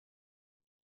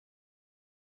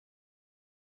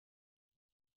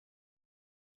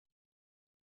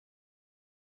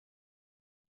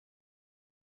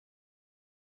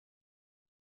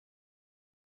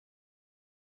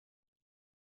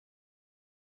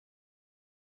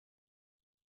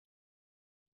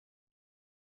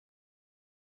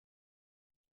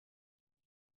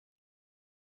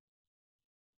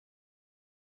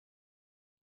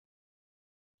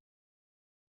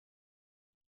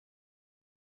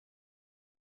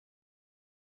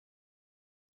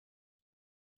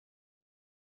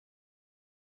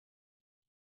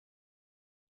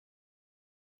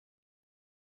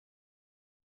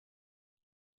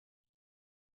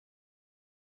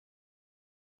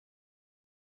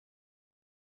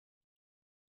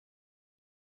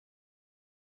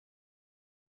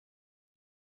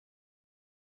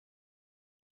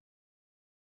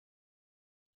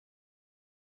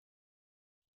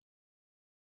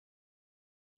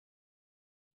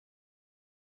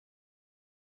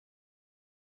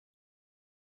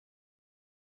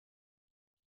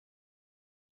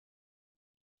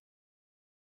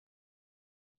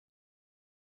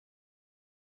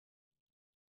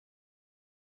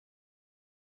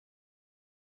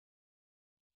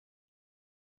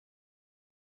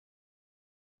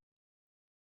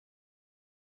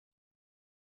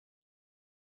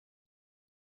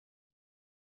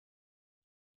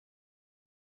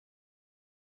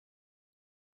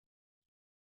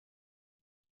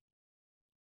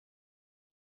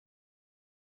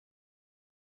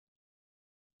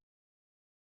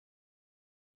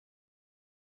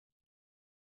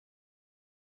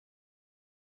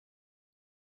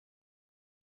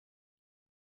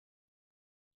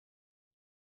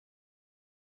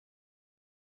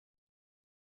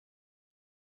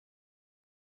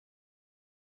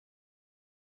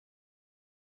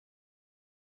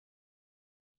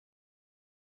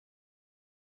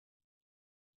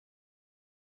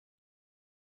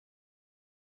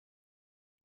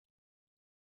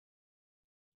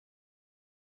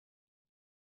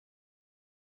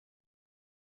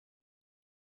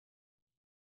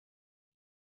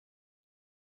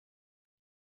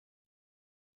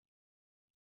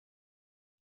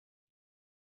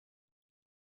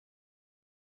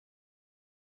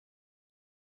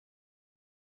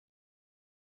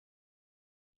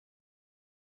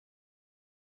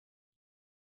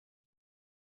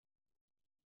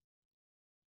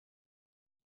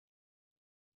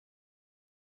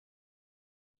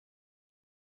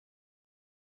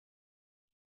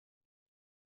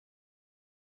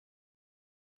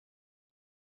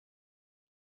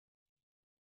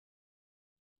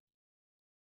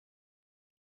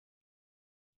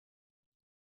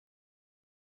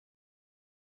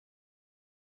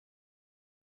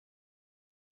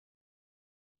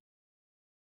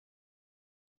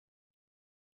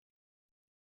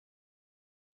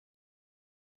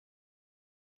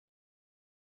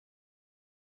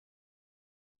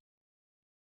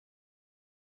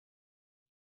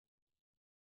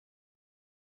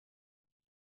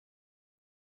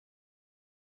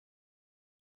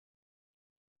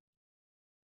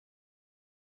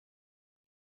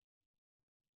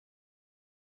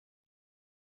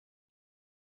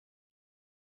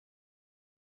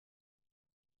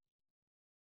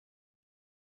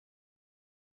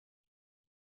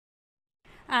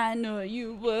I know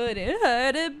you wouldn't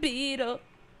hurt a beetle,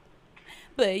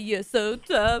 but you're so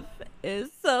tough and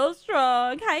so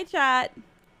strong. Hi, chat.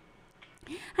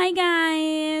 Hi,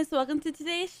 guys. Welcome to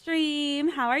today's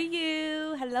stream. How are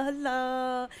you? Hello,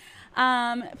 hello.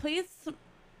 Please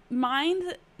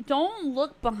don't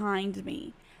look behind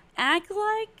me. Act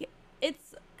like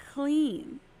it's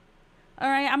clean. All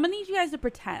right, I'm gonna need you guys to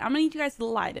pretend. I'm gonna need you guys to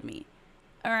lie to me.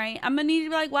 All right, I'm gonna need you to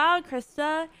be like, wow,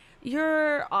 Krista,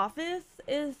 your office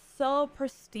is so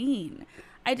pristine.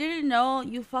 I didn't know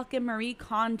you fucking Marie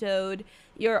Kondoed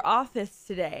your office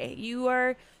today. You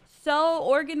are so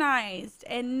organized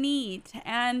and neat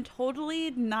and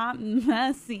totally not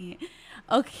messy.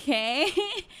 Okay?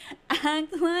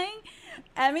 Act like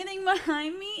everything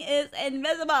behind me is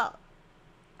invisible. All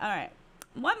right.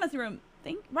 What messy room?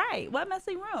 Right. What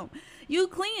messy room? You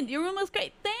cleaned. Your room looks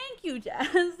great. Thank you,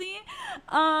 Jazzy.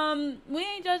 We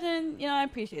ain't judging. You know, I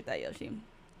appreciate that, Yoshi.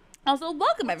 Also,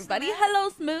 welcome everybody. Hello,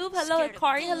 Smooth. Hello,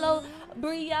 Akari. Hello,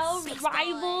 Brielle,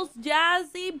 Rivals,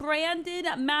 Jazzy,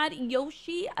 Brandon, Mad,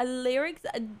 Yoshi, Lyrics,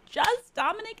 Just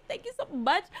Dominic. Thank you so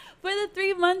much for the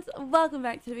 3 months. Welcome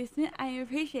back to the basement. I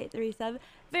appreciate the resub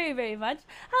very, very much.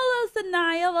 Hello,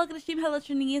 Sanaya. Welcome to stream. Hello,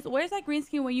 Trinise. Where's that green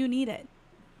screen when you need it?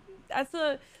 That's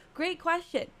a great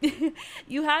question.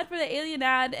 You had for the alien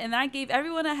ad, and that gave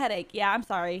everyone a headache. Yeah, I'm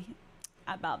sorry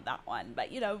about that one,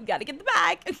 but you know, we gotta get the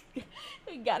bag.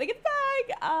 We gotta get the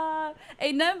bag.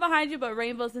 Ain't nothing behind you but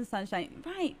rainbows and sunshine.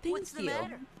 Right,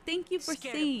 thank you for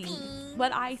seeing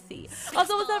what I see.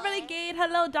 Also, what's up, Renegade?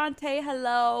 Hello, Dante.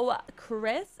 Hello,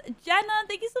 Chris. Jenna,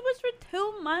 thank you so much for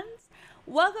 2 months.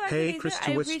 Welcome back to Basement.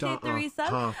 I appreciate the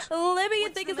resub.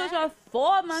 Libby, thank you so much for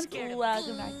 4 months.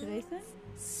 Welcome back to Basement.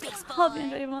 Hope you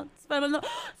enjoy your emotes.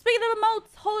 Speaking of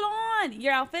emotes, hold on.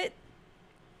 Your outfit.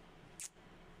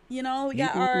 You know, we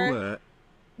got our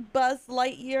Buzz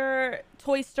Lightyear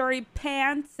Toy Story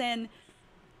pants and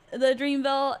the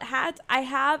Dreamville hat. I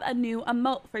have a new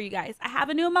emote for you guys. I have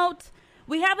a new emote.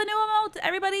 We have a new emote.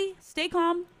 Everybody, stay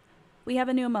calm. We have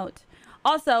a new emote.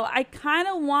 Also, I kind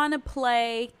of want to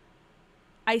play.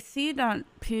 I see that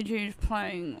PG's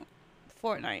playing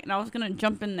Fortnite, and I was going to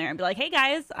jump in there and be like, hey,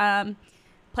 guys,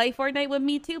 play Fortnite with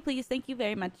me too, please. Thank you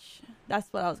very much. That's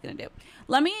what I was going to do.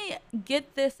 Let me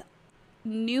get this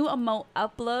new emote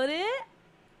uploaded.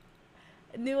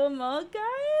 New emote,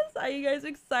 guys. Are you guys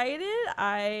excited?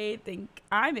 I think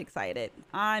I'm excited.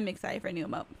 I'm excited for a new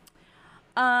emote.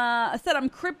 I said I'm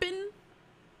crippin'.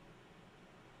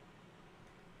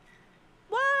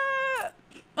 What?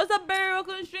 What's up, Barry?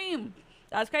 Welcome to the stream.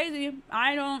 That's crazy.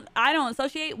 I don't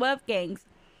associate with gangs.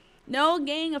 No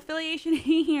gang affiliation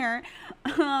here.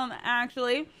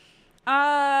 Actually.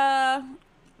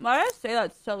 Why did I say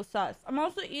that's so sus? I'm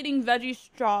also eating veggie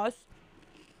straws.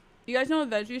 You guys know what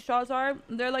veggie straws are?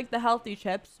 They're like the healthy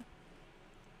chips.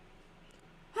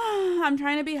 I'm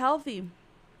trying to be healthy.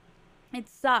 It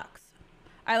sucks.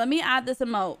 Alright, let me add this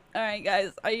emote. Alright,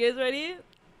 guys. Are you guys ready?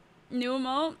 New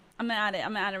emote? I'm gonna add it.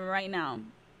 I'm gonna add it right now.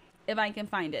 If I can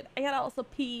find it. I gotta also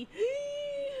pee.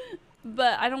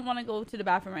 But I don't want to go to the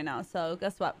bathroom right now. So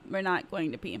guess what? We're not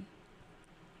going to pee.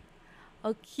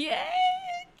 Okay.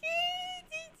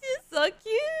 It's so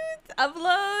cute.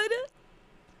 Upload.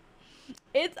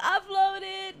 It's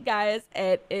uploaded, guys.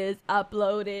 It is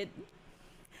uploaded.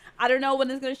 I don't know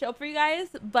when it's gonna show up for you guys,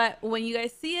 but when you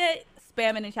guys see it,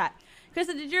 spam it in the chat.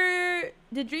 Krista,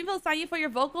 did Dreamville sign you for your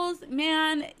vocals?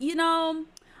 Man, you know,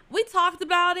 we talked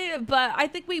about it, but I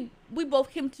think we both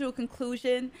came to a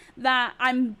conclusion that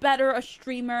I'm better a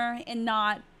streamer and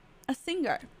not a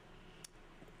singer.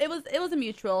 It was a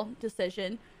mutual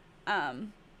decision.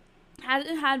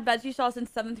 Hadn't had veggie sauce in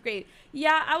 7th grade.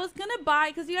 Yeah, I was gonna buy,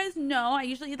 because you guys know I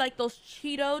usually eat like those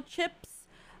Cheeto chips,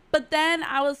 but then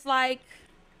I was like,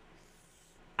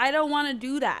 I don't want to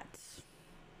do that.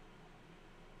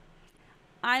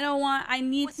 I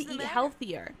need to eat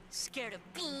healthier. Scared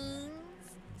of beans?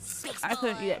 I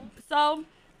couldn't eat it. So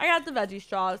I got the veggie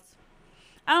straws.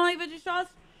 I don't like veggie straws.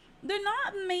 They're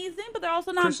not amazing, but they're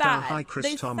also not bad. Hi,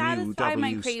 They satisfy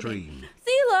my craving. Stream.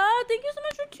 Sela, thank you so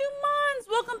much for 2 months.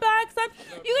 Welcome back, son.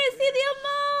 You guys see the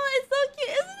emote? It's so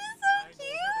cute. Isn't it so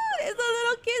cute? It's a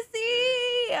little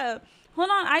kissy.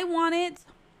 Hold on, I want it.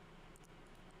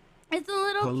 It's a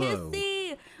little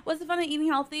kissy. What's the fun of eating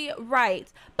healthy?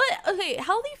 Right. But, okay,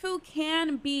 healthy food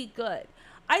can be good.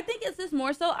 I think it's just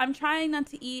more so I'm trying not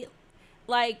to eat,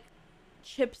 like,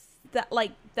 chips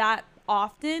that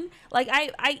often. Like,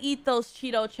 I eat those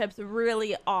Cheeto chips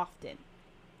really often.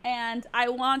 And I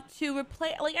want to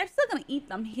replace, like, I'm still going to eat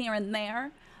them here and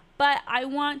there. But I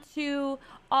want to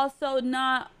also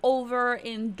not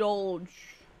overindulge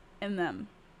in them.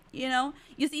 You know,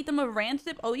 you just eat them with ranch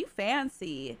dip. Oh, you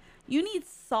fancy. You need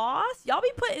sauce? Y'all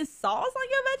be putting sauce on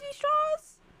your veggie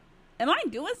straws? Am I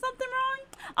doing something wrong?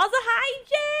 Also, hi,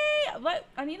 Jay. What?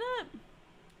 I need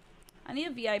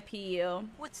a VIP you.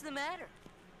 What's the matter?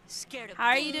 Scared of How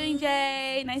are you doing,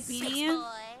 Jay? Nice sex meeting you.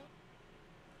 boy?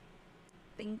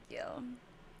 Thank you.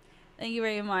 Thank you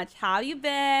very much. How you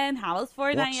been? How was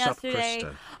Fortnite What's yesterday?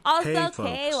 up, Krista? Also, Hey,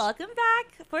 Kay, folks. welcome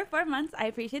back for 4 months. I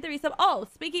appreciate the resub. Oh,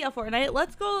 speaking of Fortnite,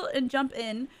 let's go and jump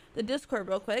in the Discord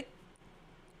real quick.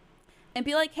 And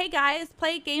be like, hey guys,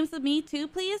 play games with me too,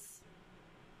 please.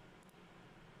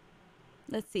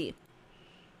 Let's see.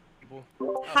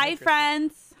 Hi,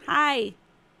 friends. Hi.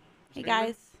 Hey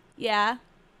guys. Yeah.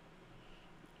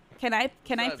 Can I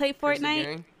play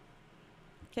Fortnite?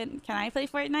 Can I play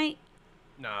Fortnite?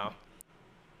 No.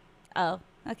 Oh,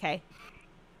 okay.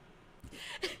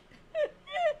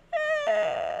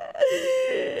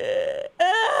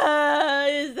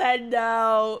 Is that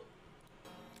no?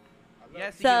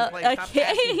 Yes, you So, can play. Stop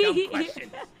asking dumb okay.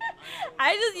 questions.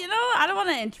 I just, I don't want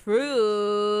to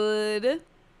intrude.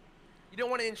 You don't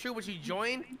want to intrude, but you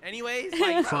join anyways?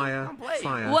 Like, Fire, come play.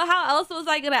 fire. Well, how else was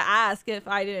I going to ask if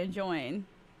I didn't join?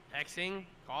 Texting,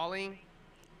 calling.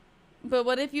 But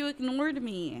what if you ignored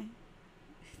me?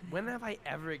 When have I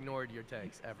ever ignored your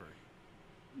text? Ever?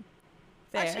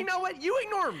 Fair. Actually, you know what? You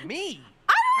ignore me.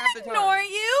 I half don't the ignore time.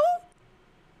 you.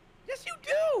 Yes, you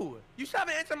do. You still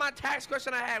haven't answered my tax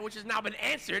question I had, which has now been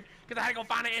answered because I had to go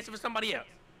find an answer for somebody else.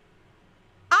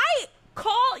 I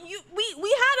call you. We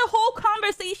had a whole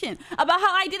conversation about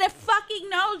how I didn't fucking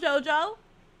know, JoJo.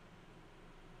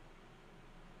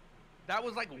 That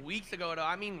was like weeks ago, though.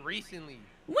 I mean, recently.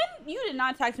 When you did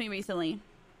not text me recently.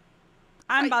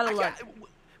 I'm about to look.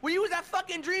 When you was at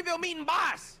fucking Dreamville meeting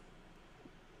boss.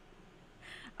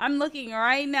 I'm looking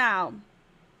right now.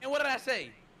 And what did I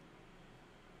say?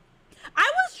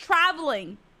 I was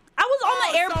traveling. I was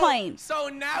on the airplane. So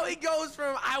now it goes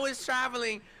from I was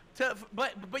traveling to,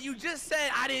 but you just said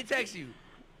I didn't text you.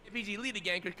 PG, lead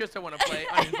again, because Krista want to play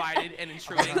uninvited and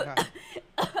intruding.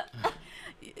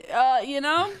 You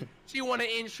know? She want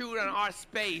to intrude on our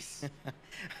space.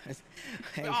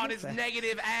 With all this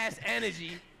negative ass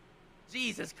energy.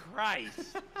 Jesus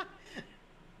Christ.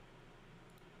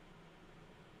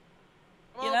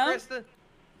 Come on, Krista.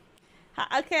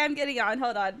 Okay, I'm getting on.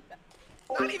 Hold on.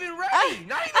 Not even ready.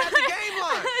 Not even at the game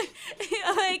launch.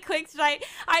 Like, quick strike.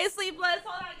 I sleepless.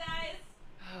 Hold on, guys.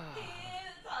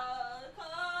 Here's a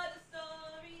cold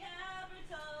story ever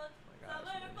told.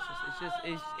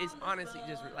 It's honestly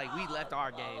just like we left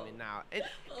our game and now it's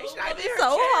not It's there.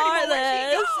 so Where'd she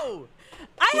heartless. go?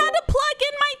 I had to plug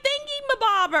in my thingy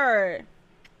bobber.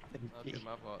 Okay,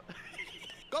 my fault.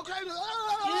 Go crazy!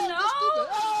 You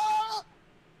know?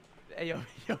 Hey,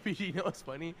 yo, PG, you know what's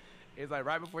funny? It's like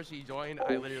right before she joined,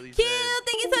 I literally Cute. said,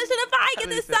 Thank you so much for the fight. Get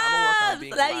this "I'ma work on subs.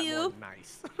 being a Love lot you. more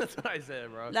nice." That's what I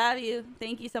said, bro. Love you.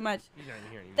 Thank you so much. He's not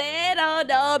even here anymore. They don't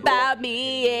know about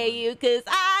me and you, cause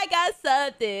I got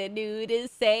something new to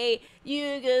say.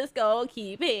 You just gon'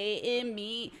 keep hating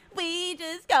me. We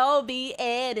just gon' be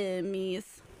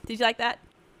enemies. Did you like that?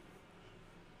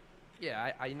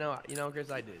 Yeah, I know, Chris,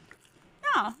 I did.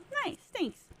 Oh, nice.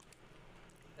 Thanks.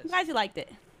 I'm glad you liked it.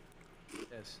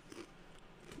 Yes.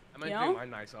 I'm You entering know? my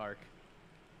nice arc.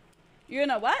 You're in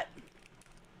a what?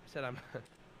 I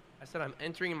said I'm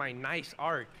entering my nice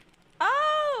arc.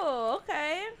 Oh,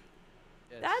 okay.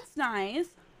 Yes. That's nice.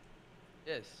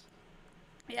 Yes.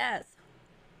 Yes.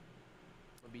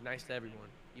 I'll be nice to everyone,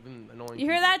 even annoying. You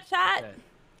hear people that, chat? like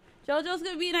that. JoJo's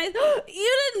gonna be nice.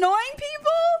 Even annoying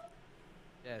people?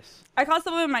 Yes. I called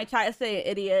someone in my chat say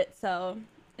idiot, so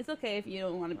it's okay if you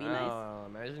don't want to be nice.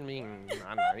 Imagine being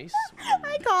not nice.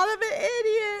 I called him an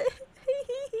idiot.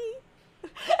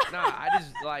 Nah, I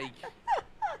just like,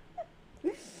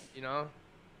 you know.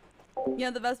 You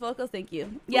have the best vocals. Thank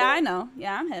you. Yeah, I know.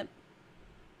 Yeah, I'm hip.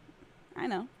 I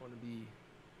know. Want to be.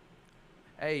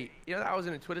 Hey, you know that I was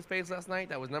in a Twitter space last night.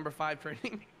 That was #5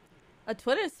 trending. A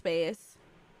Twitter space.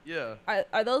 Yeah.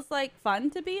 Are those like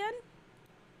fun to be in?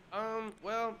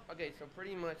 Well, okay, so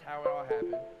pretty much how it all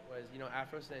happened was,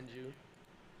 Afro Senju,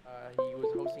 he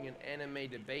was hosting an anime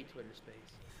debate Twitter space.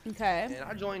 Okay. And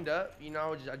I joined up,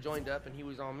 I joined up and he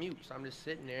was on mute. So I'm just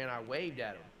sitting there and I waved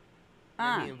at him.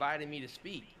 And he invited me to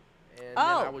speak. And then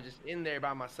I was just in there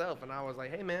by myself and I was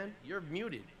like, hey man, you're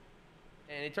muted.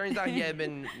 And it turns out he had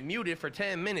been muted for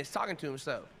 10 minutes talking to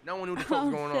himself. No one knew the fuck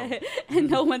was going on. And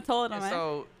no one told him. And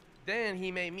so then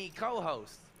he made me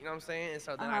co-host. You know what I'm saying? And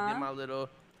so then I did my little,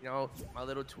 my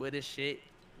little Twitter shit.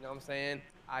 You know what I'm saying?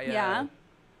 I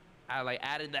I like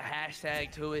added the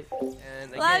hashtag to it. And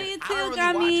again, Love you I too, don't really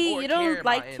Gummy. watch or You care don't about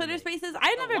like anime. Twitter Spaces?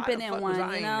 I've So never why been the in fuck was one,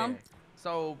 I you in know. there?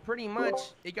 So pretty much,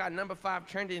 it got #5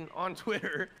 trending on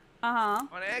Twitter. On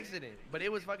accident, but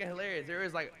it was fucking hilarious. There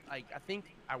was like I think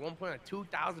at one point like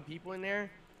 2,000 people in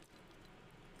there.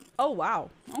 Oh wow.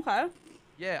 Okay.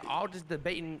 Yeah, all just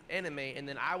debating anime, and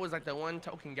then I was like the one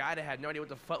token guy that had no idea what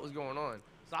the fuck was going on.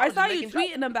 So I was saw just you making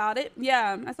tweeting jokes. about it.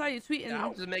 Yeah, I saw you tweeting. Yeah, I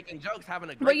was just making jokes, having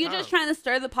a great Were you time. just trying to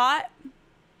stir the pot?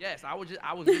 Yes, I was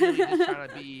literally just trying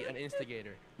to be an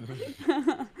instigator,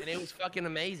 and it was fucking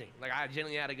amazing. Like I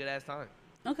genuinely had a good ass time.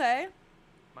 Okay.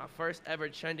 My first ever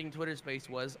trending Twitter space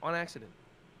was on accident.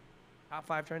 Top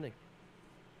 5 trending.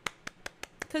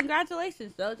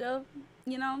 Congratulations, JoJo.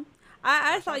 You know,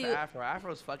 I saw you.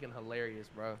 Afro's fucking hilarious,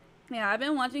 bro. Yeah, I've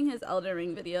been watching his Elden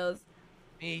Ring videos.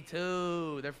 Me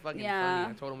too. They're fucking Yeah.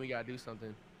 funny. I told him we gotta do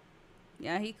something.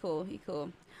 Yeah, he cool. He cool.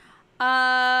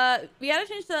 We gotta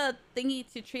change the thingy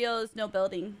to trios, no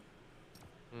building.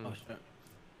 Oh shit.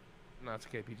 No, it's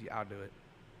okay, PG. I'll do it.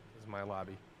 This is my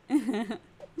lobby.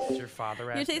 It's your father.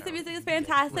 Your taste of music is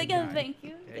fantastic, and thank you.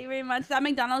 Okay. Thank you very much. That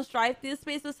McDonald's drive-through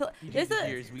space was so.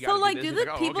 Years, we So gotta like, do do this.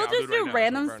 the Like, oh, people okay, I'll just do it right do now.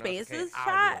 random So burn us. Okay, spaces I'll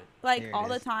chat do it. like Here it all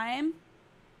the is. time?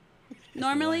 This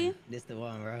Normally. the one. This the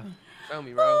one, bro. Tell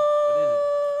me, bro. What is it?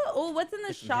 Oh, what's in the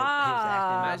Here's some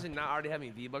shop? Imagine not already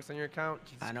having V-Bucks on your account.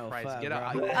 Jesus I know, Christ. fuck, Get bro.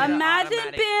 out. Imagine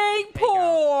Automatic being takeout.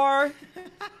 poor.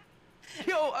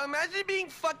 Yo, imagine being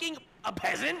fucking a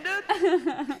peasant,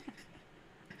 dude.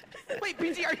 Wait,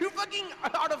 PG, are you fucking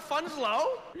are the funds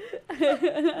low? Are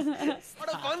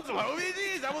the funds low, PG?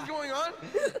 Is that what's going on?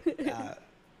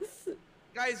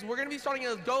 Guys, we're gonna be starting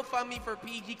a GoFundMe for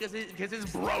PG because his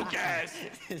broke ass.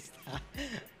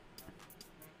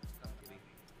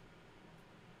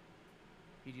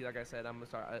 PG, like I said, I'm gonna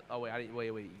start. Oh wait,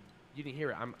 wait. You didn't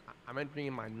hear it. I'm entering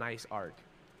in my nice arc.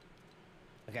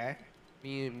 Okay.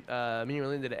 Me and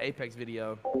Melinda did an Apex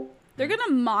video. They're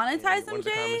gonna monetize One them, of the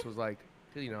Jay. comments was like,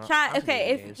 you know, Chat. I'm Okay,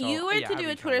 familiar with if the game, you so, were yeah, to I do a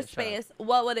read Twitter comments, shut up. space,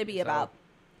 what would it be So, about?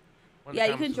 one of the Yeah,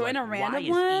 you comments can was join a like, random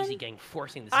why one? is Easy Gang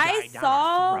forcing this I guy down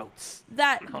saw our throats?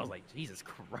 that I was like, Jesus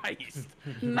Christ.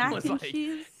 mac I was and like,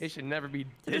 cheese. it should never be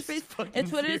Twitter this space. fucking And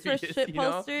Twitter's for serious, shit you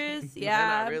know? posters. And then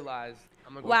Yeah. I realized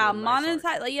I'm gonna go Wow, to a nice arc.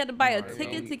 monetize. Like you had to buy a Alright,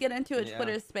 ticket well, to get into a yeah.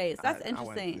 Twitter space. That's I wouldn't do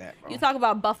interesting. that, bro. You talk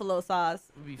about buffalo sauce.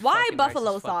 It would be Why fucking nice as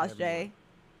buffalo fuck sauce, everywhere. Jay?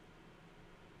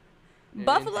 Yeah,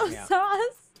 Buffalo yeah. sauce?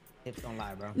 Hips don't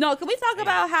lie, bro. No, can we talk Yeah.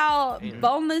 about how Yeah.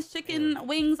 boneless chicken Yeah.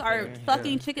 wings are Yeah.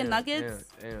 fucking Yeah. chicken nuggets?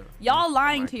 Yeah. Y'all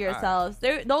lying my to God. yourselves.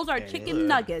 Those are Yeah, chicken yeah.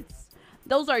 nuggets.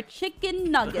 Those are chicken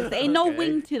nuggets. There ain't no Okay.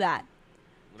 wing to that.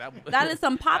 That is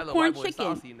some That little popcorn white boy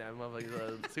chicken. saucy in that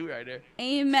motherfucker's suit right there.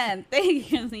 Amen.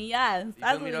 Thank you. Yes,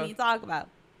 that's feel me, what we though? need to talk about.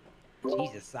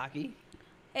 Jesus, Saki.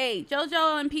 Hey,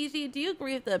 JoJo and PG, do you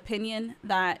agree with the opinion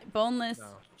that boneless No.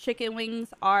 chicken wings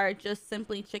are just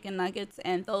simply chicken nuggets,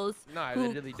 and those No, I who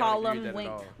literally call don't agree them with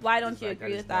that at wings? all. Why It's don't you like,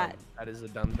 agree is with that? dumb. That is a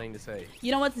dumb thing to say.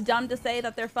 You know what's dumb to say?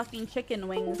 That they're fucking chicken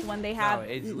wings when they have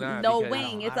it's not, no because-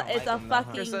 wing. I It's don't a like them, though.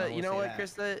 fucking. Krista, you know say what, that.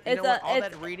 Krista? You It's know what? a- All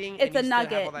it's- that reading it's and a you still have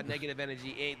nugget. all that negative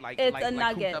energy ain't like It's like, a like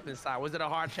nugget. cooped up inside. Was it a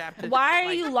hard chapter? Why are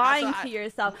Like, you that's lying what to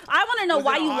yourself? I want to know Was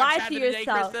why it a you hard lie chapter to today,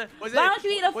 yourself. Krista? Was Why it- don't you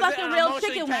eat a was it fucking an real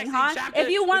emotionally chicken wing, taxing huh? chapter? If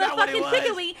you Is want a that what it fucking was?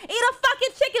 chicken wing, eat a fucking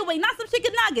chicken wing, not some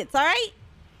chicken nuggets, all right?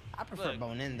 I prefer Look.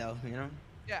 bone in though, you know.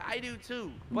 Yeah, I do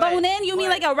too. Bone in? You mean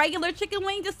like a regular chicken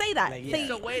wing? Just say that. Like, Say, yeah.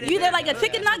 The way that you either they're like a cooked,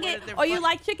 chicken the way nugget that they're or you fucking-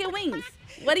 like chicken wings.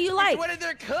 What do you It's like? the way that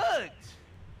they're cooked.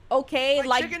 Okay,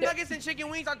 like chicken nuggets and chicken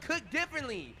wings are cooked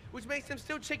differently, which makes them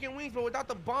still chicken wings but without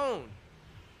the bone.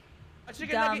 A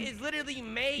chicken Dumb. nugget is literally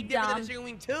made different than Dumb. a chicken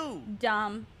wing too.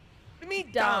 dumb. What do you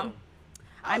mean Dumb. dumb?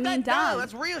 I How's mean that dumb.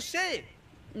 That's real shit.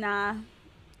 Nah.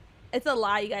 It's a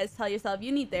lie you guys tell yourself.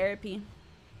 You need therapy.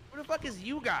 Who the fuck is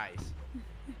you guys?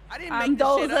 I didn't make this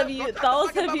Those shit of up. you, Go talk those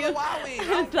to fucking of you, Buffalo Wild Wings. I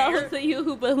don't care. those of you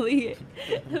who believe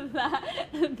that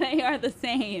they are the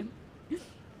same.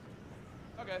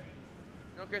 Okay.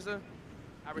 You know, Krista,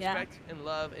 I Yeah. respect and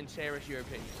love and cherish your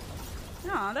opinion.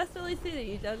 No, that's really sweet of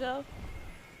you, JoJo.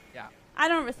 Yeah, I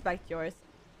don't respect yours.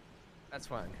 that's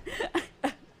fine.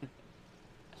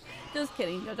 Just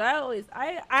kidding, JoJo.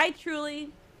 I truly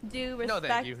do respect No,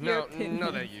 thank you. your No, opinion.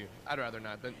 no, thank you. I'd rather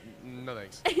not. No,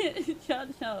 thanks.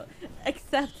 JoJo,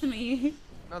 accept me.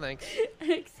 No, thanks.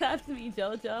 Accept me,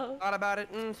 JoJo. Thought about it.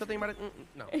 Still thinking about it.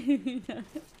 No.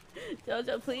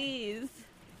 JoJo, please.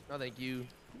 No, thank you.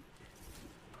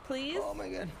 Please. Oh my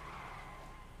god.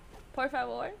 Por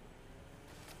favor.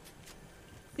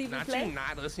 S'il vous Not you plaît.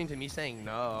 not listening to me saying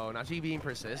no. Not you being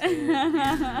persistent.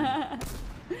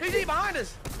 Who's he behind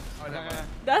us? Oh, never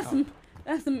mind.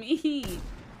 That's me.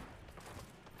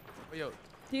 Oh, yo,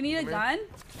 Do you need a Come here. gun?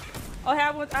 Oh, I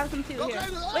have some too here.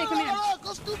 Wait, come here.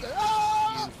 Go stupid.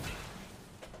 Ah!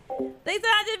 Thanks for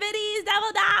 100 biddies,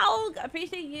 Devil Dog.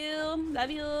 Appreciate you.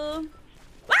 Love you.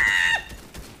 Ah!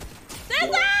 There's a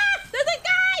guy!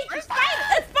 It's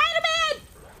Spider-Man!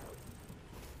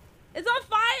 It's on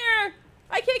fire!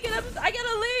 I can't get up. I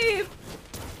gotta leave.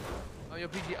 Oh, yo,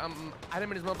 PG, I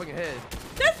didn't hit his motherfucking head.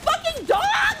 There's fucking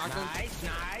dogs!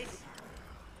 Nice.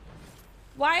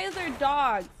 Why is there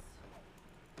dogs?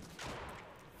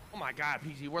 Oh my God,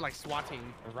 PG, we're like SWAT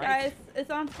team. Right. Guys,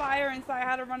 it's on fire inside. I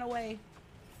had to run away.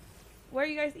 Where are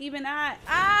you guys even at?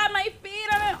 Ah, my feet!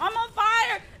 I'm on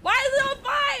fire! Why is it on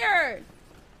fire?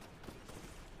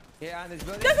 Yeah, on this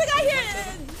building. There's a guy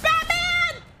here!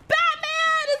 Batman!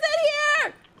 Batman is in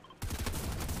here!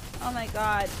 Oh my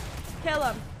God. Kill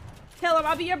him. Kill him.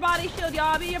 I'll be your body shield, y'all.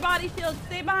 I'll be your body shield.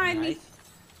 Stay behind me.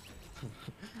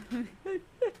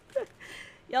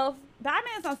 Yo,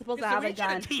 Batman's not supposed to have a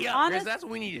gun. Honest, that's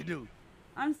what we need to do.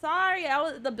 I'm sorry.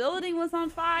 The building was on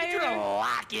fire. Get you to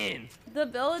lock in. The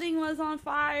building was on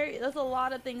fire. There's a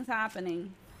lot of things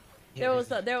happening. There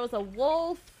was a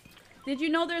wolf. Did you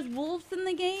know there's wolves in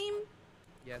the game?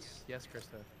 Yes,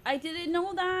 Krista. I didn't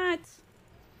know that.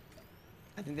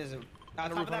 I think there's a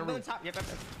top of that building. Top. Yep. All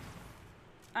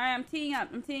right, I'm teeing up.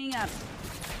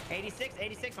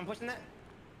 86. I'm pushing that.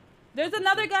 There's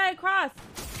another guy across.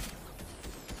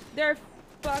 They're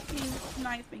fucking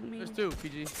sniping me. There's two,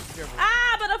 PG. Be careful.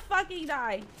 Ah, but I fucking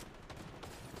die.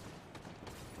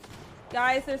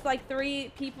 Guys, there's like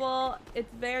 3 people.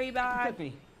 It's very bad. Hit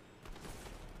me.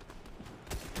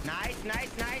 Nice.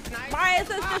 Why is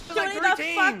this just shooting the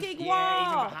fucking wall?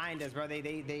 Yeah, even behind us, bro.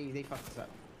 They fucked us up.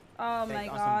 Oh my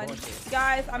God.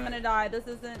 Guys, I'm gonna die. This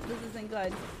isn't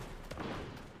good.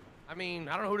 I mean,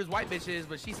 I don't know who this white bitch is,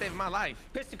 but she's saving my life.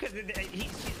 Krista,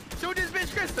 Shoot this bitch,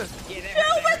 Krista. Yeah,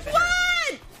 Shoot which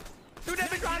one? Shoot that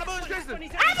bitch behind the bush, Krista. I'm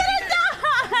gonna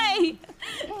die!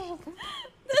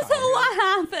 There's a lot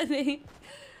happening.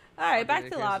 Alright, back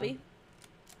to lobby.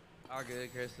 All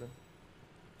good, Krista.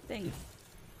 Thanks.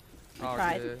 All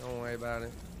tried. good. Don't worry about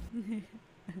it.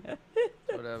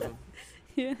 Whatever.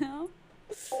 You know?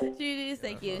 GG's,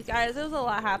 thank you. Guys, there's a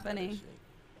lot happening.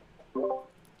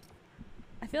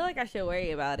 I feel like I should worry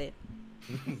about it.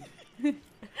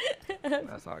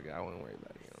 That's all good. I wouldn't worry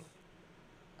about it, you know.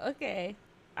 Okay.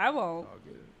 I won't. All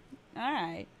good.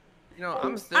 Alright. You know,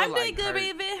 I'm still I'm like doing good, hurt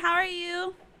Raven. How are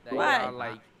you? that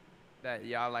What?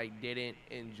 y'all didn't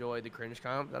enjoy the cringe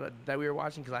comp that we were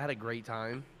watching, because I had a great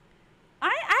time.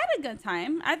 I had a good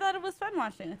time. I thought it was fun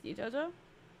watching with you, Jojo.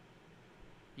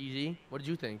 Easy. What did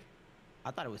you think? I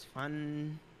thought it was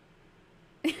fun.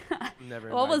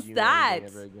 Never. What was invited you to that? anything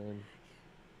ever again.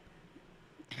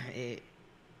 It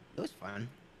was fun.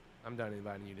 I'm done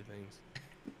inviting you to things.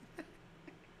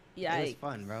 Yeah. It was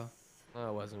fun, bro. No,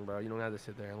 it wasn't, bro. You don't have to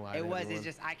sit there and lie. It to was. everyone. It's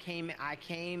just I came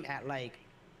at like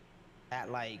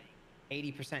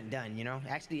 80% done. You know,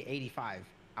 actually 85.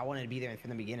 I wanted to be there from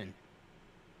the beginning.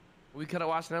 We could have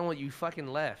watched that when you fucking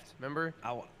left. Remember?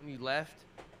 When you left.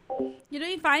 You're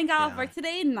doing fine, got off work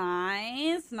today.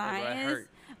 Nice.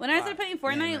 When I started playing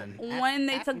Fortnite, when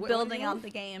they took building out the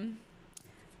game.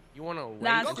 You wanna wait?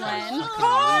 That's until when. you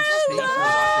Carlos!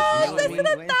 watch Listen,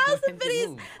 1,000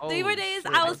 videos. 3 more days.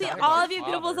 I will see all of you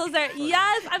beautiful souls there.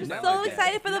 Yes, I'm so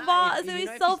excited for the ball. It's gonna be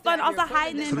so fun. Also,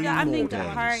 hi Ninja. I'm doing good.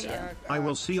 How are you? I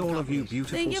will see all of you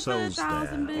beautiful souls there.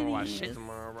 I'm gonna watch shit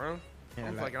tomorrow, bro.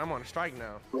 I'm fucking. I'm on a strike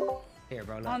now. Here,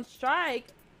 bro. On strike.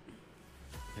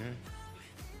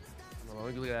 Let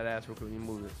me look at that ass real quick. You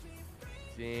move it.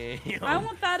 Damn. I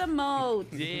want that emote.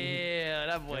 Yeah,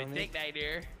 that boy thick right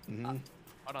there.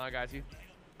 Hold on, I got you.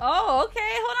 Oh, okay.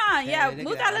 Hold on. Yeah, Hey,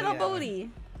 move that little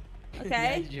booty.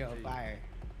 Okay. Fire.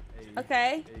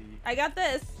 Okay. I got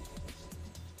this.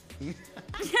 Hey,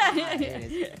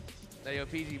 yo,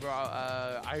 PG, bro.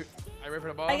 I ready for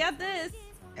the ball? I got this.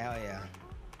 Hell yeah.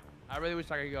 I really wish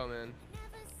I could go, man.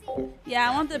 Yeah,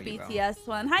 I want the BTS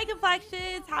one. Hi,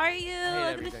 Complexions. How are you? Look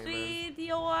at the everything, street.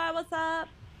 Dior, what's up?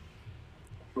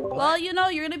 Well, you know,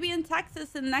 you're going to be in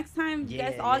Texas, and next time you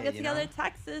guys all get together in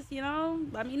Texas, you know,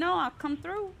 let me know. I'll come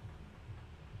through.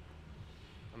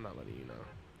 I'm not letting you know.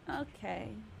 Okay.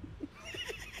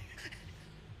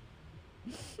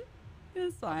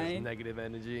 It's fine. Negative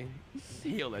energy.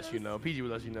 He'll let you know. PG will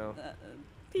let you know.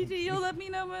 PG, you'll let me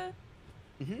know, man.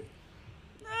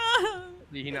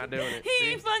 He not doing it. He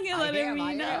ain't fucking letting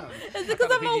me know. Is it I because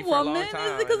thought I'm a PG for a long woman? Is time.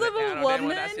 it because I'm I a don't know what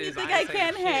woman? that You is. think I I ain't saying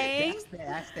can't shit. hang?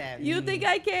 That's that. You think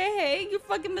I can't hang? You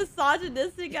fucking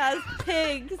misogynistic ass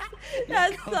pigs.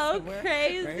 That's so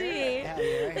crazy.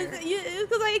 It's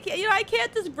because I can't, you know, I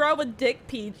can't just grow a dick,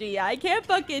 PG. I can't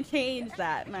fucking change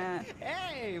that, man.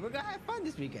 Hey, we're gonna have fun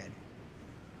this weekend.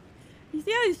 You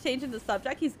see how he's changing the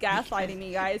subject? He's gaslighting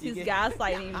me, guys. He's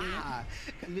gaslighting me.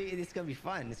 It's gonna be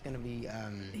fun. It's gonna be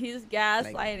He's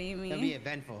gaslighting me. It's gonna be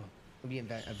eventful. It'll be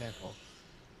eventful.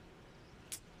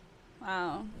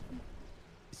 Wow.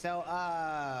 So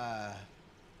Wow.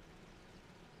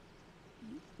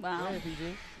 Yeah,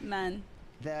 PG. Man.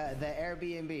 the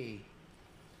Airbnb.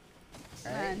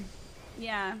 Right? Man.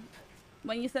 Yeah.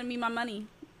 When you send me my money.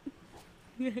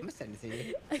 I'm gonna send it to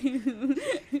you.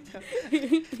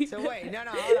 So wait, no,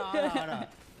 hold on.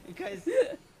 Because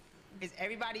is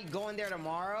everybody going there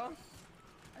tomorrow?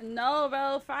 No,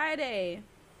 bro. Friday.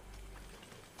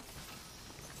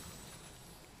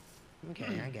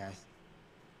 Okay, I guess.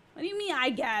 What do you mean, I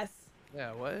guess?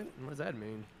 Yeah, what? What does that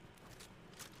mean?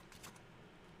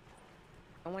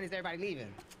 And when is everybody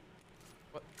leaving?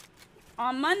 What?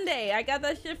 On Monday. I got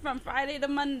that shit from Friday to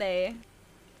Monday.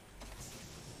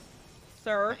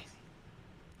 Sir. Nice.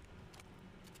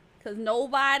 Because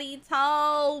nobody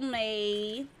told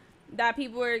me that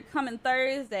people were coming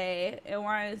Thursday and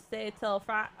wanted to stay till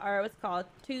Friday, or what's called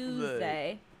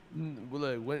Tuesday.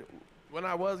 Look, when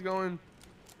I was going,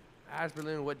 I asked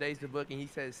Berlin what days to book, and he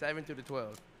said 7th through the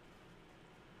 12th.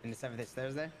 And the 7th is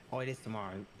Thursday? Oh, it is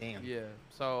tomorrow. Damn. Yeah,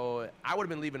 so I would have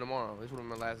been leaving tomorrow. This would have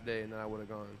been my last day, and then I would have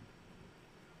gone.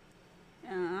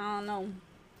 Yeah, I don't know.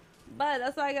 But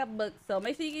that's why I got booked. So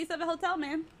make sure you get yourself a hotel,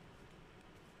 man.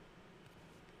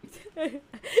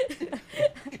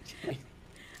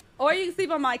 Or you can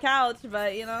sleep on my couch,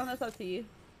 but you know, that's up to you.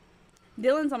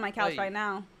 Dylan's on my couch right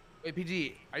now. Wait,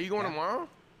 PG, are you going tomorrow?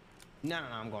 No,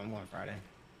 I'm going Friday.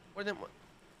 Or then,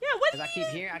 Yeah, what? Cause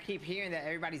I keep hearing that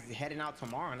everybody's heading out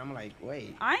tomorrow, and I'm like,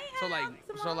 wait. I ain't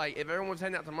so like, if everyone was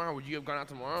heading out tomorrow, would you have gone out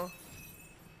tomorrow?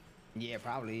 Yeah,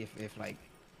 probably if like,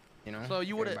 you know. So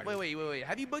you would have. everybody- Wait.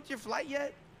 Have you booked your flight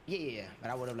yet? Yeah,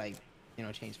 but I would have like, you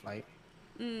know, changed flight.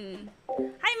 Hi,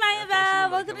 Yeah, Maya.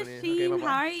 Welcome to coming in. stream. Okay, bye-bye.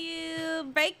 How are you?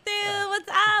 Breakthrough. What's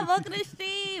up? Welcome to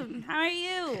stream. How are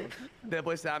you? That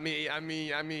boy said, I mean,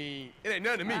 it ain't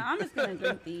nothing to me. I'm just gonna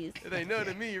drink these. It ain't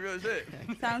nothing to me, real shit.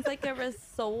 Sounds like a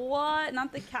resort,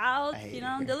 not the couch. I hate You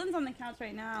know, it. Dylan's on the couch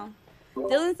right now.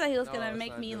 Dylan said he was No, gonna it's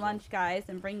make not me Dylan. lunch, guys,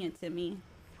 and bring it to me.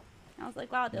 I was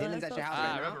like, wow, Dylan. Dylan's that's at so your house sweet.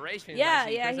 right now? Reparations. Yeah, I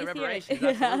see. yeah, There's he's a here. reparations, Yeah.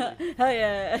 absolutely. Hell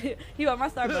yeah. He want my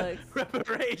Starbucks.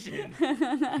 Reparations.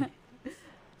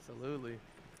 Absolutely.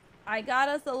 I got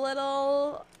us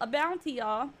a bounty,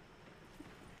 y'all.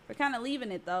 We're kind of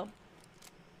leaving it though.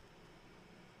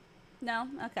 No?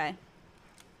 Okay.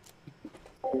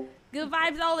 Good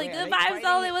vibes only. Wait, are Good they vibes fighting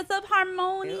only. it? What's up, Are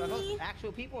Harmony? those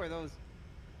actual people or those?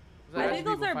 I think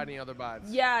those people are- fighting other bots.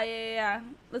 Yeah.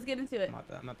 Let's get into it. I'm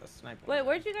not the sniper. Wait,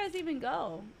 where'd you guys even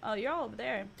go? Oh, you're all over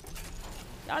there.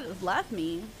 Y'all just left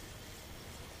me.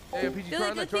 Hey, PG, Really try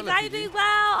good that to see toilet, you PG. doing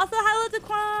well. Also, hello to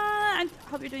Quan. I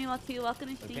hope you're doing well too.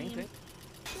 Welcome to Okay, stream.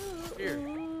 Here.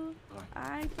 Ooh,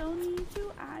 I don't need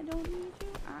you. I don't need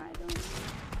you. I don't need you.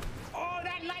 Oh,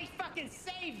 that light fucking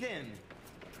saved him.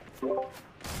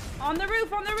 On the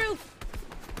roof. On the roof.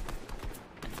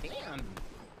 Damn.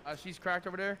 She's cracked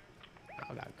over there.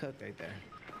 I got cooked right there.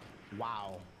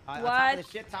 Wow. What?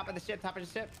 Top of the ship.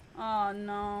 Oh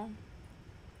no.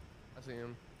 I see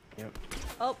him. Yep.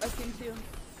 Oh, I see him too.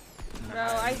 I'm Bro,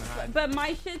 gonna hide. but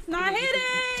my shit's not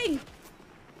hitting.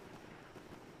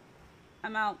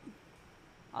 I'm out.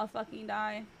 I'll fucking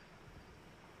die.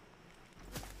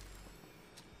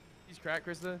 He's cracked,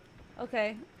 Krista.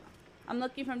 Okay. I'm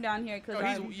looking from down here because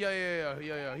Oh,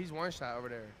 yeah. He's one shot over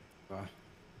there. Oh.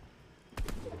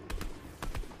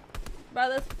 Bro,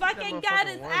 this fucking That got motherfucker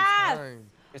his one ass. time.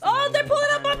 There's Oh, another they're one pulling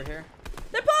behind up over here.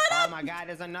 They're pulling Oh up. my god,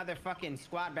 there's another fucking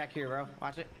squad back here, bro.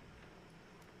 Watch it.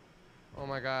 Oh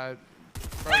my god.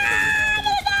 Ah, I'm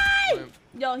gonna Blimp.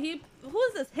 die! Yo, who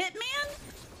is this, Hitman?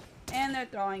 And they're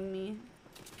throwing me.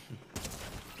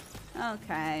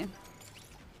 Okay.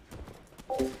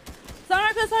 Some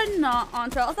requests are not on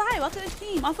trail. Also, hi, welcome to the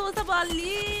team. Also, what's up,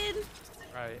 Alin?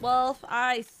 Right. Wolf,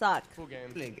 I suck. Cool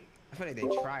game. I feel like they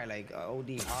try like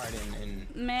OD hard in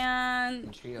Man,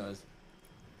 trios.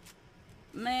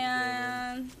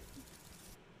 man,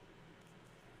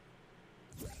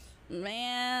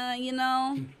 you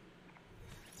know,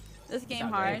 this game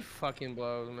Sounds hard. It fucking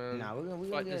blows, man. Nah, we're gonna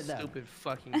Fuck get this it done. stupid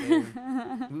fucking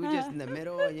game. We were just in the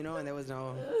middle, you know, and there was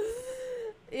no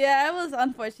Yeah, it was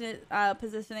unfortunate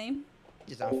positioning.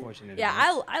 just unfortunate. Yeah,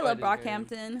 events. I love this game.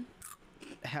 Brockhampton.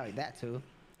 Hell, that too.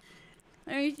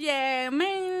 Yeah,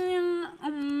 man,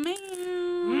 oh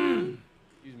man.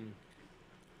 Excuse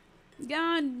me.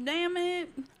 God damn it.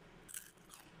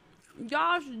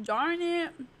 Gosh darn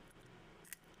it.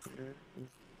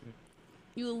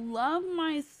 You love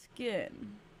my skin.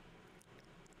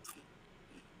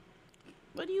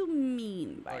 What do you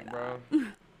mean by Like, that? bro.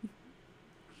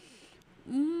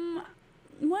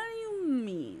 What do you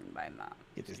mean by that?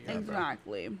 Get this done, bro.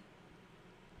 Exactly.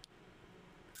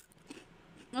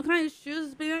 What kind of shoes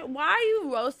is banana? Why are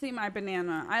you roasting my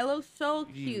banana? I look so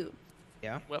cute.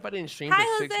 Yeah. What if I didn't stream Hi,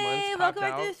 for 6 Jose. months? Welcome popped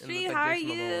back to the out, stream. and How are looked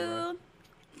like Jason Momoa,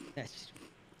 bro?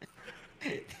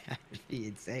 you? That'd be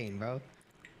insane, bro.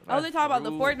 Oh, they talk about the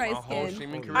Threw Fortnite my whole skin.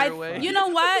 streaming career away. You know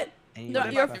what? And you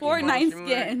Your fucking- Fortnite streaming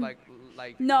career, skin.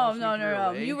 like No. whole streaming career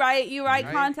away. You right.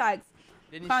 Right? Contacts.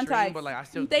 Didn't Contacts. stream, but like I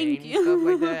still Thank gamed you.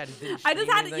 and stuff like that. I just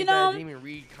had to, to, you know, I didn't even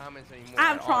read comments anymore. I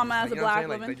have at all. trauma Just, as a you know what I'm black saying?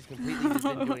 Like, woman. they just completely just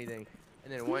didn't do anything.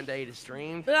 And then one day just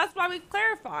streamed. But that's why we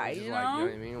clarify, It was you just like, you know know?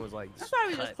 what I mean? It was like That's why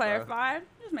we just cut, bro. clarify.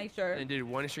 Just make sure. And did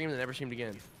one stream and never streamed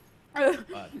again.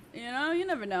 You know, you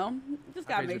never know. Just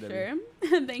gotta Okay, make GW.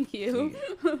 sure. Thank you.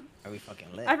 Are we fucking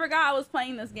lit? I forgot I was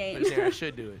playing this game. I'm saying I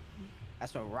should do it.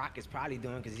 That's what Rock is probably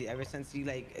doing because ever since he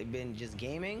like been just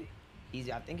gaming,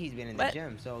 I think he's been in the But-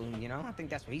 gym. So you know, I think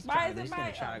that's what he's Why trying is to do. it He's gonna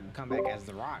my- try to come back as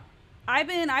the Rock. I've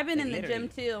been Like, in the literally. gym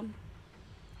too.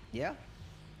 Yeah.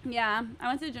 Yeah, I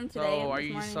went to the gym today. Are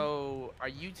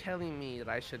you telling me that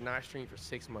I should not stream for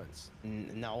 6 months?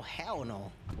 No, hell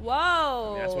no.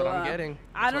 Whoa. That's what I'm getting.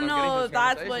 I That's don't what I'm getting know from if this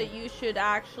that's what conversation. you should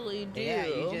actually do. Yeah,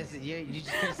 you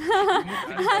just.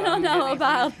 I don't know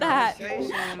about that. Conversation.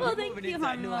 Well, You're thank moving you, into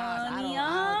a new house. I don't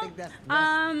Harmonia. think that's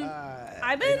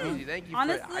I've been Thank you for-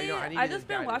 honestly, I need I this just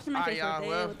been guidance. washing my face Alright, all y'all, day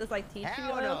well, with this like tea tree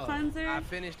hell oil no. cleanser. I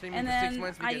finished streaming And for 6 then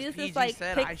months I because use PG this like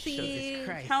said I should. pixie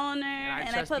Christ. toner, I and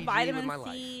I trust put PG with vitamin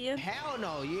my C. Hell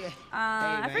no, yeah.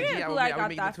 I man, forget PG, who will I be got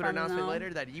making that the Twitter from announcement though.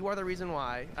 later that you are the reason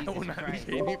why I will Jesus not be Christ.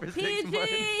 streaming for 6 PG,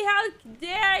 months. how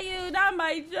dare you? Not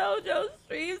my JoJo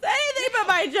streams. Anything but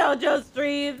my JoJo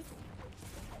streams.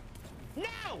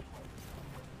 No.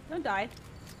 Don't die.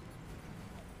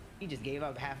 He just gave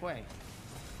up halfway.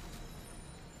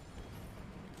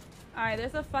 Alright,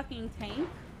 there's a fucking tank.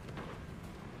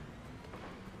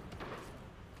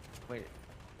 Wait.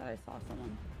 Thought I saw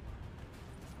someone.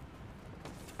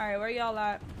 Alright, where y'all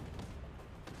at?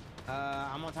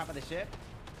 I'm on top of the ship.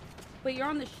 Wait, you're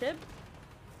on the ship?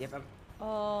 Yep.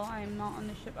 Oh, I'm not on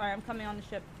the ship. Alright, I'm coming on the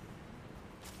ship.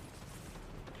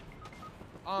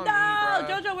 On No! me,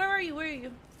 bruh. JoJo, where are you? Where are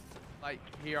you? Like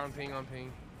here on ping.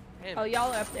 Damn Oh, it.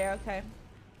 y'all are up there. Okay.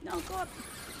 No, go up.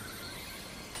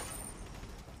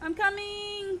 I'm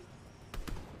coming!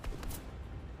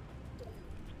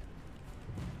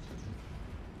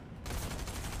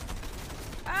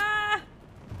 Ah!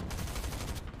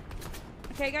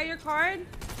 Okay, got your card?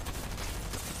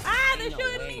 Ah, they're Ain't no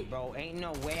shooting way, me! bro. Ain't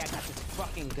no way I got this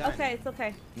fucking gun. Okay, it's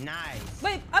okay. Nice.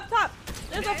 Wait, up top!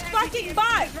 There's a Hey, fucking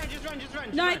bot! Just run.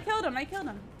 No, I killed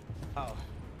him. Oh.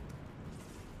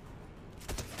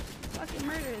 Fucking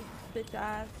murder his bitch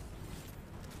ass.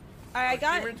 Alright, I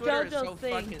got Streamer Twitter is so JoJo's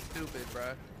thing. fucking stupid,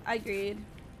 bruh. I agreed.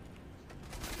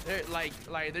 They're like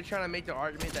they're trying to make the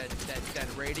argument that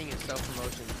rating is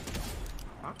self-promotion.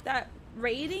 That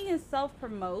rating is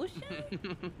self-promotion?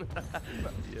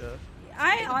 Yeah.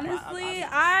 I honestly,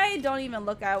 I don't even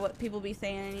look at what people be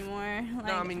saying anymore. Like,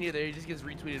 No, I mean neither. It just gets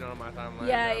retweeted on my timeline.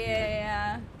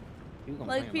 yeah. You complain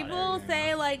Like about people everything, say,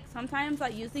 huh? like sometimes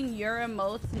like using your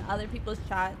emotes in other people's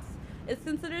chats is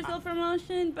considered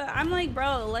self-promotion, but I'm like,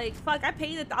 bro, like fuck, I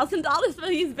paid $1,000 for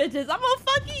these bitches. I'm gonna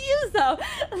fucking use them.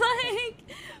 Like,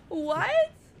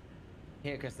 what?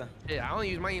 Here, Krista. Yeah, I only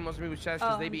use my emos for people's chats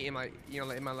because Oh. they be in my,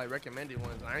 like, in my like recommended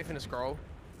ones. I ain't finna scroll.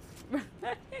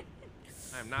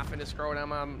 I'm not finna scroll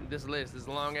down this list, this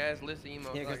long ass list of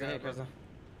emos. Here, I Krista. got, Here, bro. Krista.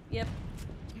 Yep.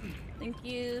 Thank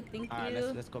you. All right,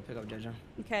 let's go pick up JoJo.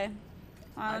 Okay.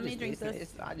 Let me drink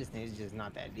this. I just think it's just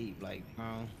not that deep. Like,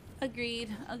 Agreed.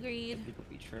 people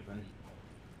be tripping.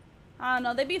 I don't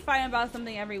know. They be fighting about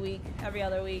something every week, every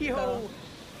other week. Yo, So.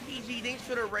 PG, thanks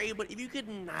for the raid, but if you could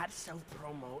not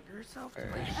self-promote yourself, to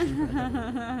my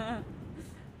Alright,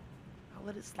 I'll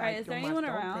let it slide. is there Yo, anyone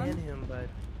don't around? ban him, but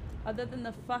Other than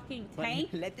the fucking But tank?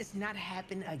 let this not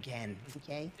happen again,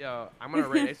 okay? yo, I'm gonna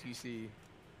raid SUC.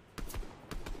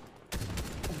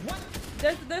 What?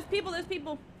 There's people.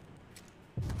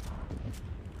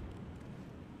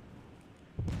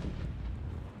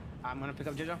 I'm gonna pick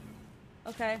up JoJo.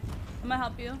 Okay. I'm gonna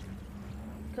help you.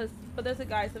 But there's a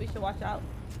guy, so we should watch out.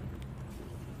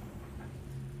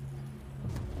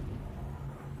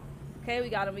 Okay, we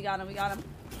got him.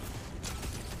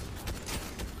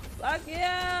 Fuck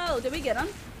you! Did we get him? I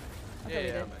thought we Yeah,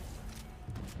 did. man.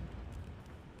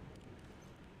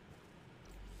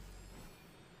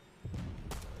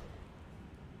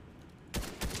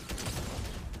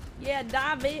 Yeah,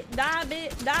 dive it.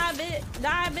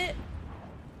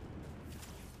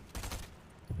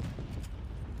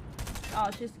 Oh,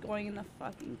 she's going in the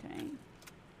fucking tank.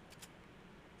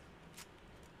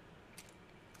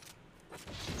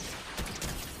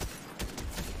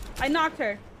 I knocked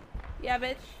her. Yeah,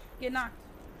 bitch. Get knocked.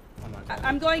 Oh my God.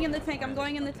 I'm going in the tank. I'm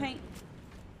going in the tank.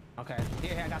 Okay.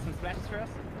 Here, I got some splashes for us.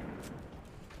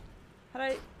 How do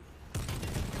I...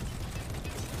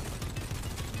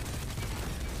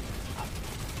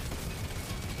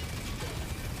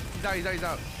 He's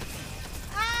out.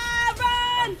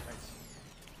 Ah, run!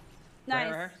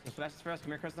 Nice. Right. Some splashes for us.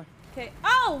 Come here, Krista. Okay.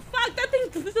 Oh, fuck. That thing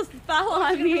just fell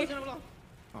on me.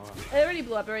 Oh, It already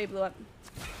blew up. It already blew up.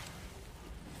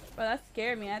 Bro, that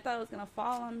scared me. I thought it was going to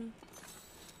fall on me.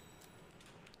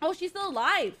 Oh, she's still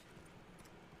alive.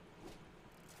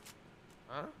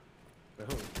 Huh?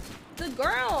 The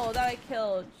girl that I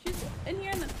killed. She's in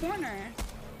here in the corner.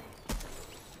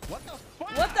 what the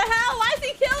fuck? What the hell? Why is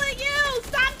he killing you?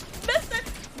 Stop, mister.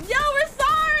 Yo, we're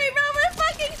sorry, bro. We're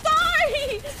fucking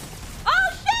sorry. Oh,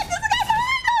 shit. There's a guy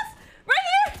behind us. Right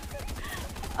here.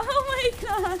 Oh, my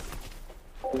God.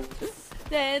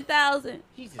 10,000.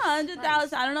 Jesus 100,000.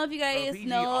 Christ. I don't know if you guys Bro, PG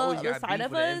know always the got start beef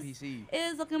of with the us NPC.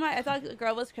 is looking like I thought the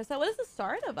girl was Krista. What is the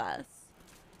start of us?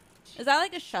 Is that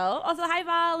like a show? Also, hi,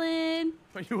 Valen.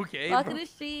 Are you okay, Welcome bro? to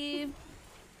stream.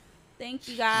 Thank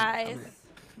you guys.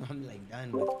 I'm like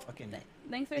done with fucking.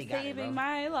 Thanks for They got it, saving bro.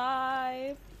 my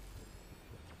life.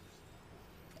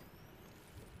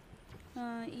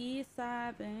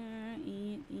 E7,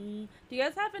 E. Do you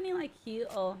guys have any like heal?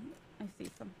 Oh, I see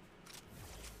some.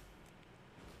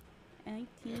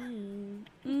 19.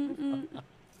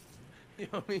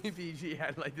 Yo, me and PG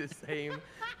had like the same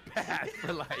path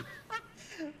for like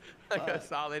a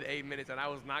solid 8 minutes, and I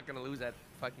was not gonna lose that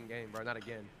fucking game, bro. Not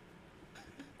again.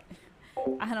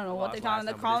 I don't know what they're Lost talking. last The time,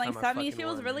 but this calling time I sent me. fucking She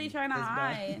was won, really man. trying to It's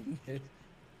hide. bad.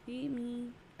 Beat me.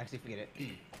 Actually, forget it.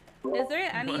 Is there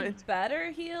any What?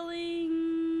 better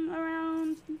healing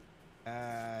around?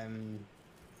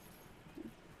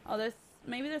 Oh,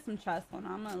 maybe there's some chests. Hold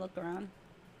on, I'm gonna look around.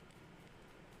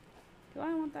 Do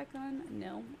I want that gun?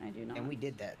 No, I do not. And we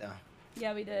did that though.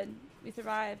 Yeah, we did. We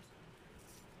survived.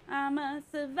 I'm a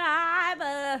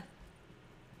survivor.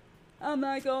 I'm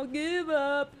not gonna give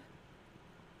up.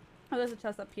 Oh, there's a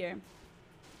chest up here.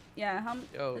 Yeah,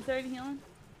 Yo. is there any healing?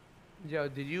 Yo,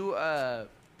 did you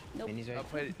Nope. And he's right.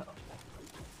 play?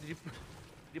 Did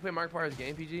you play Markiplier's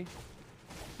game, PG?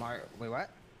 Wait, what?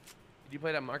 Did you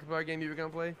play that Markiplier game you were gonna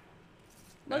play?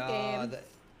 What game?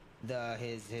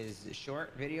 His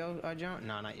short video jump?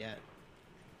 No, not yet.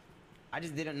 I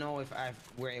just didn't know if I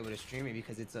were able to stream it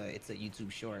because it's a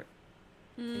YouTube short.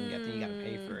 And I think you gotta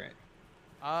pay for it.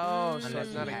 Oh, so Unless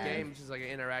it's not a you have- game, it's just like an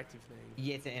interactive thing.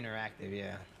 Yeah, it's an interactive.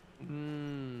 Yeah.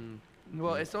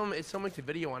 Well, it's someone to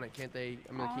video on it, can't they?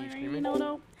 I mean, can you stream it?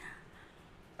 No.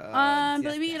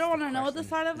 Believe me, you don't want to know what the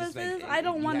side of us is. I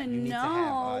don't want to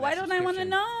know. Why don't I want to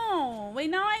know? Wait,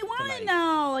 now I want to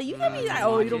know. You can be like,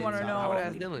 oh, you don't want to I would know.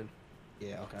 ask Dylan.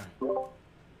 Yeah. Okay.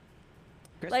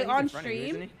 Chris, Like he's on in front of you,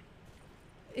 stream?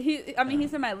 isn't he? I mean,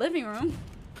 he's in my living room.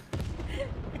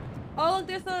 Oh, look,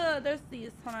 there's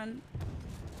these. Hold on.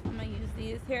 I'm gonna use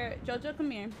these. Here, Jojo, come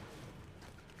here.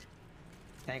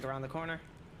 Tank around the corner.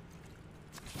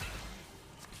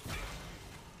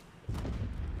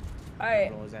 All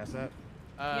right. Roll his ass up.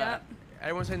 Yep.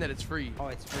 Everyone's saying that it's free. Oh,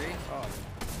 it's free. Oh.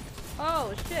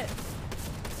 Oh shit.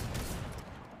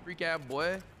 Freak out,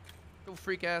 boy. Go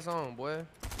freak ass on, boy.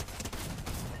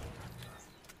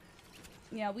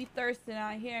 Yeah, we thirsting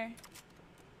out here.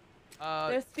 There's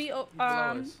There's speed. below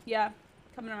us. Yeah,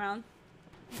 coming around.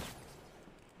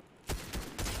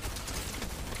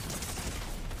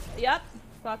 Yep.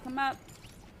 Fuck him up.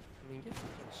 I mean, get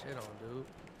fucking shit on, dude.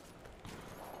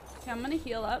 Okay, I'm gonna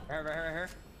heal up. Her.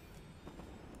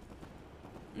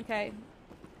 Okay.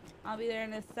 I'll be there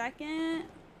in a second.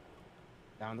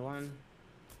 Down the one.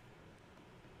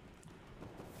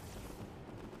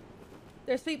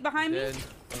 There's feet behind me. Dead.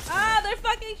 Ah, they're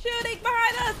fucking shooting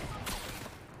behind us.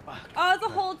 Fuck. Oh, it's a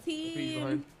whole Feet team.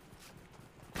 behind.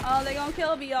 Oh, they gonna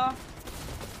kill me, y'all.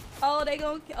 Oh, they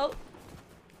gonna kill. Oh.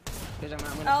 Bitch, I'm gonna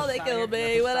Oh, push they us out of killed here. I'm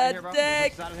me gonna push with us out a of here, bro. I'm gonna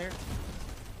dick. push us out of here.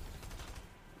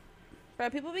 Bro,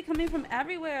 people be coming from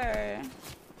everywhere.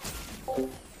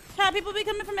 Chat, people be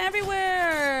coming from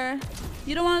everywhere.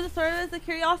 You don't want to serve as the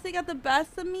curiosity got the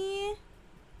best of me?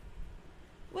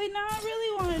 Wait, now I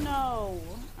really want to know.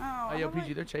 Oh, yo,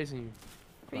 PG, they're chasing you.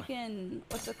 Freaking,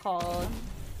 what's it called?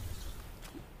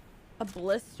 A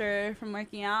blister from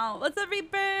working out. What's up,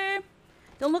 Reaper?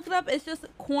 Don't look it up. It's just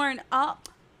corn up.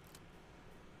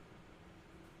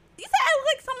 You said I look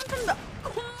like someone from the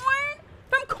corn?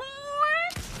 From corn?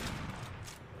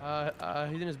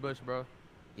 He's in his bush, bro.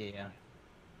 Yeah.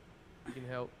 He can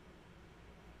help.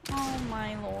 Oh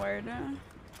my lord.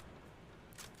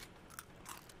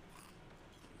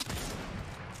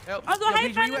 Help. Also, Yo, hi,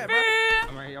 Peach, where you at, bro?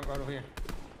 I'm right here. I'm right over here.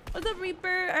 What's up,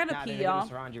 Reaper? I gotta pee, y'all.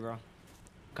 Surround you, bro.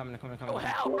 Coming. Oh,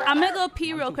 hell, bro. I'm gonna go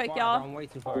pee real too quick, far, y'all. bro. I'm way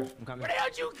too far. I'm coming. Where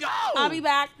did you go? I'll be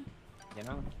back. You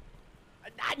know?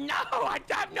 I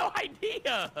have no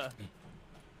idea.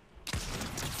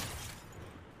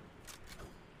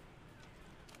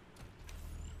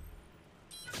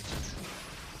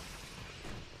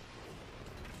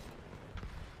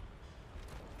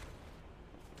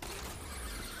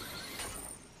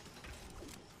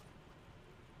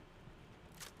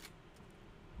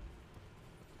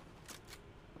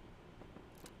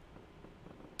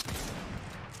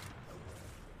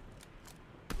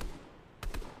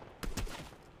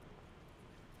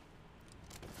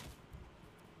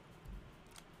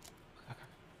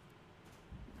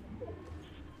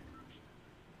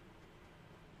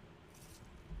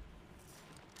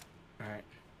 Alright.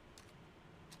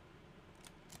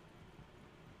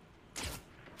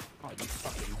 Oh, you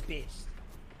fucking bitch.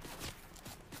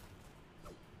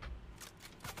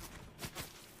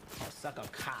 Oh, suck a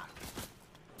cock.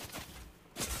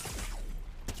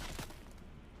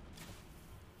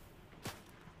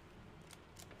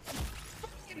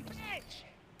 Fucking bitch.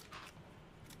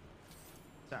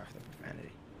 Sorry for the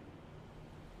profanity.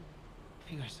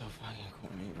 You guys so fucking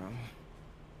corny, bro.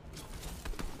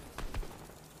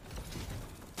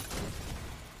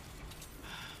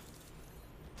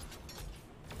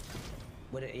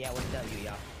 What it does you,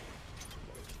 y'all?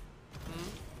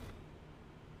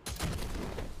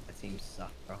 That team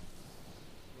suck, bro.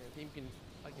 Yeah, team can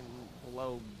fucking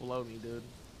blow me, dude.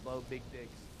 Blow big dicks.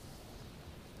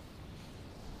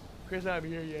 Chris, not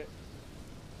here yet.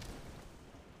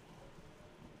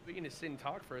 We can just sit and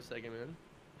talk for a second, man.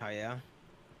 Oh yeah.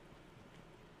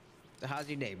 So how's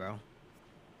your day, bro?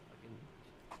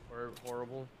 Fucking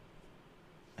horrible.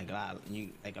 Like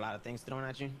a lot of things thrown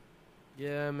at you.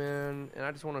 Yeah, man. And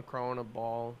I just want to crawl on a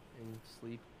ball and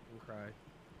sleep and cry.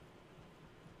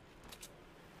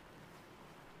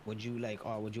 Would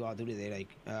you all do today?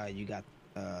 Like, you got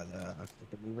the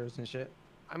movers and shit.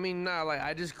 I mean, nah, like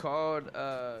I just called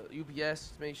UPS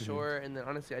to make sure, and then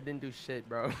honestly, I didn't do shit,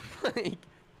 bro. Like,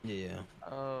 Yeah.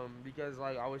 because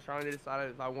like I was trying to decide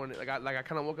if I wanted, like I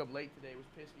kind of woke up late today, which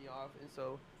pissed me off, and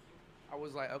so I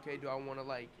was like, okay, do I want to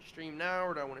like stream now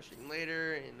or do I want to stream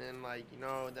later? And then like, you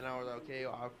know, then I was like, okay,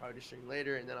 well, I'll probably just stream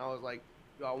later. And then I was like,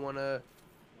 do I want to,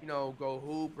 you know, go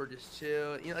hoop or just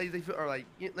chill? You know, like, they feel, or like,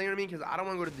 you know what I mean? Because I don't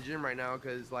want to go to the gym right now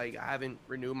because like I haven't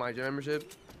renewed my gym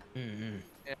membership. Mm-hmm.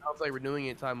 And I was like renewing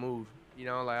it until I move. You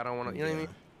know, like I don't want to, you know what I mean?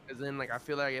 Because then like I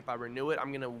feel like if I renew it,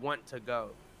 I'm gonna want to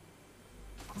go.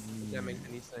 If that makes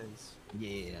any sense.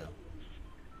 Yeah.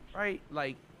 Right?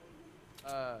 Like,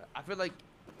 I feel like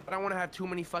I don't want to have too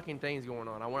many fucking things going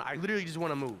on. I literally just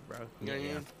want to move, bro. You know what I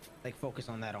mean? Like focus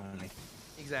on that only.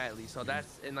 Exactly. So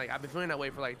that's, and like I've been feeling that way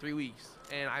for like 3 weeks,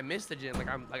 and I miss the gym.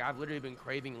 Like I've literally been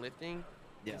craving lifting.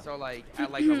 Yeah. And so like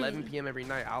at like 11 p.m. every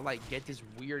night, I'll like get this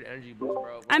weird energy boost,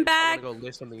 bro. I'm back. I want to go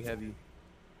lift something heavy.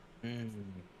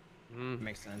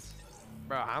 Makes sense.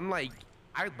 Bro, I'm like,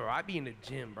 I be in the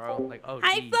gym, bro. Like, oh.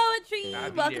 Hi, Poetry.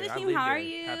 Welcome to the stream. How are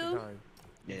you?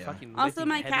 Yeah. Fucking Also,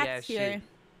 my lifting heavy-ass cat's here.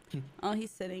 shit. Oh,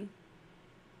 he's sitting.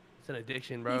 It's an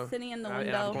addiction, bro. He's sitting in the And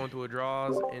window. I'm going through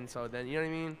withdrawals, and so then you know what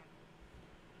I mean.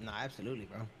 Nah, absolutely,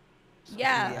 bro.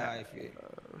 Yeah.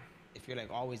 If you're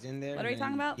like always in there. What are we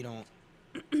talking about? You don't.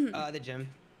 The gym.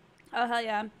 Oh, hell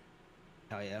yeah.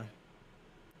 Hell yeah.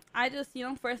 I just, you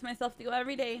know, force myself to go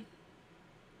every day.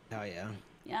 Hell yeah.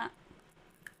 Yeah.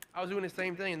 I was doing the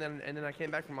same thing, and then I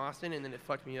came back from Austin, and then it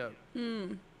fucked me up.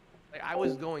 Like I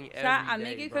was going every Chat, I'm day,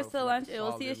 making bro, Crystal for, lunch. like, It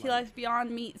will see if she solid, likes Beyond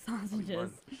Meat sausages.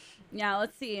 month. Yeah,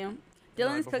 let's see. like,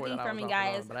 Dylan's before cooking that, I for was me, off and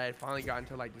on, guys. But I had finally gotten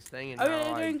to like this thing, and Oh, now you're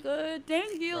doing like, good.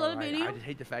 Thank you, bro, little like, bitty. I just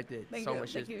hate the fact that Thank so you.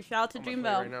 much Thank shit you. Shout out to on my plate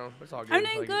Dreamville. right now. It's all good. I'm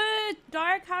doing Like, good.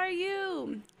 Dark, how are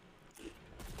you?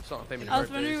 it's on family I was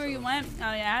birthday, wondering where so- you went. Oh yeah,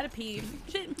 I had to pee.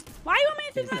 Shit. Why you want me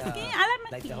to fix my skin? I like my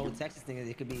Like skin. the whole Texas thing,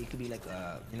 it could be like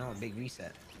a a big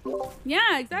reset.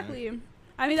 Yeah, exactly.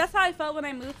 I mean, that's how I felt when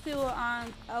I moved to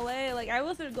LA. Like I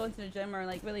wasn't going to the gym or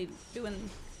like really doing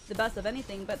the best of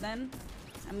anything, but then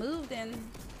I moved and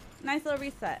nice little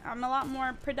reset. I'm a lot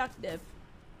more productive.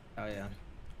 Oh yeah.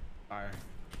 Alright.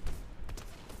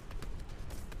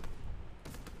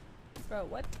 Bro,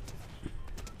 what?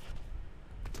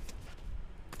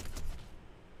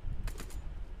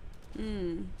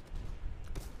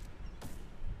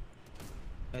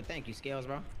 Thank you, Scales,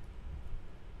 bro.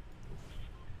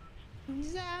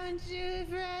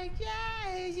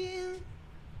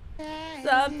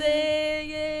 Something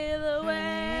in the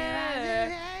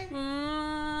way.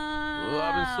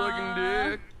 sucking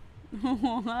dick.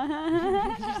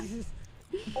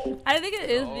 I think it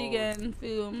is vegan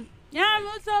food. Yeah, I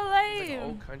moved so late. It's like an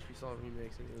old country song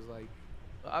remix, and it was like,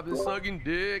 I've been sucking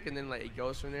dick, and then like it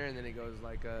goes from there, and then it goes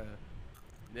like,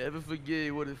 never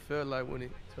forget what it felt like when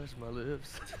it touched my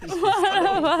lips.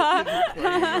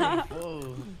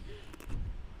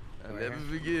 I'll never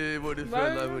forget what it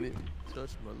felt like when it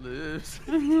touched my lips.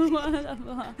 That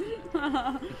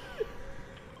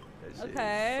shit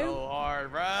is so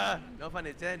hard, bruh. No pun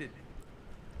intended.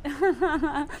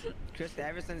 Krista,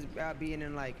 ever since being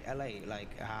in like LA,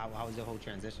 like how was your whole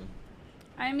transition?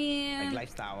 I mean, like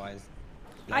lifestyle wise.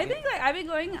 I think like I've been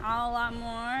going out a lot more,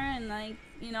 and like,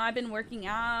 you know, I've been working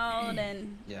out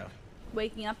and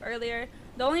waking up earlier.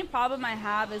 The only problem I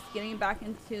have is getting back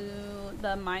into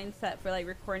the mindset for like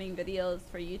recording videos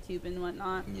for YouTube and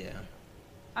whatnot. Yeah.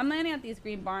 I'm landing at these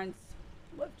green barns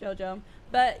with JoJo,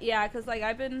 but yeah, cause like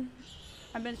I've been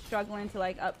struggling to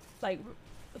like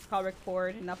it's called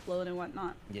record and upload and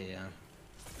whatnot. Yeah.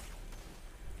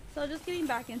 So just getting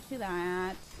back into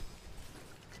that.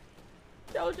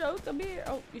 JoJo, come here.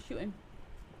 Oh, you're shooting.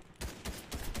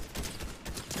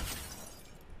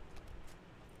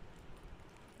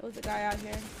 There was a guy out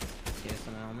here. Yeah,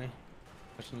 someone on me.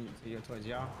 Pushing you towards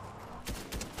y'all.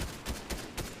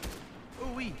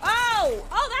 Ooh wee. Oh!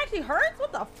 Oh, that actually hurts?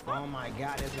 What the fuck? Oh my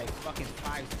god, there's like fucking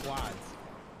 5 squads.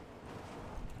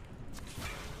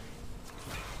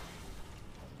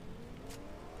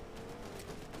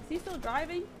 Is he still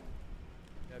driving?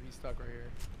 Yeah, he's stuck right here.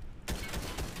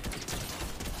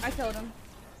 I killed him.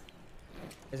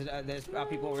 There's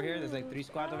people over here. There's like 3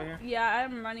 squads over here. Yeah,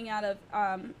 I'm running out of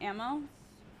ammo.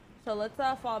 So let's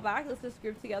fall back. Let's just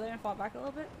group together and fall back a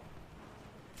little bit.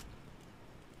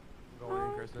 Go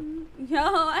in, Kristen. Yo,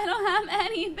 I don't have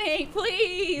anything.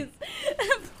 Please.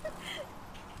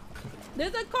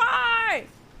 There's a car.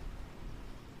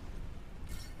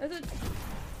 There's a...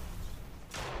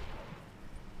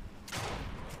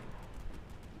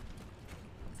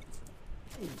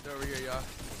 It's over here, y'all.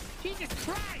 Jesus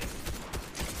Christ!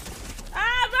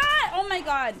 Ah, run! Oh my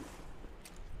god.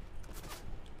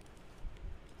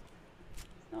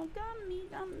 No, got me.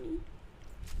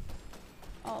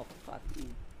 Oh, fuck me.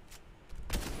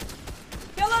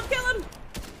 Kill him!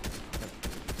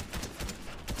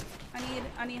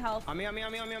 I need help. On me. I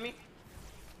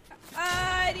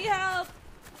need help.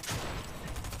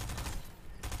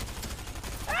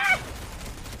 Ah!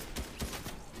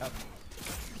 Help.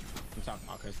 I'm talking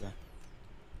about Krista.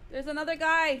 There's another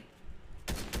guy.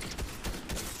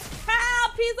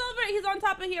 Help! He's on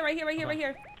top of here. Right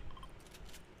here.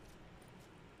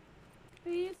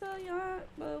 We so young,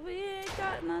 but we ain't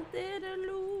got nothing to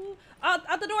lose.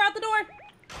 Out the door.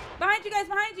 Behind you guys,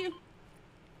 behind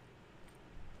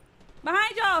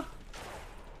y'all.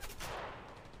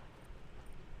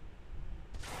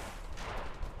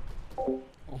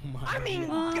 Oh my. I mean,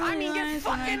 get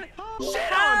fucking shit on, Oh,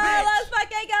 bitch. let's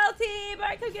fucking go, team.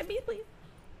 Alright, come get me, please.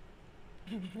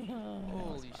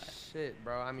 Holy shit,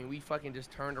 bro. I mean, we fucking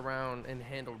just turned around and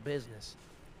handled business.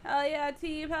 Hell yeah,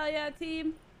 team.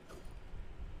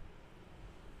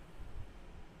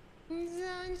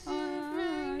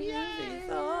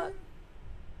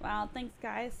 Wow, thanks,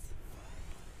 guys.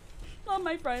 All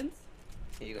my friends.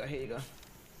 Here you go.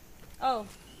 Oh,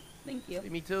 thank you.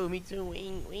 Me too.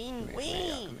 Wing. Come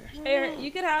here. Here,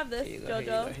 you could have this, Here you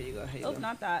JoJo. go. Oh,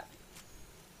 not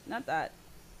that.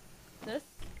 This?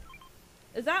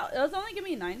 Is that? It was only give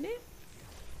me 90?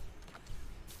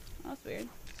 That's weird.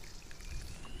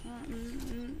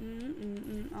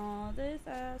 All this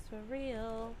ass for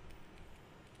real.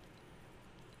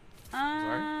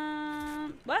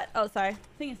 What? Oh, sorry.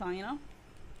 Sing a song, you know?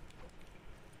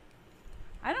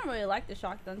 I don't really like the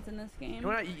shotguns in this game. You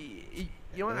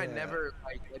know what I never,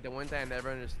 like, the one thing I never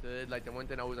understood, like, the one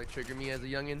thing that always, like, triggered me as a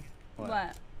youngin'?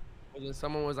 What? Was when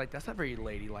someone was like, that's not very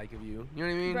ladylike of you. You know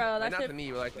what I mean? Bro, like, that not to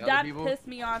me, but, like, to that other people. pissed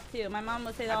me off, too. My mom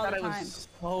would say that all the time. I thought it was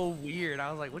so weird.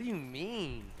 I was like, what do you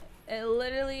mean? It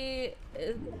literally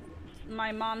is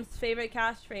my mom's favorite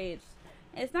catchphrase.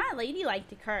 It's not ladylike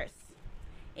to curse.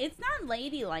 It's not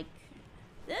ladylike.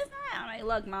 This not. I'm like,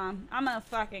 look, Mom, I'm gonna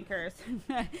fucking curse.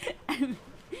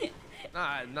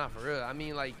 Nah, not for real. I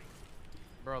mean, like,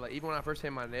 bro, like, even when I first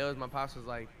hit my nails, my pops was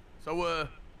like, so,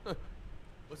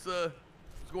 what's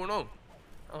going on?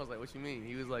 I was like, what you mean?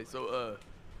 He was like, so,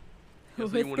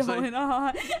 What's you wanna going say?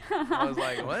 on? I was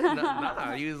like, what?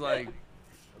 Nah. He was like,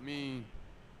 I mean,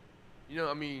 you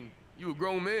a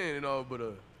grown man and all, but,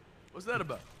 what's that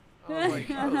about? I was like,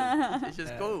 oh, it's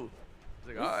just cool.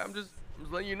 He's like, all right, I'm just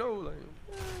letting you know, like,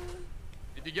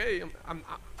 if you're gay, I'm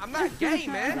not gay,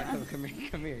 man. Come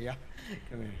here, y'all.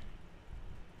 Come here.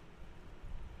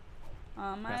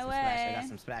 On my I got way.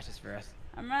 some splashes for us.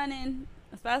 I'm running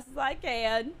as fast as I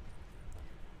can.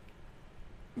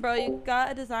 Bro, you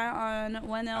got a design on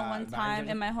 1L one time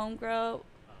in my homegirl.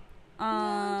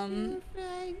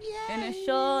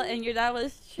 Initial, and your dad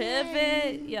was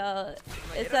tripping. Yo,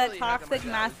 it's that toxic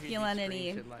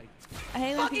masculinity. I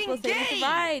hate when people say this is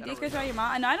right. Do you curse around your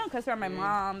mom? I know I don't curse around my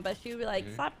mom, but she would be like,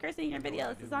 stop cursing in your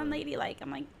videos. It's unladylike.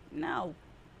 I'm like, no.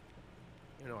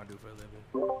 You know what I do for a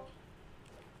living.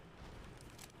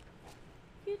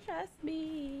 You trust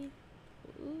me.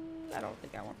 Ooh, I don't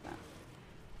think I want that.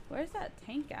 Where's that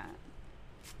tank at?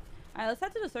 Alright, let's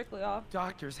head to the circle, y'all.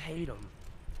 Doctors hate them.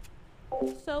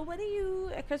 So what do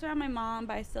you? I curse around my mom,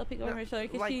 but I still peek over her shoulder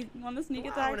because she want to sneak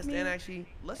attack me. I understand actually.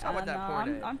 Let's talk about that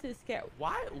porn. I'm too scared.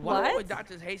 Why would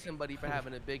doctors hate somebody for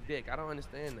having a big dick? I don't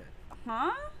understand that.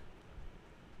 Huh?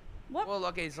 What? Well,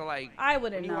 okay, so like I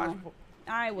wouldn't know.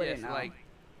 I wouldn't know. Like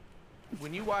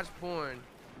when you watch porn,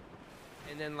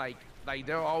 and then like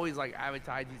they're always like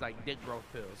advertise these like dick growth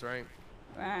pills, right?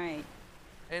 Right.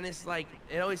 And it's like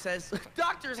it always says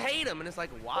doctors hate them, and it's like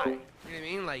why? You know what I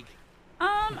mean? Like.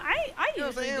 I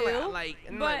usually do. Like,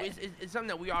 but it's something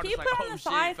that we are just like, oh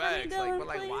shit, facts. Like, but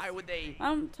like, why would they?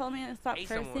 Told me to stop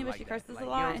cursing, but she curses a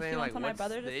lot, and she won't tell my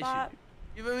brother to stop.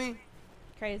 You feel me?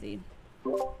 Crazy.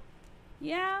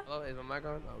 Yeah. Oh, is my mic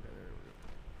on? Oh, okay, there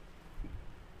we go.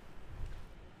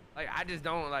 Like, I just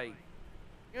don't like.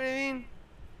 You know what I mean?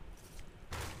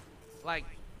 Like,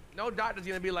 no doctor's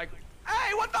gonna be like,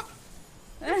 hey, what the?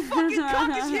 Your fucking cock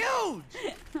is huge.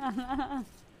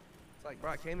 It's like,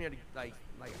 bro, I came here to like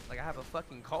I have a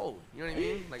fucking cold. You know what I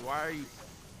mean? Like, why are you?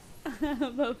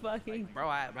 The fucking.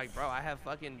 Like, bro, I have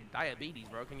fucking diabetes,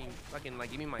 bro. Can you fucking like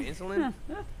give me my insulin?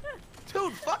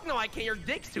 Dude, fuck no, I can't. Your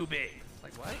dick's too big.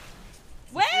 Like, what?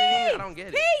 Wait! I don't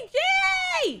get it.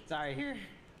 PG! Sorry. Here.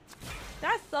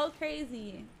 That's so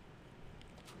crazy.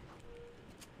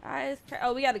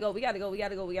 Oh, we gotta go. We gotta go.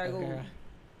 Okay.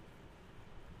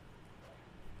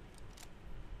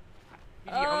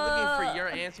 I'm looking for your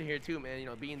answer here too, man. You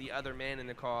know, being the other man in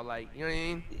the call, like, you know what I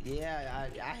mean? Yeah,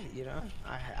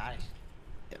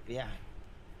 yeah.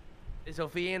 Is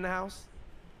Sophia in the house?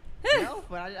 No,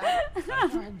 but I just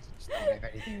don't have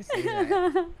anything to say to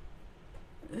that.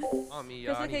 On me,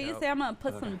 y'all. Chris, you say I'm gonna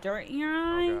put some dirt in your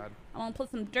eye? Oh, God. I'm gonna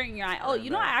put some dirt in your eye. Oh, you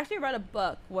know, I actually read a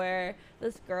book where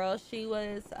this girl, she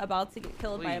was about to get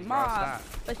killed by a mob,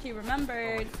 but she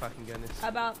remembered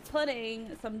about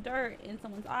putting some dirt in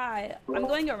someone's eye. I'm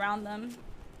going around them.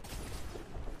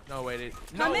 No way they.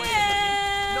 Come in!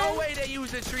 No way they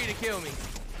used a tree to kill me.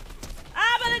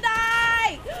 I'm gonna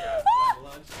die!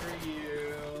 Lunch for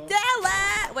you.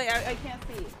 Dylan! Wait, I can't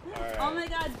see. Right. Oh my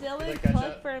god, Dylan,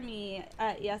 cook for me.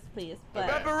 Yes, please. But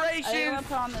reparations!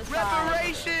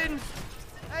 Reparations!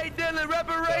 Hey, Dylan,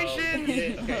 reparations!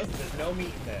 Okay, so there's no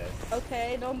meat in this.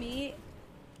 Okay, no meat.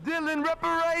 Dylan,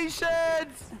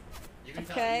 reparations! You can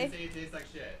tell you can say it tastes like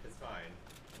shit. It's fine.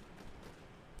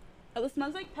 Oh, it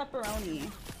smells like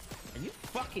pepperoni. Are you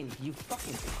fucking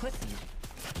pussy?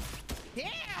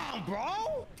 Damn,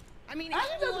 bro! I mean,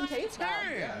 it doesn't taste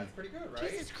bad. Yeah, it's pretty good, right?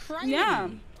 Jesus Christ! Yeah.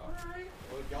 Alright.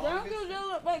 Well,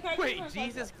 Wait,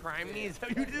 Jesus Christ, is that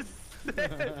what you just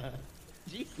said?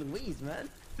 Jeez Louise, man.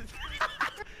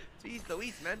 Jeez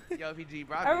Louise, man. Yo, PG,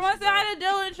 bro. Everyone say hi to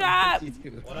Dylan Trap.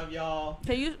 what up, y'all?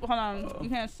 Can you, hold on, you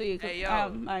can't see. Hey, yo.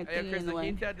 My Hey, thing in the Krystal, way.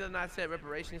 can you tell Dylan I said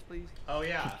reparations, please? Oh,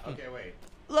 yeah. Okay, wait.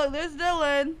 Look, there's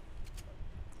Dylan.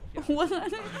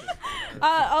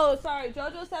 Oh, sorry.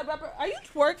 JoJo said are you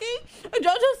twerking?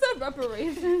 JoJo said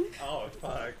reparations. Oh,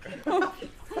 fuck.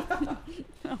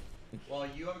 Well,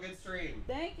 you have a good stream.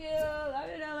 Thank you. Love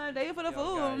you, Dylan. Thank you for the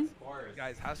food.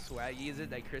 Guys, how swaggy is it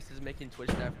that Chris is making Twitch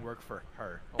staff work for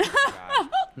her? Oh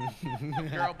my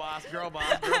god. Girl boss, girl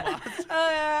boss, girl boss. Oh,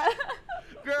 yeah.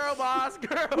 Girl boss,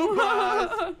 girl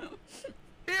boss.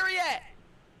 Period.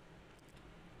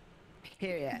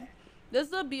 Period. This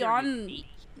is a Beyond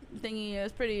thingy.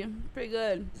 It's pretty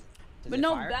good. But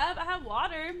no, Bev, I have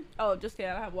water. Oh, just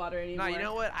kidding. I don't have water anymore. No, you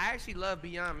know what? I actually love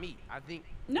Beyond Meat. I think.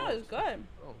 No, it's good.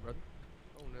 Oh, brother.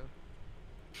 Oh, no.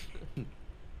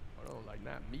 Oh, no, like,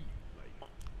 not meat.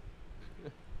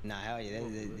 Like. Nah, hell yeah.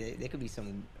 There could be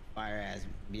some fire-ass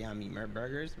Beyond Meat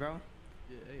burgers, bro.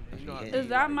 Yeah, hey, man. You know Is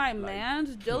that my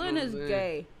man's? Dylan is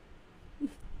gay.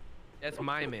 That's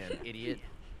my man, idiot.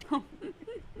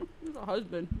 He's a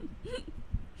husband.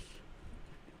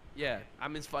 Yeah,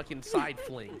 I'm his fucking side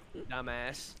fling,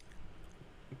 dumbass.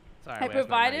 Sorry, I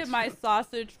provided my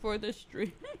sausage for the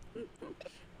stream.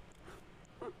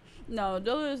 No,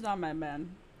 Dylan is not my man.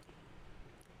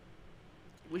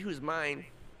 Wish was mine.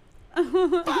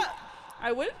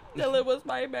 I wish Dylan was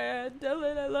my man.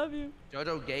 Dylan, I love you.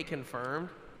 JoJo gay confirmed.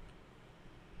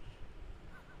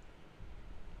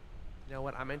 You know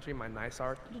what? I'm entering my nice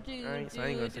art. Alright, so I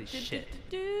ain't gonna say shit.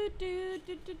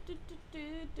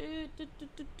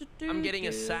 I'm getting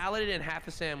a salad and half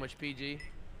a sandwich, PG.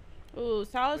 Ooh,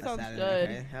 salad sounds good.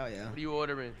 Okay. Hell yeah. What are you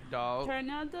ordering, dog? Turn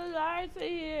out the lights in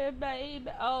here,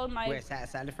 baby. Oh my. Where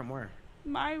salad from where?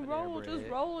 My roll just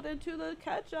rolled into the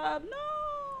ketchup.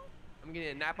 No. I'm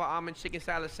getting a Napa almond chicken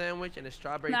salad sandwich and a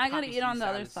strawberry. Now I gotta eat on the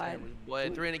other side. Boy,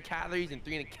 300 calories and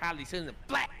 300 calories in the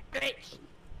black bitch.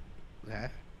 Okay.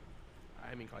 I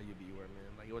didn't mean call you a B word, man.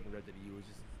 Like it wasn't directed to you. It was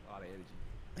just a lot of energy.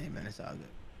 Hey man, it's all good.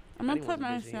 I'm gonna put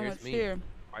my sandwich here.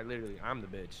 I literally, I'm the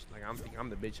bitch. Like I'm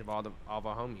the bitch of all of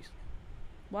our homies.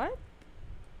 What?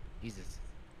 Jesus.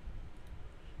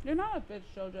 You're not a bitch,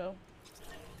 JoJo.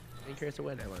 I ain't curious to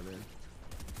wear that one, man.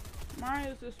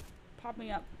 Mario's just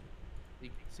popping up.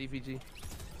 See, PG?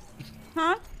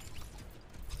 Huh?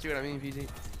 See what I mean, PG?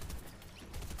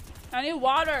 I need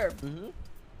water. Mm-hmm.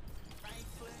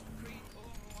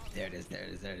 There it is, there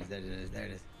it is, there it is, there it is, there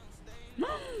it is.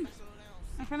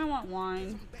 I kind of want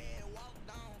wine.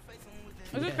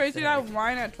 Is it crazy to have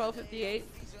wine at 12:58?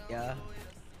 Yeah.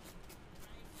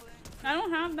 I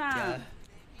don't have that.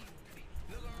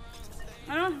 Yeah.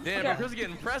 I don't. Damn, okay. bro, Chris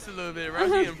getting impressed a little bit, bro.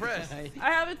 He getting impressed.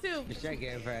 I have it too. For sure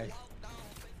getting impressed.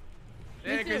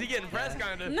 Damn, Chris, he getting impressed,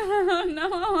 kinda. No, no,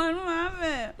 I don't have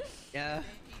it. Yeah.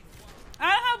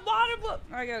 I don't have water, but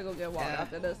I gotta go get water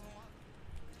after this.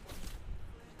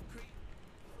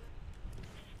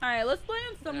 All right, let's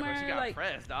land somewhere. Yeah, bro, she got like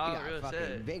pressed, dog. You got Real fucking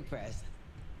shit. big press.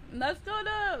 let's go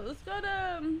to.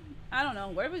 I don't know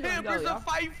where we gonna Damn, go. Chris, Y'all?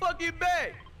 fight fucking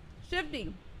back.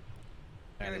 Shifty.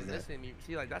 There it is. Listen, you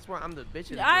see, like that's why I'm the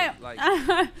bitch. Like,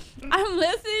 I'm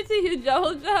listening to you,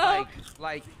 JoJo.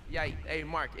 yeah. Hey,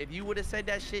 Mark, if you would have said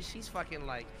that shit, she's fucking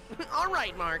like, all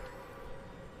right, Mark.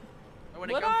 But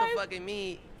when it comes to fucking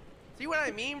me, see what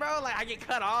I mean, bro? Like I get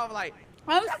cut off. Like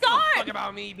I'm fuck sorry.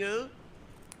 about me, dude.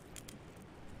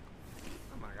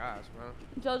 Oh my gosh, bro.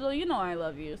 JoJo, you know I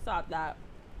love you. Stop that.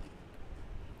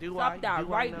 Stop that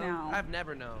right now. I've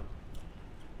never known.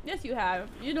 Yes, you have.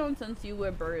 You know since you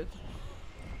were birthed.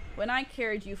 When I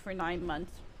carried you for 9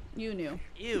 months, you knew.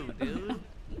 Ew, dude.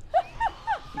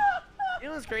 You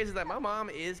know what's crazy is that my mom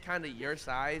is kind of your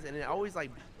size, and it always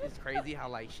like it's crazy how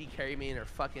like she carried me in her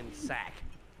fucking sack.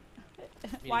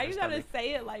 Why you gotta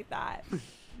say it like that? She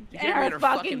In carried me her in her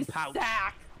fucking pouch.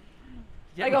 sack.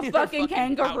 She Like carried me a in her fucking pouch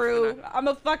kangaroo. when I'm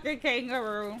a fucking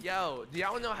kangaroo. Yo, do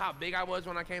y'all know how big I was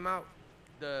when I came out?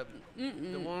 The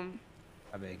womb?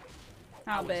 How big?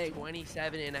 How big?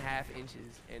 27.5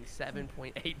 inches and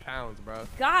 7.8 pounds, bro.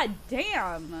 God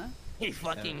damn. A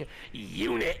fucking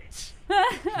unit.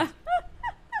 That's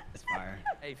fire.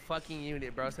 A fucking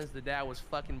unit, bro, since the dad was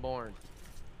fucking born.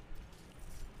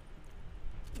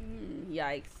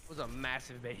 Yikes. Was a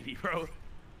massive baby, bro.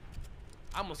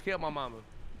 I almost killed my mama.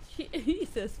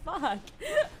 Jesus fuck.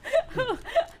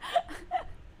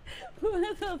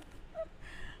 What the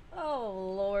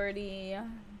oh lordy.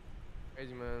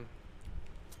 Crazy, man.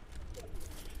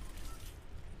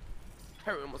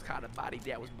 Her almost caught a body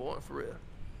that was born for real.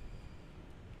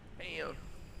 Damn.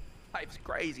 Life's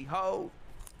crazy, ho.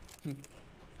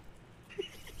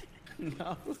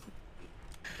 No.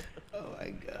 Oh my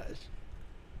gosh.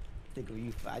 Think of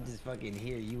you. I just fucking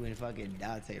hear you and fucking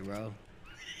Dante, bro.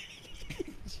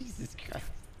 Jesus Christ.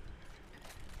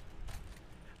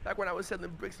 Back when I was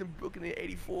selling bricks in Brooklyn in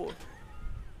 '84.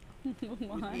 With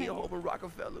me and Homer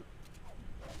Rockefeller. Is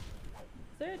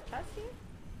there a chest here?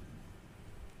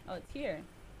 Oh, it's here.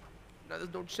 Now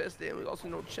there's no chest there. There's also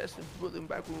no chest in Brooklyn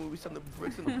back when we were selling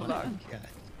bricks in the block. Oh God.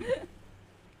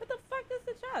 What the fuck is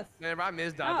the chest? Man, bro, I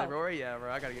miss Dante, bro. Yeah,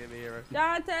 bro. I gotta get him here, bro.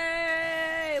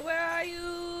 Dante, where are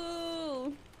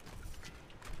you?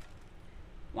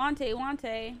 Wante.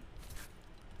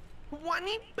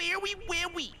 Wani, where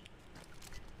we?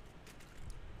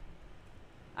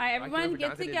 All right, everyone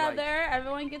get together.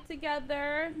 Everyone get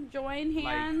together. Join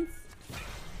hands.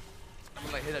 I'm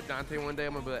gonna like hit up Dante one day.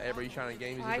 I'm gonna be like, hey, bro, you trying to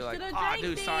game? He's gonna be like, should've oh, drank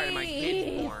dude, sorry, my kid's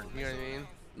these." born. You know what I mean?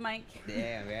 Mike.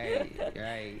 Damn, right,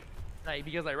 right. Like,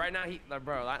 because like right now he, like,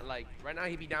 bro, like right now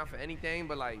he be down for anything,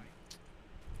 but like,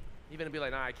 he gonna be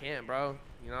like, nah, I can't, bro.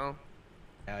 You know?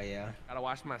 Hell yeah. Gotta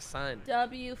watch my son.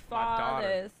 W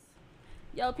fathers.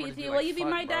 Yo, just be PT, like, will you be fuck,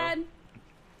 my bro. dad?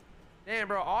 Damn,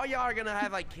 bro, all y'all are gonna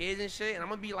have like kids and shit, and I'm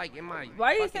gonna be like in my. Why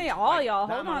are you fucking, saying all like, y'all?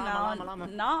 Hold on llama. now.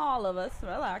 Not all of us.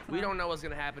 Relax. We now. don't know what's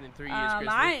gonna happen in 3 years,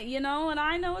 Chris. you know, and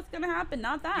I know what's gonna happen.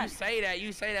 Not that.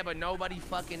 You say that, but nobody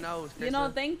fucking knows, Krista. You know,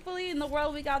 thankfully in the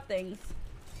world we got things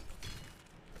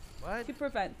What? to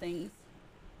prevent things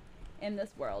in this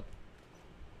world.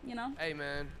 You know? Hey,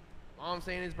 man. All I'm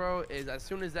saying is, bro, is as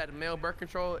soon as that male birth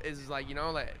control is like,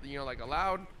 like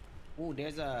allowed, Ooh,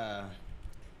 there's a.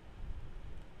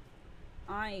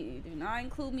 I do not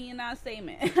include me in that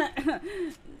statement.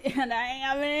 And I ain't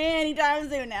having it anytime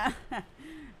soon now.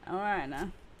 Alright now.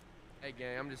 Hey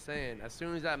gang, I'm just saying, as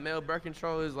soon as that male birth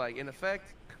control is like in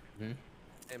effect, Hmm?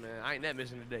 hey man, I ain't that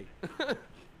missing today.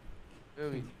 Feel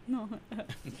me? No.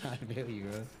 I feel you,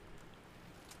 bro.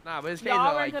 Nah, but it's crazy Y'all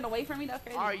though, weren't like, gonna wait for me? That's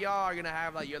crazy. all y'all are gonna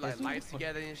have like your like Yes, lives ma'am.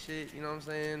 together and shit, you know what I'm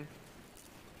saying?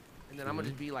 And then I'm gonna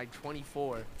just be like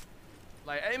 24.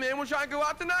 Like, hey man, we're trying to go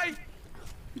out tonight.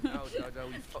 No,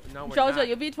 Jojo, no, we're Jojo, not.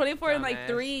 you'll be 24 in like Dumbass.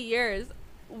 3 years.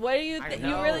 What do you I think? You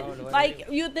know. really Bro, like?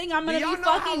 You think I'm Do gonna y'all be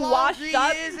know how fucking long washed 3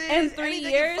 up years in is? 3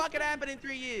 Anything years? can fucking happen in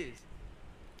 3 years.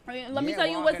 I mean, let me Yeah, tell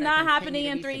we're you all what's gonna not continue happening to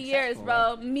in be 3 years,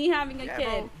 successful, bro. Me having a Yeah, kid.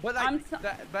 bro. But like, I'm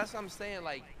that's what I'm saying.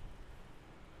 Like,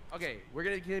 okay, we're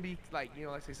gonna be like, you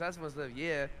know, like successful and stuff,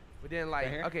 yeah. But then like,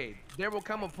 Right here? okay, there will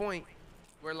come a point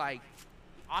where like,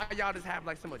 all y'all just have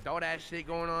like some adult ass shit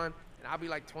going on, and I'll be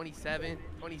like 27,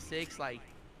 26, like,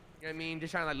 you know what I mean? Just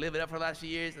trying to like live it up for the last few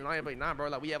years, and I'm like, nah, bro,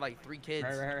 like we have like 3 kids,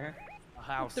 Right. a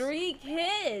house. 3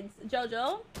 kids,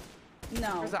 Jojo.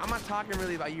 No. I'm not talking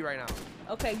really about you right now.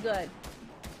 Okay, good.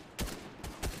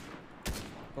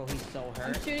 Bro, he's so I'm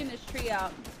hurt. shooting this tree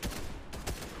out.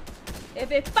 If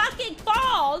it fucking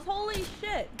falls, holy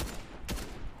shit.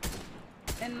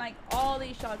 And like all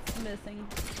these shots missing.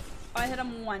 Oh, I hit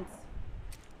him once.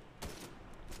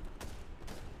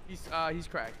 He's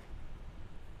cracked.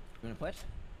 You wanna push?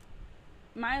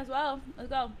 Might as well. Let's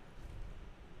go.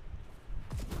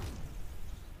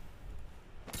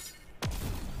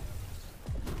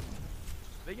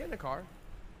 They get in the car.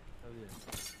 Oh yeah.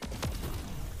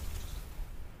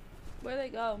 Where'd they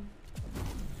go?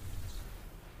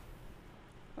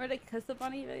 Where'd they kiss up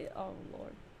on each other? Oh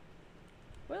lord.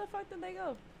 Where the fuck did they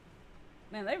go?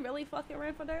 Man, they really fucking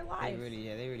ran for their lives.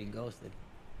 They really ghosted.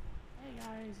 Hey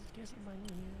guys, get some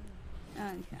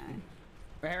money. Okay.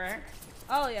 Right.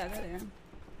 Oh yeah, they're there.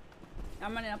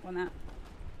 I'm running up on that.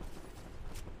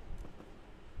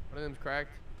 One of them's cracked.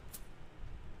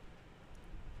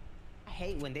 I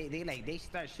hate when they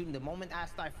start shooting. The moment I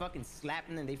start fucking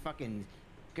slapping them, they fucking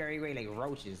scurry away like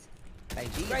roaches.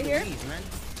 Like geez, Right here? Louise, man.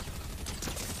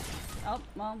 Oh,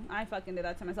 well, I fucking did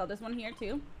that to myself. There's one here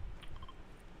too.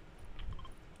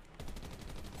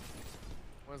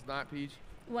 One's not Peach.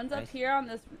 One's up Nice. here on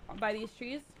this by these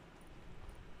trees.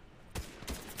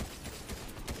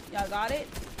 Y'all got it?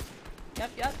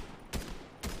 Yep.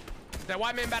 That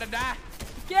white man about to die.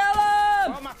 Kill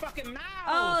him! Oh my fucking mouse!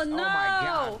 Oh, no! Oh my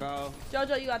god, bro.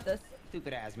 Jojo, you got this.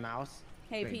 Stupid ass mouse.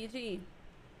 Hey, Wait. PG.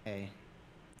 Hey.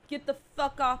 Get the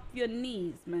fuck off your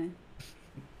knees, man.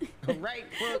 Right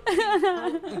foot.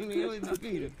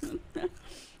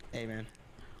 Hey man.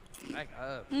 Back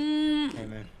up. Hey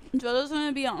man. Jojo's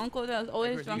gonna be an uncle that's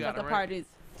always Chris, you drunk got at the him, right? parties.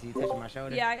 See you touching my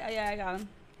shoulder? Yeah, I got him.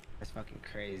 That's fucking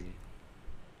crazy.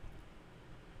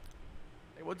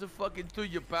 Hey, what's the fucking to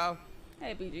you, pal?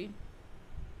 Hey, PG.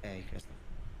 Hey, Crystal.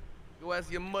 Go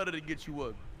ask your mother to get you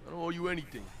up. I don't owe you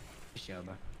anything. For sure,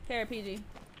 bro. Here, PG.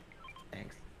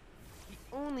 Thanks.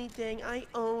 The only thing I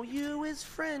owe you is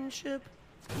friendship.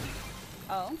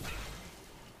 Oh,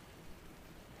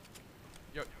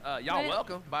 Y'all Right.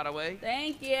 welcome, by the way.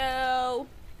 thank you. Oh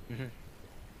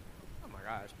my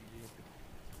gosh, PG.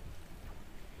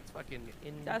 It's fucking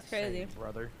insane, That's crazy.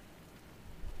 brother.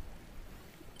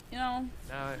 You know,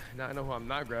 Now I know who I'm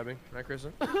not grabbing, right,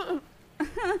 Kristen?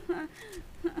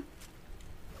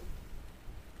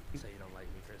 You say you don't like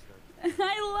me, Kristen.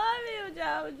 I love you,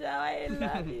 Jojo. I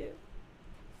love you.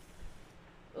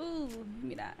 Ooh, give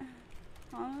me that.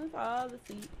 On the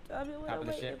seat. Tell me what Top I'm of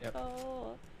the waiting ship, yep.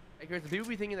 for. Hey, Kristen, people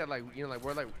be thinking that like, you know, like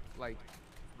we're like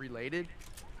related.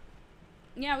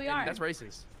 Yeah, we And are. That's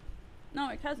racist. No,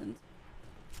 we're cousins.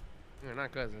 We're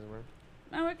not cousins, man.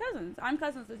 No, we're cousins. I'm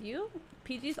cousins with you.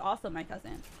 PG's also my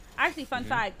cousin. Actually, fun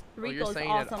fact, Oh, you're Rico's saying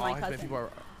also that all my Hispanic cousin. people are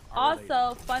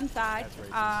Also, fun fact, That's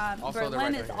racist. Also, they're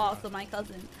Berlin right is there, also my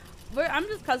cousin. I'm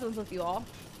just cousins with you all.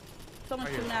 Someone's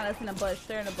Right here. shooting at us in a bush.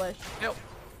 They're in a bush. Yep.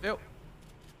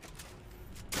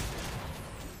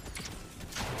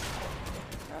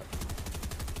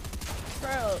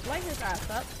 Bro, light his ass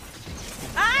up.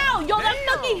 Ow! Yo, that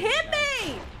Damn! fucking hit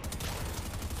me!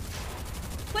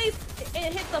 Please,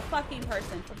 it hit the fucking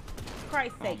person. For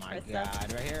Christ's Oh sake, my Krista.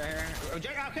 god. Right here. Oh,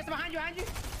 Crystal, behind you.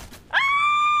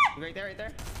 Ah! Right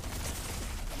there.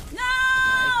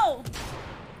 No!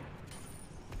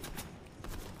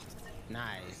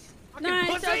 Nice.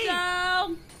 Nice, pussy!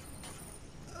 Jojo!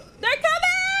 They're coming!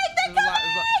 They're There's a lot-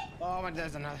 coming! Oh, my,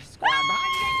 there's another squad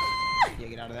behind you. Yeah,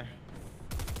 get out of there.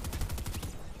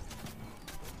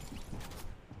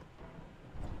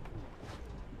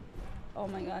 Oh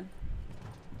my god.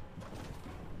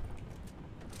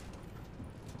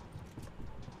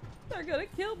 are gonna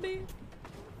kill me.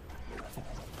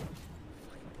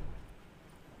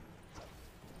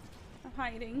 I'm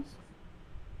hiding.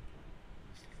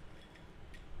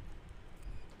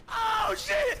 Oh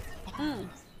shit!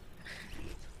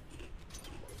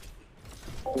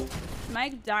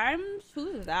 Mike Dimes?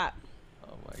 Who's that?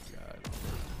 Oh my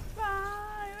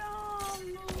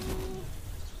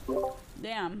god.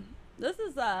 Damn. This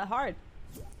is hard.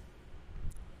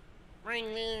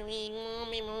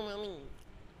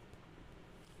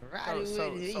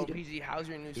 So PG, how's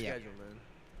your new schedule, man?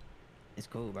 It's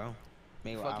cool, bro.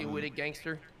 Fucking with it,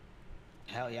 gangster.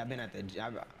 Hell yeah, I've been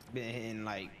hitting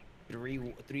like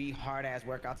three hard ass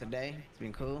workouts a day. It's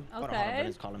been cool. Hold on,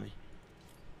 brother's calling me.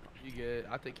 You good?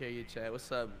 I'll take care of your chat.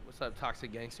 What's up? What's up,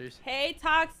 toxic gangsters? Hey,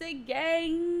 toxic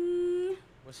gang.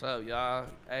 What's up, y'all?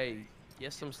 Hey,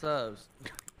 get some subs.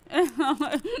 Hey,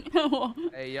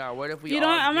 y'all, what if we all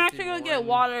I'm actually gonna get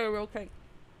water real quick.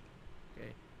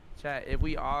 Okay. Chat, if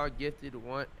we all gifted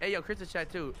one... Hey, yo, Krista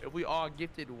chat, too. If we all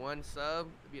gifted one sub,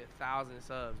 it'd be 1,000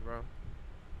 subs, bro.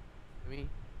 I mean,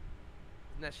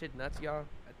 isn't that shit nuts, y'all?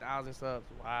 1,000 subs.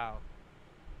 Wow.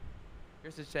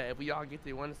 Krista chat, if we all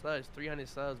gifted one sub, it's 300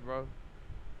 subs, bro.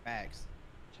 Facts.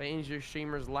 Change your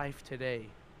streamer's life today.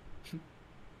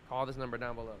 Call this number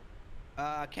down below.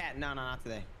 Cat, no, not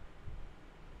today.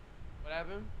 What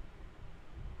happened?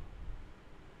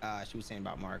 She was saying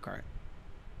about Mario Kart.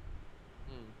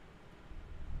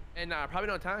 And probably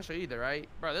no time show either, right?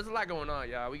 Bro, there's a lot going on,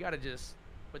 y'all. We gotta just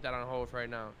put that on hold for right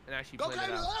now and actually plan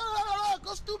it out.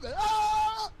 Go stupid.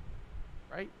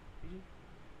 Right?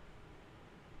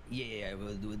 Yeah,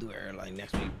 we'll do it like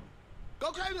next week.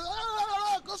 Go crazy.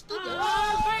 Go stupid.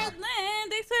 Berlin,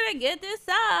 thanks for to get this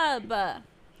sub.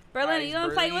 Berlin, you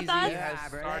gonna play with us? Yeah,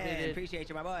 Berlin, appreciate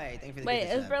you, my boy. Thank you for the Wait,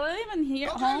 is Berlin even here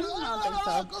at home? I don't think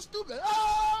so. Go stupid.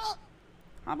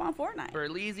 I'm on Fortnite.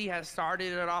 Berleezy has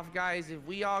started it off, guys. If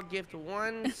we all gift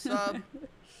one sub,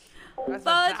 that's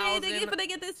Follow thank you for to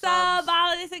get this sub.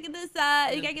 Follow to get this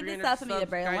sub. You gotta get this sub for me to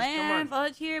Berlin. Follow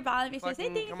here. Follow me. Say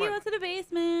thank you to the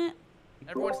basement.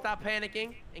 Everyone stop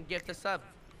panicking and gift a sub.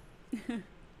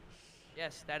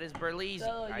 Yes, that is Berleezy.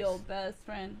 So your best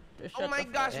friend. Oh my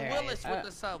gosh, Willis with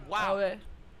the sub. Wow.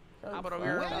 How about over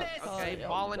here? Okay,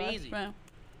 balling easy.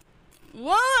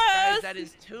 What? Guys, that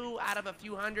is 2 out of a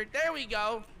few hundred. There we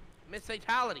go. Miss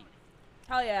Fatality.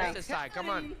 Hell yeah. This side, come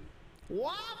on.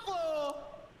 Waffle.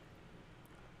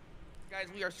 Guys,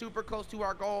 we are super close to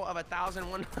our goal of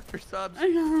 1,100 subs.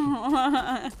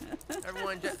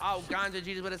 Everyone just, oh, Ganja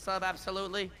Jesus with a sub,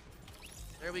 absolutely.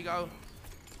 There we go.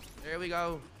 There we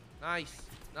go. Nice.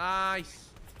 Nice.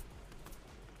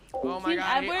 Oh my Team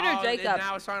god. Edward or Jacob?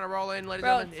 Now it's starting to roll in, ladies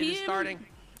Bro, and gentlemen. It is starting.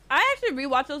 I actually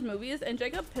rewatched those movies and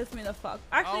Jacob pissed me the fuck.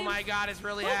 Actually, oh my god, it's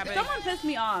really happening. Someone pissed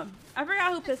me off. I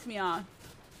forgot who pissed me off.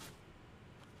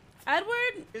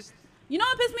 Edward? You know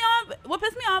what pissed me off? What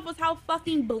pissed me off was how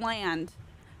fucking bland.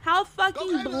 How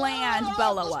fucking bland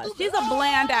Bella was. She's a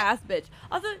bland ass bitch.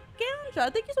 Also,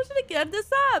 Ganja, thank you so much for give this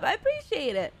up. I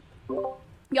appreciate it.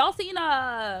 Y'all seen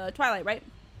Twilight, right?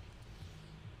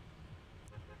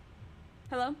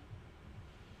 Hello?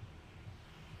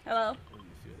 Hello?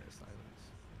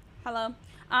 Hello?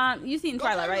 You seen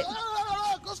Twilight, right?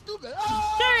 Go stupid.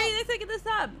 Sherry, they said get this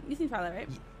up. You seen Twilight, right?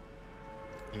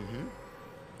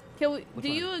 Mm-hmm. Do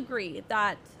you agree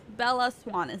that Bella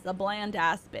Swan is a bland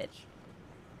ass bitch?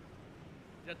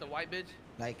 Is that the white bitch?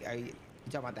 Like, are you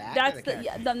talking about the actor?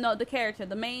 That's the character,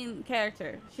 the main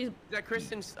character. She's is that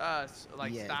Kristen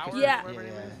like Stowers?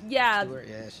 Yeah.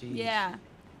 Yeah.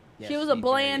 She was a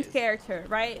bland character,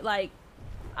 right? Like,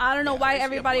 I don't know why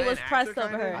everybody was pressed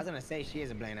over her. I was gonna say she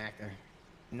is a bland actor.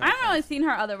 I haven't really seen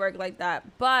her other work like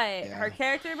that, but her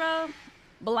character, bro,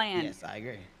 bland. Yes, I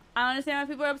agree. I don't understand why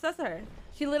people are obsessed with her.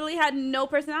 She literally had no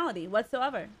personality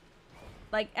whatsoever.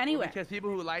 Like, anywhere. Well, because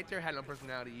people who liked her had no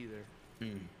personality either.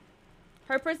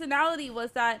 Her personality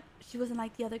was that she wasn't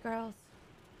like the other girls.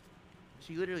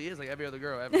 She literally is like every other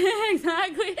girl ever.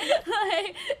 Exactly.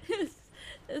 Like, it's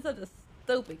such a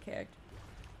stupid character.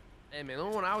 Hey man, the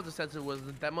only one I was obsessed with was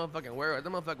that motherfucking werewolf.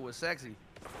 That motherfucker was sexy.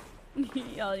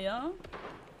 Yo.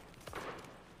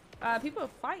 People are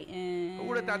fighting. Who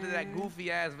would have thought that goofy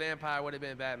ass vampire would have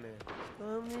been Batman?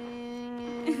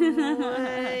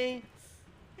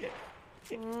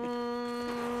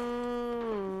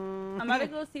 I'm about to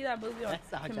go see that movie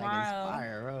tomorrow.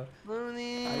 Fire, bro.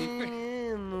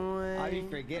 How you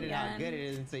forget it how good it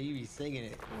is until you be singing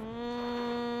it.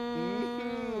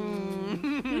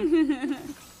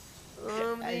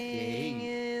 Something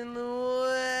in the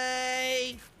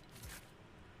way.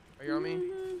 Are you on me?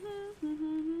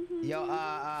 Yo,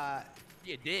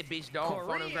 you dead bitch dog.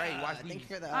 Phone him great. Watch these.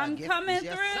 I'm coming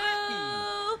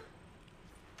through.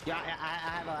 Yeah,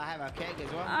 I have a keg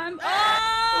as well. I'm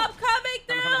coming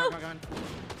through. Come on.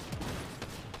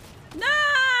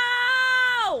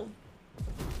 No!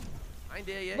 I ain't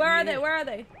there yet. Where are they? Where are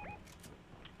they?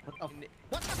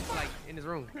 What the fuck? Like in his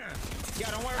room.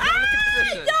 Yeah, don't worry.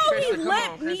 Yo, he come lit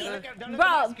on, me. Krista.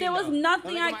 Bro, there was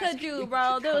nothing I could do,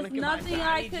 bro. There was nothing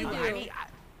I could do.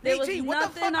 There was BG,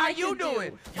 what the fuck nothing are I you could doing?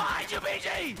 do. Behind you,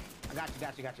 BG! I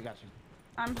got you.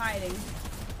 I'm hiding.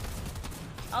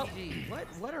 Oh. BG,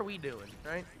 what are we doing,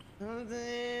 right?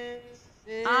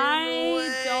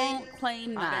 I don't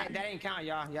claim that. That ain't count,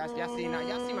 y'all. Y'all see my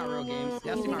real games.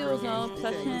 Y'all see my There real was no games.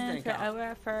 obsession to ever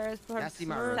at first for Y'all see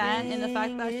my real that games. in the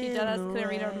fact that she just couldn't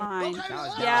read her mind.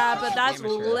 Okay, Yeah, but that's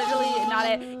literally not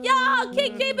it. Yo,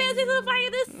 King J Bands is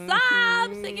fire this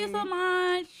subs. Thank you so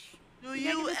much. Do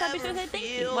you ever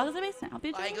feel What was the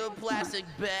basement? like a plastic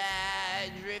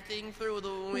bag drifting through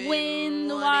the Wind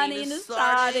wanting to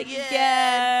start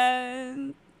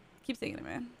again. Keep singing it,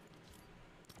 man.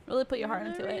 Really put your heart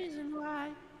into it.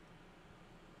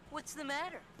 What's the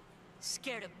matter?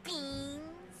 Scared of beans?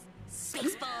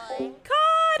 Space boy? Cod,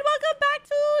 welcome back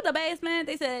to the basement.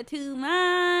 They said 2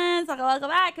 months. Welcome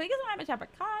back. Can we get some hype chat for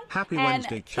Cod? Happy and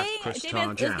Wednesday, chat, King,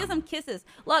 Krystalogy. let's get some kisses.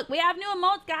 Look, we have new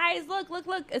emotes, guys. Look.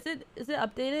 Is it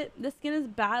updated? This skin is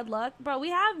bad luck. Bro, we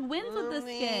have wins with this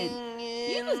skin.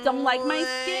 You just don't like my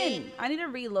skin. I need to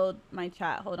reload my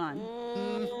chat. Hold on.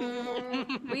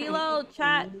 Reload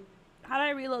chat. How do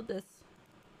I reload this?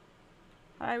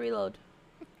 How do I reload?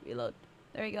 Reload.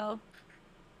 There we go.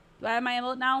 Do I have my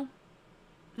emote now?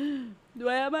 Do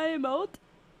I have my emote?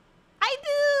 I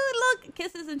do! Look!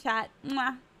 Kisses in chat.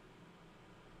 Mwah.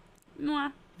 Mwah.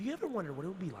 Have you ever wondered what it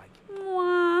would be like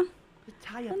Mwah. to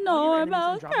tie up all your enemies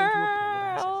Normal and drop them into a pool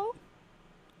of girl.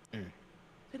 asses?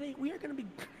 Today, we are going to be...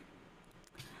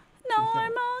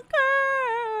 Normal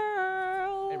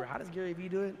girl. Hey, bro, how does Gary Vee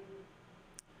do it?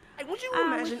 Hey, would you I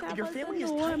imagine wish I if your was a family is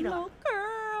tied normal up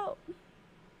girl.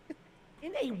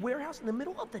 in a warehouse in the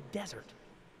middle of the desert?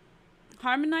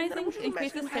 Harmonizing would you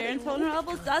increases imagine serotonin having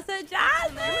levels. Does it,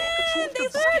 Jasmine? Control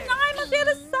Thanks for your the 9 months. You had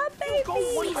a sub, baby. Go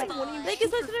one by one. Thank you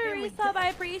so much for the resub. I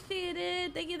appreciate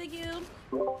it. Thank you.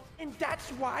 And that's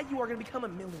why you are going to become a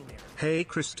millionaire. Hey,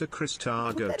 Krista Put that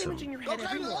Krystargotum. image in your Go head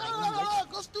crazy. every morning.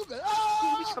 Go stupid.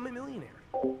 You become a millionaire.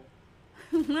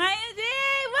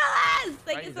 Willis!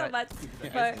 Thank you so much for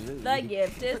the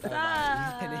gift. It's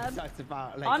And he talks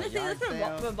about like honestly, a yard this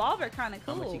sale, revolver kind of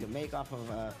how much cool. you can make off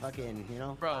of fucking, you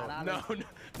know. Bro, $5.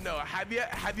 no. Have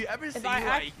you ever seen I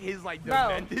like his like Bro.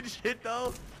 demented shit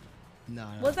though? No.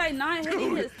 Was I not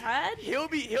hitting his head?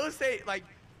 He'll say like,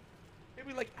 He'll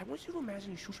be like, I want you to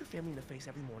imagine you shoot your family in the face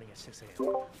every morning at 6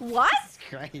 a.m. What?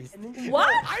 Christ. And then you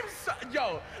What? I've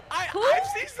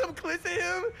seen some clips of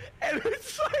him, and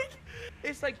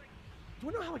It's like, do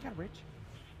you know how I got rich?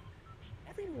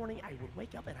 Every morning I would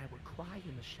wake up and I would cry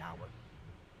in the shower.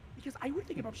 Because I would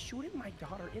think about shooting my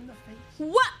daughter in the face.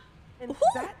 What? And Who?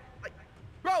 that, like,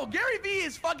 bro, Gary Vee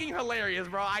is fucking hilarious,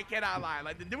 bro. I cannot lie.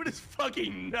 Like the dude is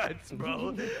fucking nuts,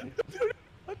 bro. The dude is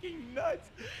fucking nuts.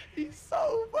 He's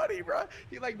so funny, bro.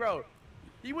 Bro,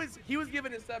 he was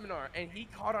giving a seminar and he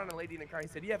called on a lady in the car. He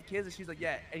said, "Do you have kids?" And she's like,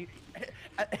 "Yeah." And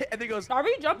he goes, Are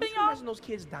we jumping I want you to off? imagine those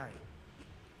kids dying.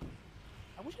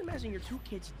 I want you to imagine your 2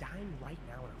 kids dying right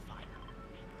now in a fire.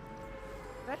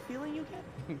 That feeling you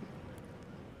get?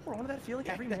 We're on that feeling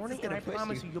every That's morning, just and I gonna push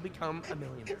promise you. you'll become a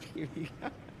millionaire.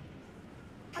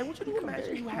 I want you to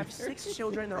imagine you have 6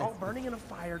 children, they're all burning in a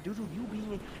fire due to you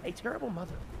being a terrible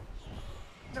mother.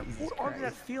 Now, hold on to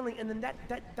that feeling, and then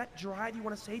that drive you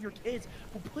want to save your kids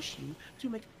will push you to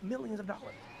make millions of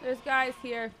dollars. There's guys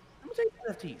here. I'm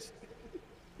gonna take NFTs.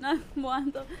 No,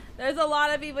 one. There's a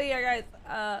lot of people here, guys.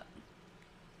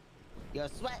 Yo,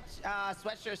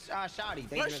 sweatshirt, shawty.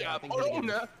 "Sweatshop, hold on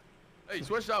now. Hey,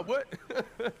 sweatshop, what?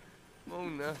 Come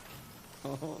on now.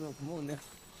 Oh, no, come on now.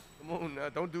 Come on now.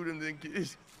 Don't do them then,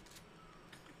 kids.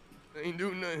 They ain't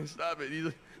doing nothing. Stop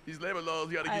it. These labor laws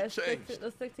gotta get changed."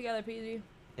 Let's stick together, PG.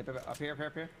 Up here.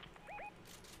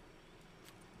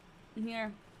 In here.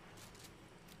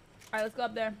 All right, let's go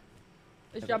up there.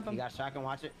 Let's jump You him. got a shotgun,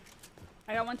 watch it.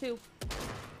 I got one too.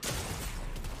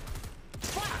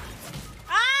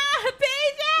 Ah,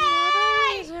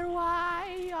 PJ! Reason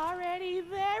why already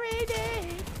very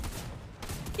deep.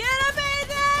 Get him,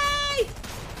 PJ!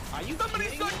 Are you Somebody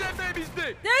kidding suck me? that baby's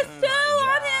dick. There's 2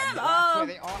 on him. I swear Oh.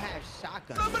 they all have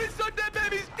shotguns. Somebody suck that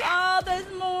baby's dick. Oh, there's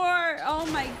more. Oh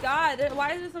my God.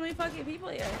 Why is there so many fucking people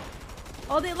here?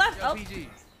 Oh, they left. Yo, Oh. PG.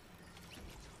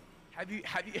 Have you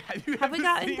Have we ever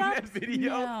gotten seen that ducks?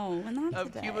 video No, not of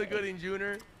today. Cuba Gooding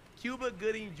Jr.? Cuba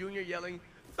Gooding Jr. yelling,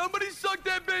 "Somebody suck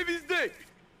that baby's dick!"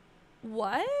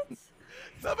 What?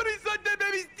 Somebody suck that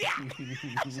baby's dick.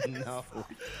 No.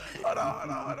 Hold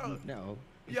on. No.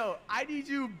 Yo, I need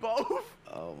you both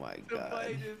Oh my to god.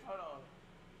 play this. Hold on.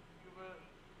 Cuba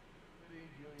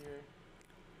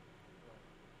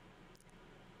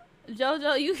Gooding Jr.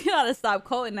 Jojo, you gotta stop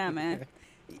quoting that, man.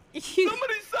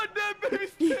 Somebody suck that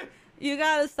baby's dick. You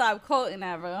gotta stop quoting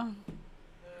that, bro.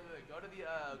 Go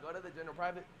to the general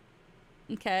private.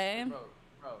 Okay.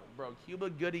 Bro, Cuba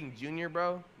Gooding Jr.,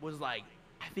 bro, was like,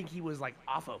 I think he was like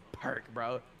off of perk,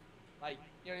 bro. Like,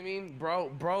 you know what I mean?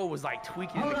 Bro was like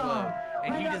tweaking in the club,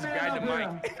 and he just grabbed the mic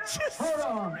and just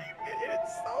screamed.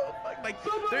 It's so fucking, like,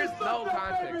 there's no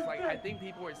context. Like, I think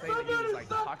people were saying that he was like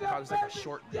talking about just like a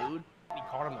short dude, and he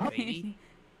called him a baby.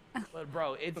 But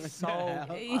bro, it's so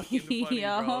fucking funny,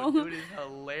 bro. Dude is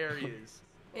hilarious.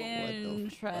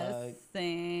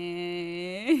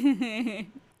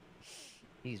 Interesting.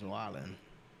 He's wildin'.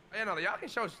 Yeah, no, y'all can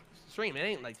show stream. It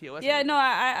ain't like TOS. Yeah, no,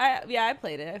 I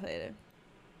played it.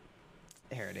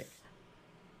 I heard it.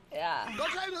 Yeah. Go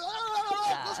crazy.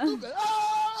 Go stupid.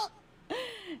 Ah!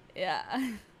 Yeah.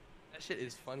 That shit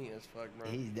is funny as fuck, bro.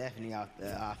 He's definitely off the.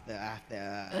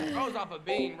 Bro's off a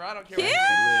bean, bro. I don't care. Cute.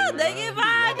 Thank you,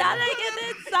 Bob. Now they get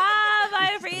this sub.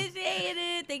 I appreciate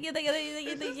it. Thank you.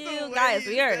 Guys,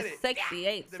 we are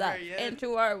 68 subs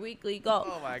into our weekly goal.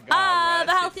 Oh my god.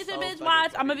 The Health Kitchen binge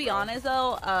watch. I'm gonna be honest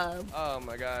though. Oh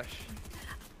my gosh.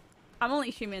 I'm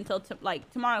only streaming until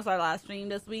tomorrow's our last stream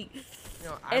this week. You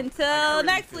know, until I really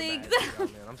next feel week. bad for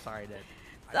y'all, man. I'm sorry that.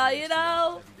 So I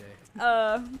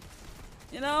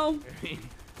you know,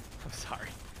 I'm sorry.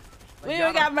 We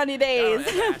ain't got many days.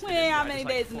 We We ain't got many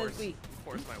days in this week.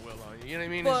 Force my will on you. You know what I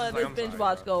mean? For this I'm binge sorry,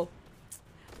 watch bro. go.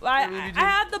 I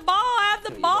have the ball.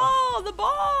 The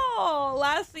ball.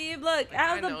 Last stream, look, I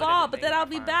have the ball, but then I'll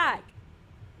be back.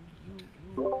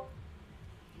 You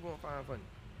won't find funny.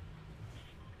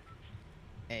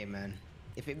 Hey man,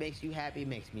 if it makes you happy, it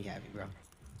makes me happy, bro.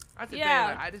 That's the Yeah.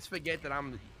 thing. Like, I just forget that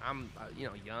I'm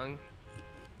young.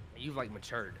 And you've like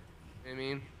matured. You know what I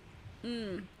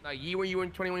mean? Like you when you were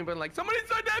 21, but like somebody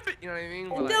said that bit. You know what I mean?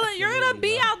 But, like, Dylan, you're gonna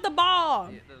be out the ball.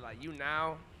 like you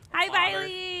now. Hi, father,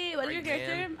 Riley. What is your great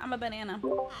character? man. I'm a banana.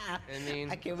 I mean,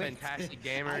 I can't wait. fantastic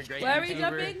gamer, great Where are we YouTuber.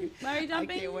 jumping? Where are we I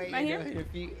jumping? can't wait. Right here? In a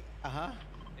few, And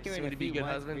soon to be good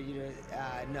husband.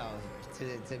 No,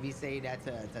 to be saying that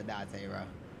to Dante, bro.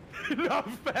 No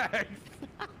facts.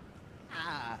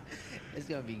 It's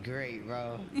gonna be great,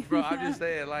 bro. Bro, I'm just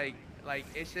saying, like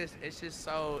it's just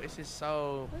so What's that in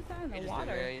the interesting,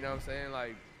 water? man, you know what I'm saying?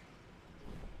 Like,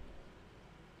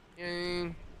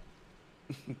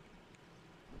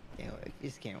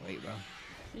 Just can't wait, bro.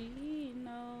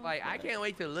 like I can't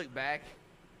wait to look back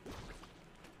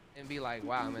and be like,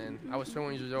 wow, man, I was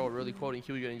 21 years old, really quoting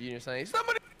Cuba Gooding Jr. saying,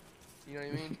 somebody, you know what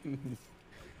I mean?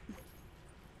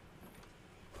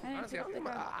 Honestly, I don't think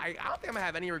I'm gonna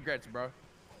have any regrets, bro.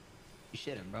 You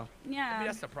shouldn't, bro. Yeah. Maybe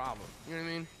that's the problem. You know what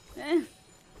I mean?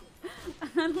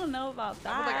 I don't know about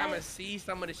that. I feel like I'm gonna see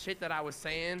some of the shit that I was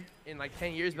saying in like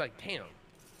 10 years, be like, damn,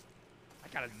 I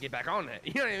gotta get back on that.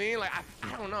 You know what I mean? Like,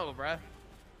 I don't know, bruh.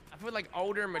 I feel like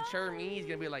older, mature me is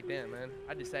gonna be like, damn, man,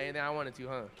 I just say anything I wanted to,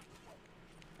 huh? I'm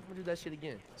gonna do that shit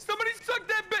again. Somebody suck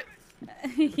that bitch!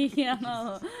 Yeah,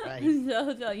 Right.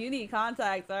 Jojo, you need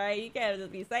contacts, all right? You can't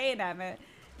just be saying that, man.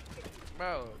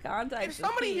 Bro, Contacts. if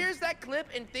somebody hears that clip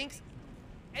and thinks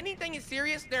anything is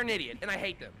serious, they're an idiot, and I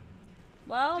hate them.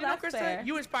 Well, You know, that's Krista, fair.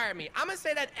 you inspire me. I'm gonna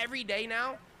say that every day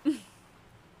now,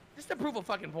 just to prove a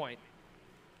fucking point.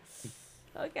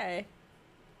 Okay.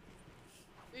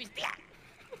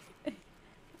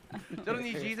 Don't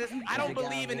need Jesus. I don't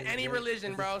believe in any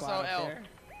religion, bro. So L.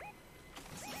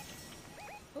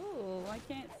 Ooh, I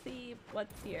can't see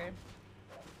what's here.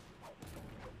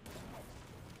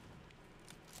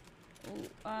 Ooh,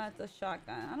 it's a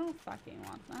shotgun. I don't fucking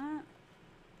want that.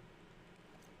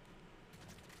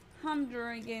 I'm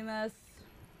drinking this.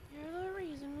 You're the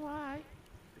reason why.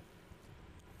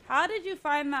 How did you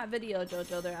find that video,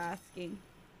 Jojo? They're asking.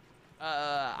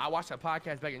 I watched a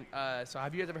podcast back in. So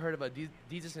have you guys ever heard of a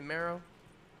Jesus and Mero?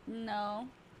 No.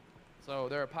 So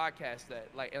they're a podcast that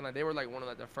and they were like one of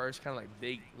like the first kind of like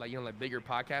big like bigger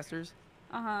podcasters.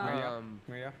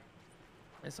 Maria.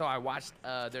 And so I watched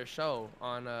their show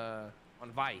on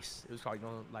Vice. It was called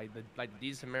like the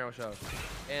Jesus and Mero show,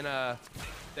 and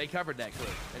they covered that clip,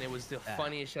 and it was the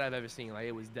funniest shit I've ever seen. Like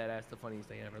it was dead ass the funniest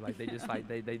thing ever. Like they just like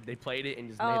they played it and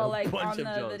just made a like bunch on of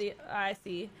the jokes. video. I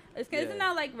see. Isn't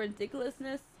that like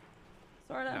ridiculousness,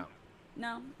 sort of? No.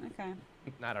 No. Okay.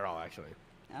 Not at all, actually.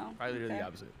 No. Probably literally okay. the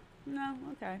opposite. No.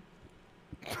 Okay.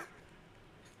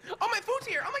 Oh, my food's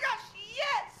here! Oh my gosh,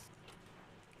 yes!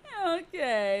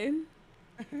 Okay.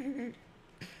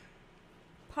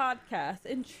 podcast.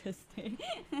 Interesting.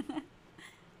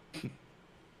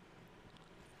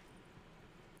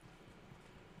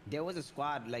 There was a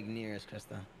squad like near us,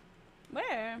 Krista.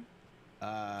 Where?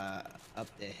 Up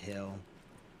the hill.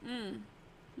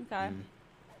 Okay.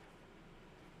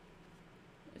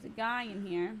 There's a guy in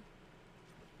here.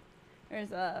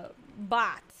 There's a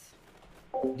bot.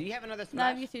 Do you have another No,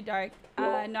 splash? you're too dark.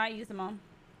 No, I used them all.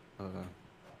 Okay.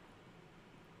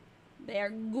 They're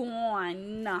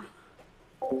gone. No,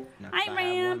 Hi, I have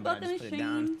Ram. one, but I Welcome to just put it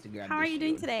down stream. to grab How the are you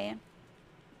doing shield. today?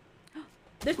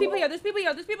 There's people here. There's people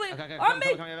here. There's people here. Okay, On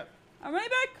me. come. I'm right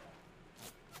back.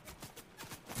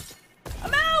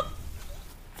 I'm out.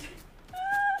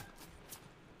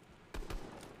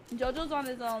 Jojo's on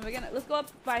his own. Let's go up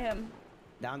by him.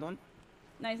 Downed one?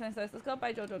 Nice. Let's go up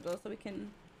by Jojo so we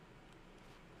can.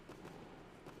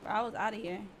 Bro, I was out of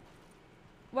here.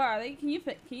 Where are they? Can you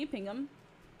ping them?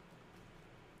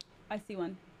 I see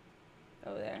one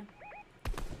over there.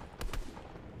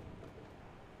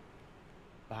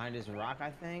 Behind this rock,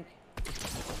 I think.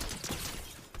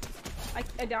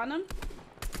 I downed him.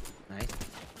 Nice.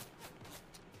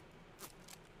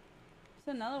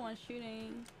 There's another one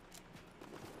shooting.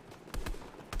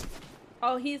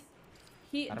 Oh, did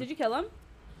you kill him?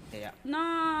 Yeah,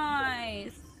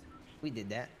 Nice. we did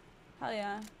that. Hell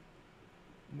yeah.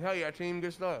 Hell yeah, team,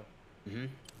 good stuff.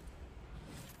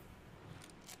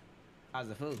 How's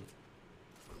the food?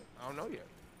 I don't know yet.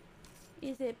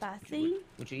 Is it bossy?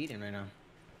 What you eating right now?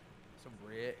 Some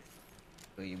bread.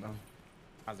 Who you, bro?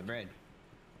 How's the bread?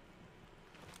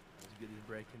 As good as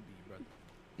bread can be, brother.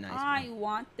 Nice. I bro.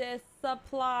 want this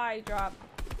supply drop.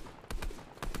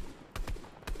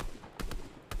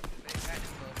 They pat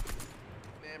this motherfucker.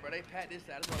 Man, bro, they pat this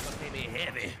out. This motherfucker came in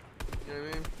heavy. You know what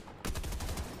I mean?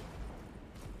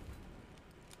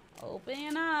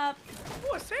 Open up.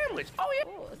 Oh, a sandwich. Oh, yeah.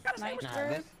 Oh, Got a sandwich. Nah, sniper.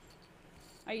 this.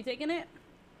 Are you taking it?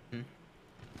 Hmm.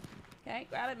 Okay,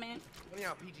 grab it, man. Funny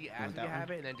how PG asked me that to one?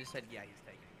 have it and then just said, yeah, he's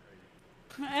taking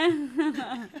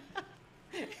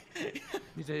it.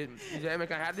 He said, Emma,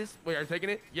 can I have this? Wait, are you taking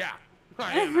it? Yeah.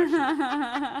 I am,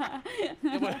 actually. You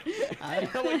know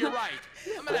what? You're right.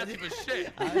 I'm not asking for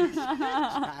shit. I was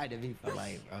trying to be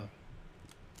polite, bro.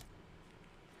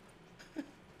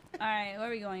 Alright, where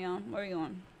are we going, y'all? Where are we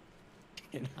going?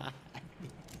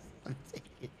 I'm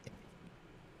taking it.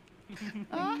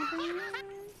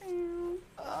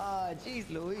 Oh, jeez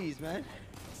Louise, man.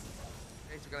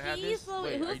 Hey, so can I have Jeez, this? Louis,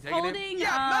 Wait, are who's you taking holding, it?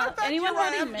 Yeah, matter of fact, anyone you're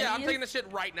right. holding Yeah, I'm minis? taking the shit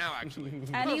right now, actually.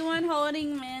 Anyone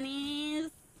holding minis?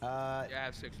 Yeah, I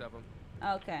have 6 of them.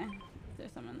 Okay.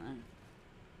 There's some in there.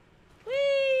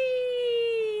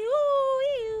 Whee!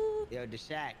 Woo! Yo,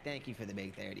 Deshak, thank you for the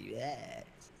big 30. Yes.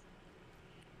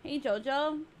 Hey,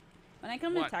 Jojo. When I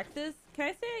come What? to Texas, can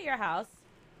I stay at your house?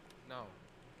 No,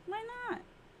 Why not?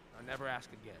 I'll never ask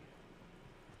again.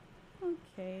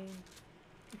 Okay.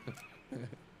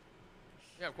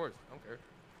 Yeah, of course. I don't care.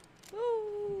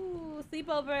 Ooh,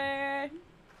 sleepover.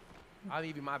 I'll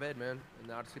leave you my bed, man, and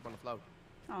then I'll just sleep on the floor.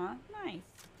 Aw, nice.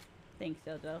 Thanks,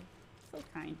 Jojo. So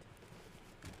kind.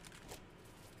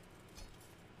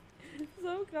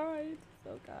 So kind.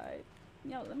 So kind.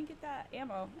 Yo, let me get that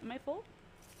ammo. Am I full?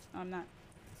 Oh, I'm not.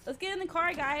 Let's get in the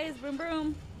car, guys. Broom,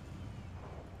 broom.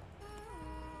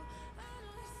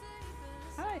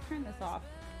 How do I turn this off?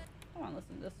 I want to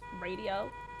listen to this radio.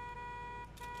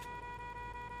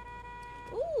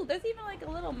 Ooh, there's even like a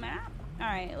little map. All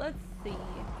right, let's see.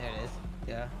 There it is.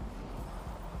 Yeah.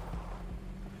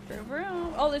 Vroom,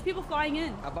 vroom. Oh, there's people flying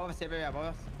in. Above us, everywhere, above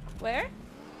us. Where?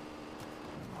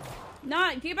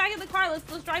 Nah, get back in the car.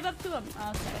 Let's drive up to him.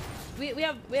 Okay. We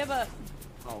have a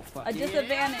Oh, fuck. a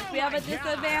disadvantage. Yeah. We have a I'm gonna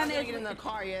disadvantage. get in the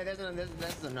car, yeah. There's a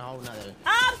whole nother.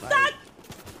 I'm stuck.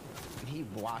 He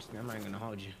washed me. I'm not even gonna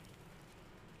hold you.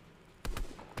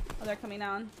 Oh, they're coming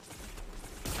down.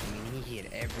 I mean, he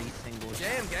hit every single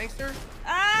Damn, gangster.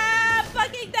 Ah,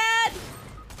 fucking dead.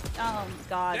 Oh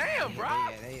God. Damn, bro.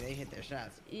 They hit their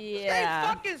shots. This game Yeah.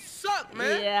 fucking suck,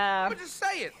 man. Yeah. I'ma just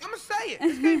say it. I'ma say it.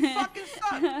 This game fucking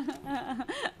suck.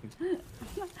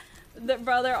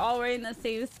 Bro, they're all wearing the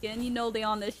same skin. You know they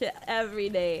on this shit every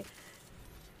day.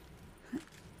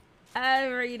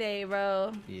 Every day,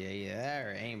 bro. Yeah,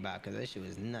 that aimbot, cause that shit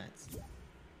was nuts.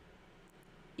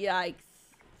 Yikes.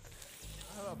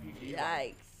 I love you, G.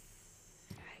 Yikes.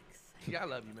 Yeah, I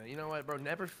love you, man. You know what, bro?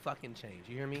 Never fucking change.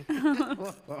 You hear me?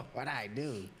 What I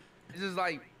do? It's just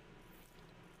like,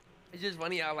 it's just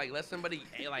funny how like let somebody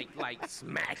like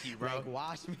smack you, bro. Like,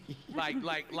 wash me. Like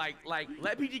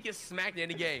let PG get smacked in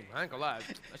the game. I ain't gonna lie,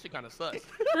 that shit kind of sucks.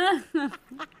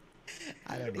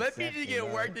 I don't Let accept PG it, get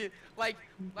bro. worked in. Like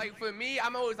for me,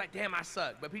 I'm always like, damn, I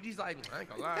suck. But PG's like, I ain't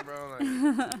gonna lie, bro.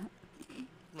 Like,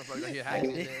 Motherfucker here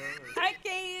hacking his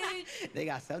Hacking. They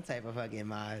got some type of fucking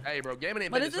mod. Hey, bro, gaming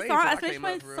ain't What been is the the same song? since I I finished came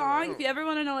my up, for real. song. If you ever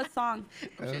want to know what song.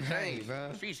 Some shit Right, changed, bro.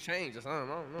 The streets changed or something.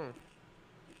 I don't know.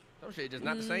 Some shit just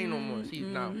not the same no more. See,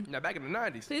 now back in the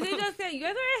 90s. Please just get. You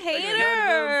guys are Back in the 90s,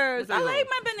 haters. bro. I like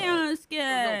my banana No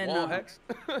skin. wall hex.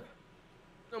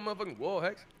 No motherfucking wall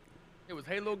hex. It was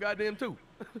Halo goddamn too.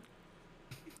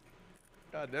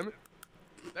 God damn it.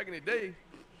 Back in the day,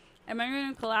 Am I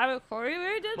going to collab with Corey?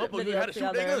 We did a motherfuckers video had to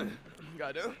shoot their together. gun.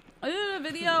 Goddamn. We did a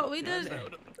video. We did.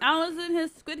 I was in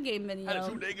his Squid Game Had to video.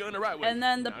 shoot their gun the right way. And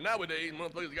then the nowadays,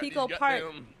 motherfuckers got Pico these Park.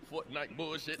 goddamn Fortnite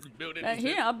bullshit building Right and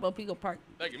shit. here, up at Pico Park.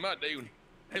 Back in my day when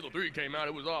Halo 3 came out,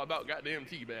 it was all about goddamn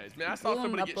teabags. Man, I saw We gonna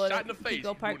somebody get upload shot it in the to face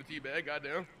Pico Park. doing the teabag,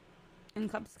 goddamn. And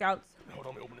Cub Scouts. Hold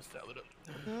on, let me open this salad up.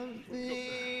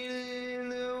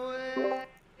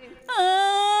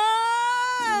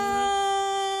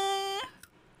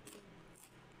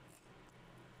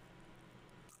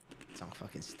 It's all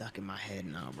fucking stuck in my head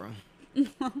now, bro.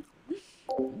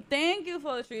 Thank you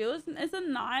for the tree. It's a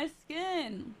nice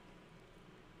skin.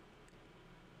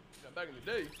 Now, back in the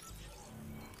day,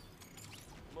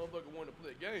 motherfucker wanted to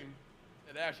play a game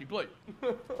and actually play.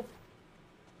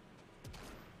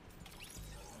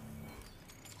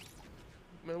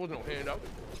 Man, there wasn't no handout.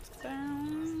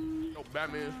 Brown, No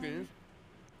Batman skins.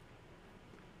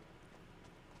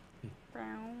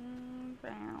 brown,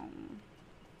 brown.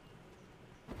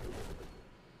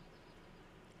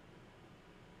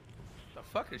 The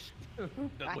fuck is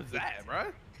what was that, bro?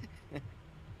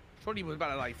 Shorty was about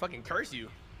to like fucking curse you.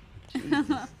 All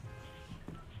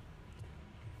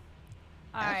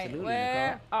right, Absolutely,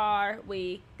 where Nicole. are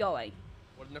we going?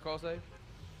 What did Nicole say?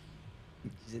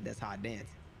 She said that's how I dance.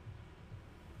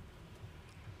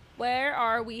 Where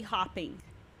are we hopping?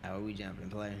 How are we jumping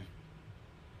and playing?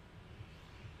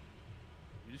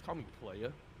 You just call me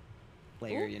player.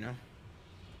 Player, Ooh. you know?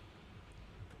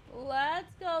 Let's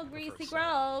go, Greasy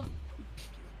Grove.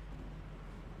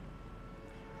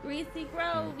 Greasy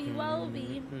Grovey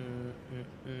Wovey.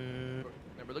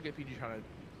 Remember, look at PG trying to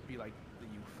be like the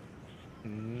youth.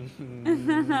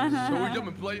 So we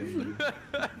jumping player.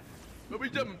 So we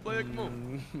jumping player. Come on.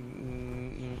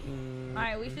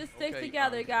 Alright, we should stick Okay,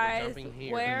 together, we're guys. jumping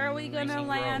here. Where are we gonna Greasy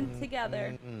land Grove.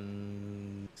 together?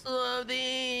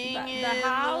 Something The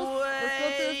house? Let's go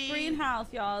to this greenhouse,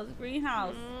 y'all. This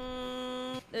greenhouse.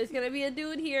 There's gonna be a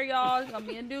dude here, y'all. There's gonna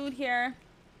be a dude here.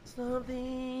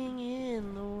 Something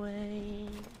in the way.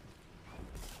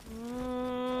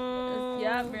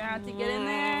 Yep, we're gonna have to get in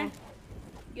there.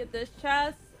 Get this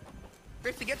chest.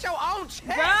 Christy, get your own chest.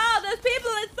 Bro, there's people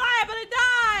inside. I'm gonna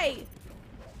die.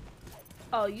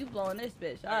 Oh, you blowing this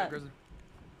bitch Alright, up. Christy.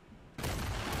 He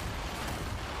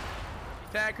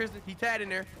tagged Christy. He tagged in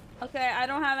there. Okay, I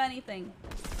don't have anything.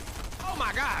 Oh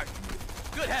my God.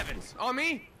 Good heavens. On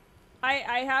me?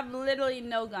 I have literally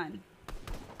no gun.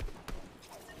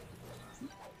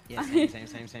 Yeah,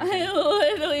 same. I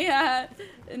literally have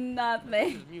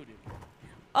nothing. Just muted.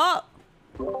 Oh!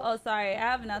 Oh, sorry. I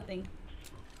have nothing.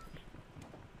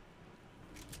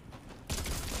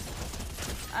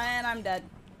 And I'm dead.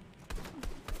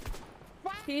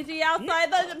 PG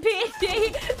outside the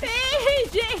PG!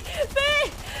 PG!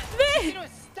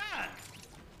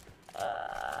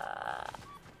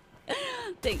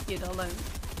 Thank you, Nolan.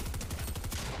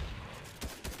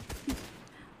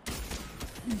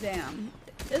 Damn.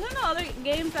 Isn't there other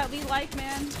games that we like,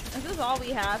 man? Is this all we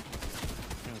have?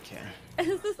 Okay.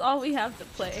 Is this all we have to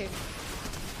play?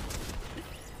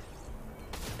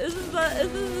 Is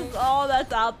this all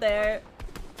that's out there?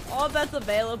 All that's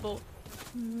available?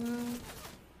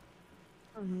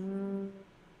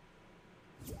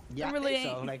 Yeah, I really think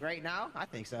so. ain't. Like right now, I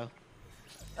think so.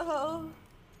 Oh.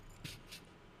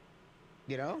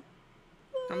 You know?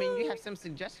 I mean, you have some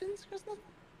suggestions, Crystal?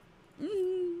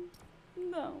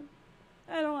 No.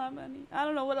 I don't have any. I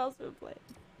don't know what else we would play.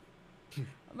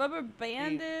 Rubber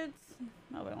bandits?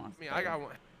 Nobody wants to I mean, play. I got one.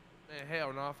 Man,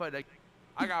 hell no. Fuck that.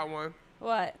 I got one.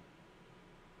 What?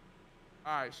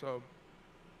 Alright, so.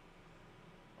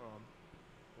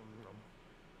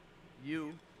 You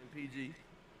and PG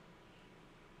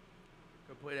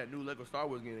could play that new Lego Star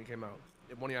Wars game that came out.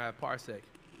 If one of y'all have Parsec.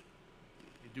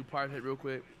 You do Parsec real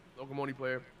quick, local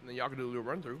multiplayer, and then y'all can do a little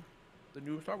run through the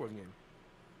new Star Wars game.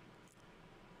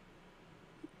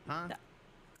 Huh?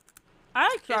 I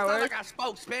like It's Star not Wars. like I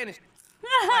spoke Spanish.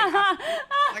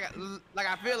 Like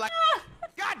I feel like.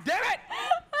 God damn it!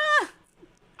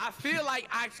 I feel like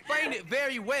I explained it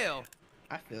very well.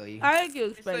 I feel you. I think you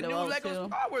It's a explained it new well Lego too.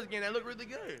 Star Wars game that looked really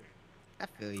good. I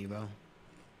feel you, bro.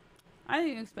 I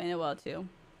think you explained it well too.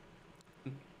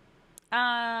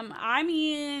 I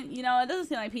mean, you know, it doesn't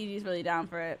seem like PG's really down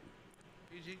for it.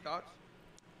 PG thoughts?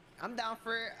 I'm down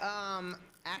for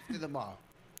after the ball.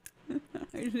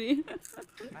 I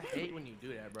hate when you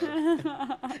do that, bro.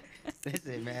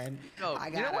 Listen, man. Yo,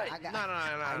 you know what?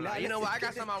 No. You know what? I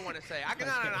got something I want to say. I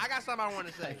got something I want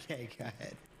to say. Okay, go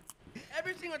ahead.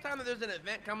 Every single time that there's an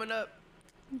event coming up,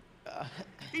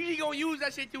 PG gonna use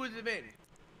that shit to his advantage.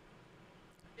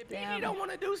 If PG don't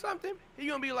want to do something, he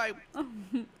gonna be like,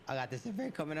 I got this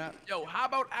event coming up. yo, how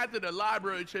about after the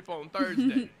library trip on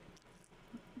Thursday?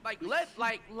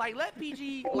 let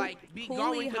PG be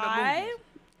going to the movies.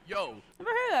 Yo,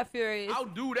 never heard of that, Furious. I'll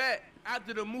do that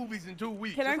after the movies in 2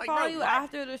 weeks. Can I call you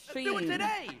after the stream? Let's do it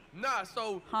today. Nah,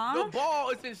 so the ball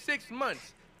is in 6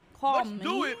 months. Let's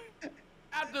do it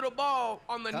after the ball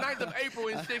on the 9th of April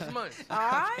in 6 months.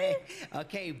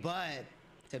 Okay, but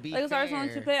to be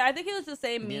fair, I think it was the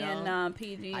same me know, and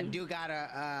PG. I do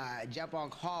gotta jump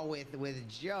on call with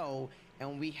Joe,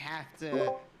 and we have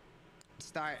to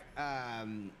start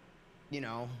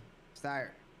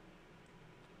start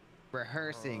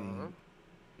rehearsing.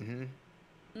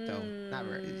 So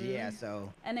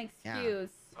so an excuse. Yeah.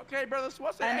 Okay, brothers,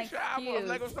 what's the extra album of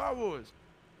Lego Star Wars?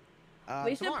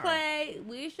 We should play.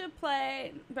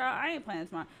 Bro, I ain't playing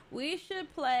tomorrow. We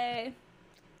should play.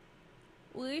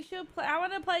 I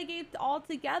want to play games all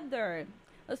together.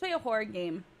 Let's play a horror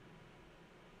game.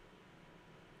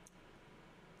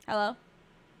 Hello?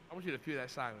 I want you to feel that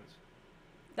silence.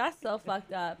 That's so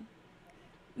fucked up.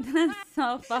 That's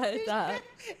so fucked up.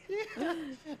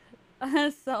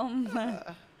 That's so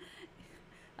much.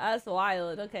 That's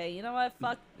wild. Okay, you know what?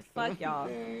 Fuck y'all.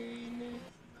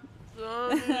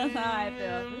 That's how I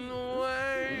feel.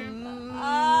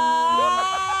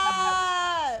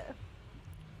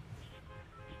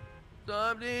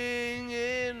 Something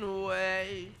in the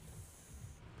way.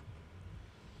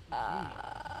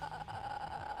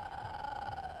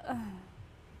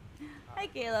 Hey,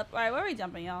 Caleb. All right, where are we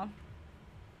jumping, y'all?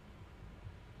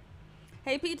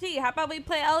 Hey, PT, how about we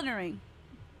play Elden Ring?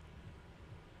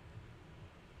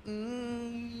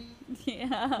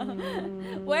 Yeah.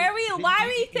 Where are we? Why are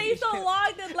we taking so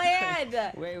long to land?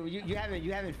 Wait, you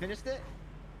haven't finished it?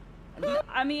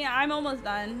 I mean, I'm almost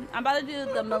done. I'm about to do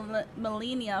the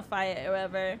Millennia fight or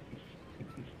whatever.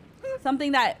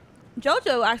 Something that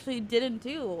JoJo actually didn't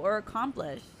do or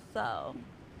accomplish. So.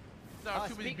 No,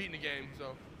 too busy beating the game.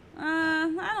 So.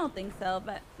 I don't think so,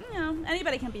 but you know,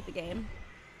 anybody can beat the game.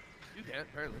 You can,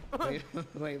 apparently.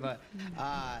 wait, but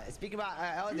speaking about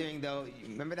Elden Ring though,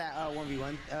 remember that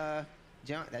 1v1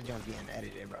 jump? That jump's being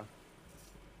edited, bro.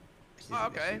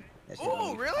 Okay.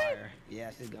 Oh, really? Fire. Yeah,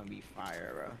 this is gonna be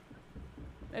fire, bro.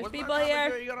 There's What's people my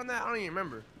here. You got on that? I don't even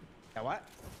remember. That what?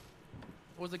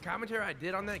 Was the commentary I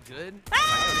did on that good?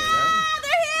 Ah,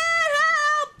 they're here!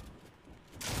 Help!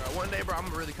 Bro, one day, bro, I'm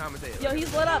gonna really commentate. Yo,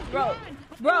 he's lit up, bro.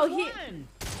 Bro, he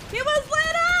was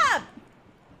lit up!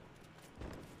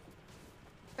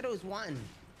 I thought it was one.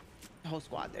 The whole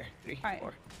squad there. 3,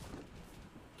 4.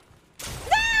 No!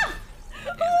 Who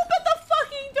opened the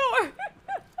fucking door?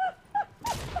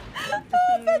 Who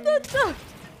opened the door?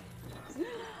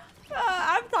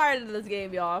 I'm tired of this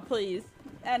game, y'all. Please.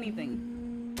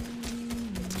 Anything.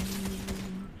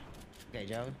 Okay,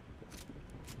 Joe.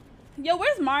 Yo,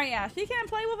 where's Maria? She can't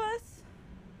play with us?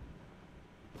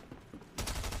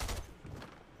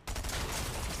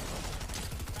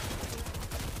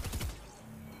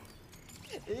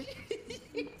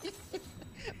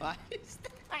 Why is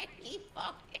that? I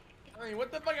mean,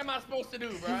 what the fuck am I supposed to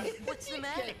do, bro? What's the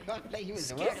matter? Jay Gaming, you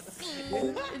so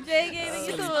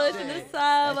much for the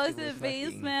sub. What's in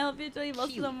basement? Hope you enjoy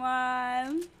most of them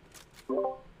on.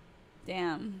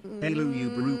 Damn. Hello, you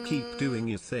brew, keep doing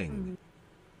your thing.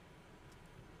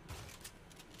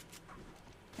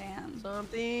 Damn.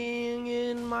 Something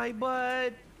in my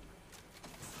butt.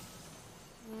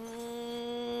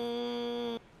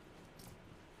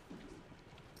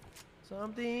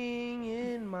 Something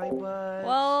in my butt.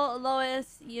 Well,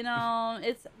 Lois, you know,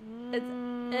 it's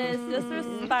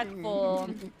disrespectful.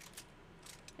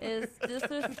 It's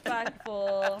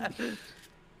disrespectful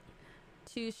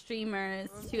to streamers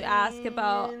to ask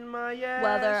about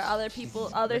whether other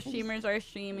streamers are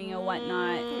streaming or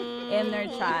whatnot in their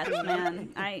chats, man.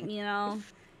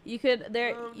 You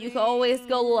could always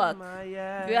go look.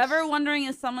 If you're ever wondering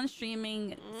if someone's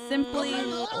streaming, simply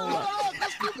look.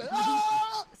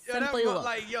 Simply look.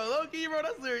 Like, yo, low-key, bro,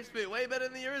 that's lyric spit way better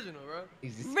than the original, bro.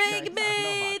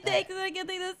 Rigby, thanks for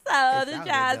getting the sub, the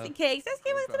jazz, and cakes. Let's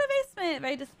give it to the basement.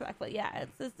 Very disrespectful. Yeah,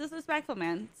 it's disrespectful,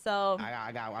 man. So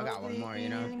I got one more, you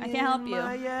know. I can't help you.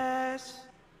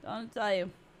 Don't tell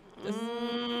you. Just,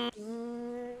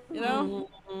 you know.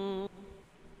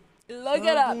 Look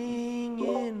it up.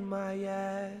 In my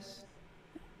ass.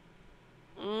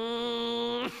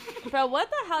 Bro, what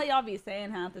the hell y'all be saying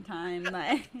half the time?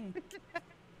 Like,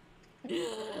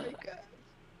 Oh my god.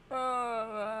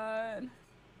 oh man.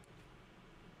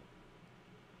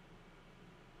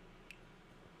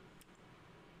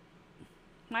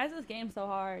 Why is this game so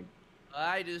hard?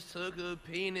 I just took a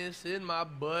penis in my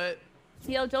butt.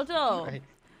 Yo, Jojo. Right.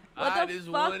 What I the just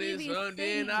fuck wanted you be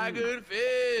something I singing? could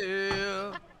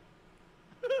feel.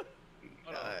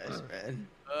 Gosh, man.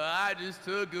 I just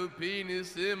took a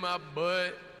penis in my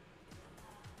butt.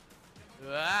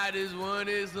 I just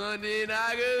wanted something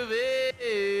I could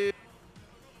feel.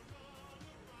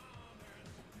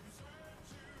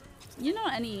 You know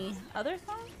any other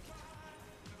songs?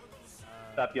 What's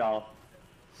up, y'all?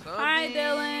 Hi, Something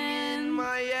Dylan. in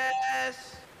my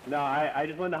ass. No, I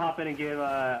just wanted to hop in and give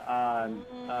a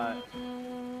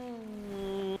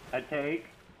take.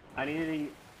 I needed to.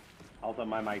 Also,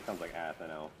 my mic sounds like ass, I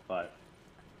know, but.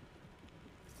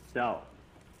 So,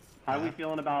 how are we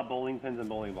feeling about bowling pins and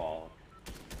bowling balls?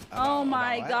 Oh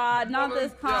my what? God! Not Bowling-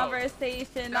 this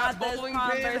conversation. Not this bowling pin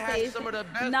has conversation. some of the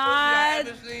best pussy I Not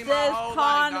ever seen in my this whole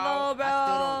life, convo, dog. bro.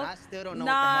 I still don't know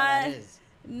what the hell that is.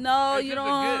 No, It's you just a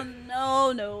don't.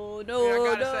 No, no, no, I no,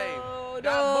 gotta say, no,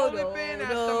 that bowling no, pin has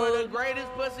no, some of the greatest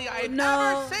pussy I've no,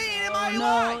 ever seen in my no,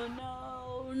 life.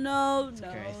 no, no,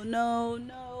 crazy. no,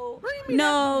 no, Bring me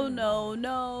no, no,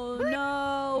 no,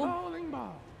 no. Bowling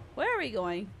ball. Where are we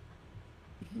going?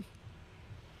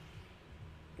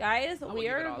 Guys, gonna we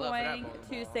give it are all up for that going bowling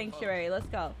to ball. Sanctuary. Let's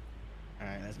go. All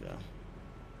right, let's go.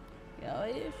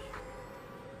 Yo,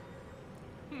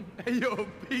 Hey, yo,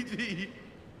 PG.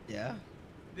 Yeah.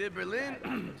 Did Berlin?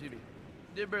 Excuse me.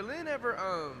 Did Berlin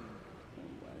ever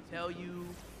tell you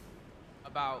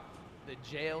about the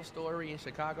jail story in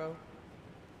Chicago?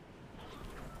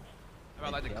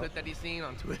 About like the clip that he seen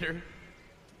on Twitter?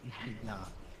 Nah.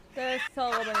 there's so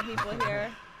many people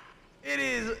here. It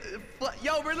is.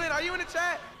 Yo, Berlin, are you in the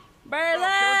chat? Berlin! Bro,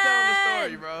 come tell them the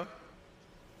story, bro.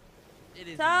 It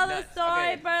is Tell the nuts. story,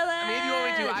 Okay. Berlin! I mean, if you want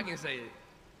me to, I can say it.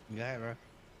 Go ahead, bro. Are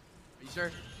you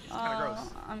sure? It's kind of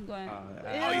gross. I'm going.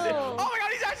 Oh, he's in. Oh my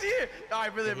God, he's actually here. All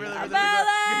right, Berlin. Go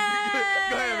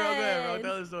ahead, bro.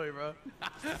 Tell the story, bro.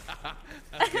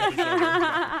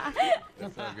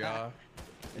 What's up, y'all?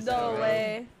 No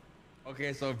way.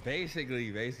 Okay, so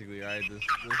basically, right, this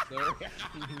story,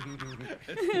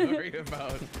 the story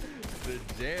about the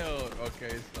jail.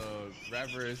 Okay, so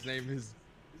rapper, his name is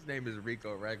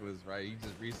Rico Reckless, right? He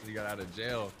just recently got out of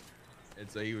jail, and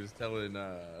so he was telling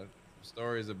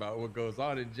stories about what goes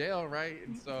on in jail, right?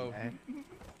 And so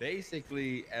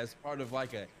basically, as part of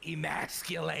like a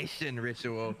emasculation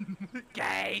ritual,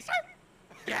 gays.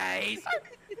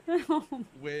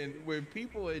 When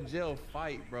people in jail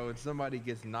fight, bro, and somebody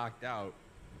gets knocked out,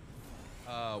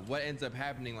 what ends up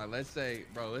happening? Like, let's say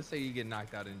you get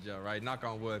knocked out in jail, right? Knock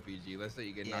on wood, PG. Let's say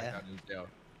you get knocked out in jail.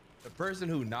 The person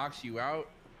who knocks you out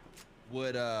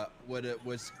would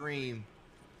scream.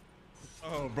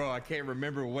 Oh, bro, I can't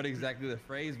remember what exactly the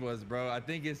phrase was, bro. I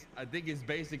think it's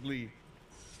basically,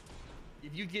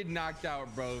 if you get knocked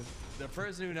out, bro, the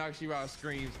person who knocks you out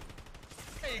screams,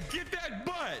 "Hey, get that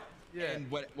butt!" Yeah.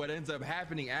 And what ends up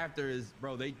happening after is,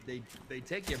 bro, they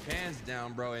take your pants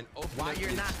down, bro, and open While up you're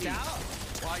your knocked cheeks. out?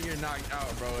 While you're knocked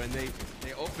out, bro, and they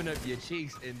open up your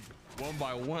cheeks and one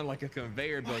by one like a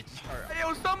conveyor belt just start. Hey,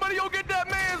 yo, somebody go get that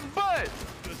man's butt.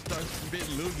 Just start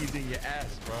spitting loogies in your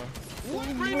ass, bro.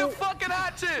 Bring the fucking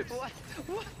hot chips. What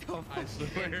the fuck? I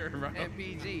swear, bro.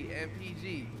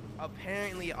 MPG.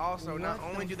 Apparently, also, not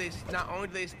only do they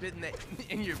spit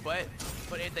in your butt,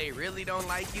 but if they really don't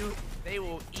like you, they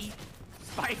will eat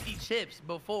spicy chips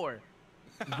before.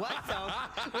 What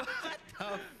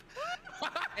the?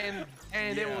 And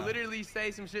they will literally say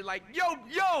some shit like,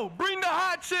 yo, bring the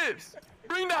hot chips.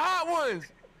 Bring the hot ones.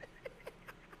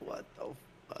 What the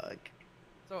fuck?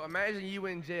 So imagine you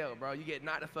in jail, bro. You get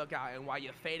knocked the fuck out, and while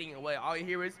you're fading away, all you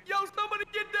hear is, yo, somebody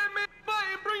get that man butt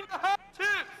and bring the hot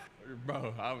chips.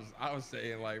 Bro, I was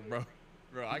saying, like, bro,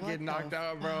 I get knocked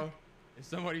out, bro. If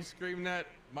somebody's screaming that,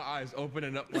 my eyes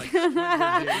opening up like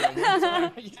Squidward did at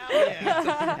one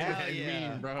time. Hell yeah.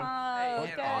 Mean, bro.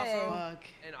 Okay.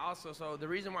 And also, so the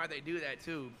reason why they do that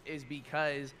too is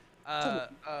because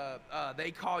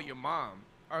they call your mom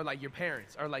or like your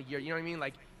parents or like your, you know what I mean,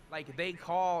 like they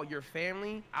call your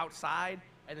family outside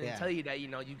and then tell you that, you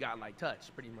know, you got like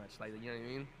touched pretty much, like, you know what I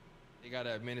mean. They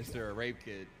gotta administer a rape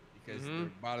kit because the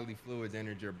bodily fluids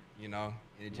entered your,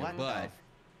 entered your What butt.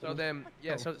 So then,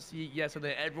 so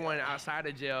then everyone outside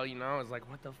of jail, you know, is like,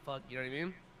 what the fuck, you know what I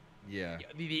mean? Yeah.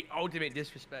 The ultimate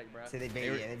disrespect, bro. So they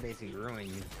basically ruin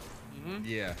you.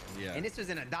 Yeah. And this was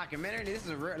in a documentary. This is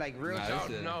a real, like real. Nah,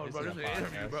 show. No, bro. This is an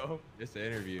interview, bro. It's an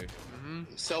interview.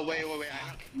 So wait. I got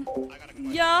a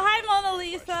question. Yo, hi Mona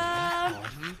Lisa.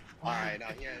 All right, now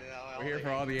We're here for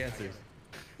all the answers.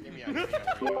 Hear me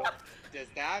out. Does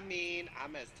that mean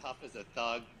I'm as tough as a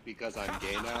thug because I'm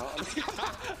gay now?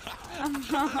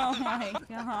 Oh my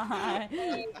god.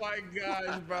 Oh my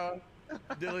gosh, bro.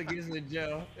 Dylan gets in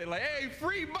jail. They're like, hey,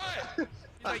 free butt. He's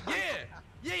like,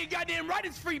 yeah, you goddamn right,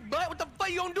 it's free butt. What the fuck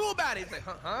you gonna do about it? He's like,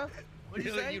 huh? What'd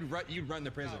you say? You'd run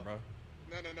the prison, bro.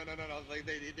 No. Like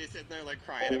they sitting there like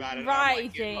crying about it. Right,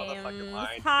 like, James.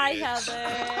 Hi,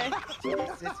 Heather.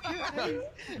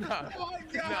 Oh my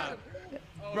god.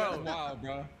 Oh, Bro. that's wild,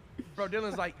 bro. Bro,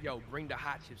 Dylan's like, yo, bring the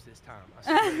hot chips this time. I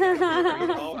swear.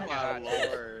 Oh my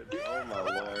lord. Oh my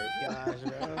lord. Gosh,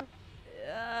 bro.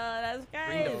 That's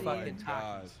Bring the crazy. fucking Gosh.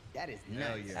 tacos. That is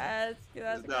Hell nuts. yeah.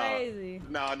 That's No. crazy.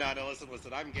 No,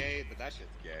 listen, I'm gay, but that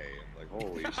shit's gay. Like,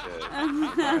 holy shit.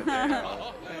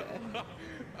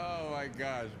 Oh my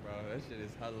gosh, bro. That shit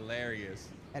is hilarious.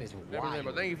 That is Never mind, wild.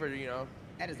 but thank you for,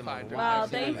 That is the fine, most dude. Wow, wild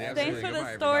shit thanks, I've ever thanks seen. for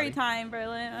Goodbye, the story everybody. time,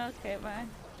 Berlin. Okay, bye.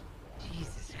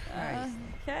 Jesus Christ.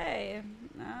 Okay.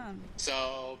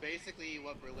 So basically,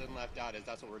 what Berlin left out is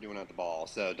that's what we're doing at the ball.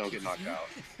 So don't get knocked out.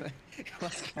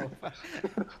 Let's go.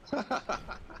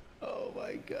 Oh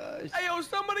my gosh. Hey, yo,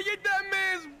 somebody get that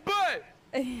man's butt.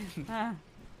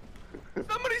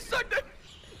 Somebody suck that.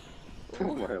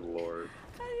 Oh my lord.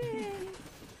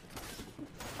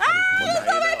 There's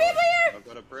so many people here! Don't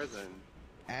go to prison.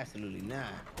 Absolutely not.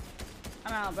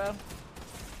 I'm out, bro.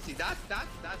 See, that's how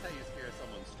you scare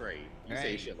someone straight. You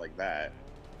say Right. shit like that.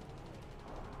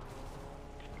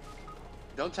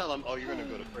 Don't tell them, oh, you're gonna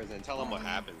go to prison. Tell them what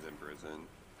happens in prison.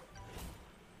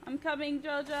 I'm coming,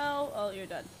 JoJo. Oh, you're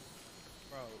done.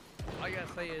 Bro, all you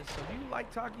gotta say is, so do you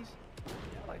like Takis? Yeah,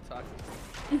 I like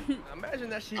Takis. Imagine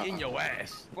that shit in your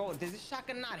ass. Bro, does this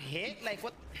shotgun not hit? Like,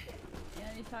 what?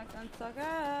 Yeah, you shotgun suck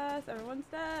ass. Everyone's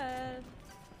dead.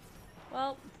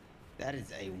 Well. That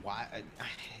is a wild.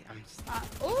 I'm just.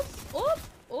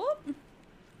 Oops.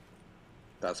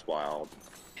 That's wild.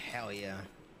 Hell yeah.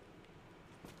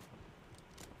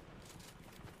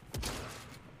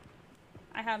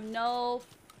 I have no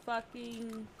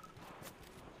fucking.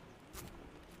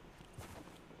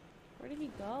 Where did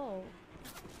he go?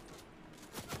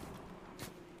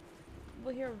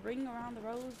 We'll hear ring around the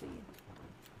rosy.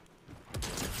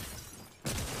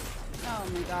 Oh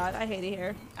my god, I hate it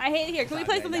here. I hate it here. Can we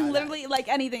play something literally like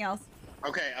anything else?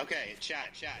 Okay, chat.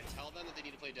 Tell them that they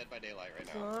need to play Dead by Daylight right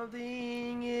now.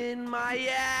 Something in my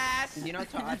ass. You know,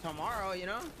 tomorrow, you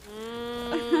know?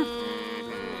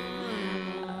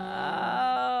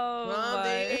 Oh,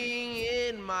 Something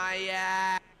in my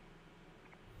ass.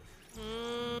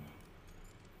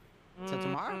 So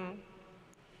tomorrow?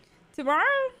 Tomorrow?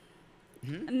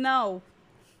 Mm-hmm. No.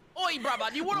 Oi, brother,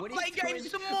 you wanna play games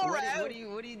tomorrow? What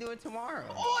are you doing tomorrow?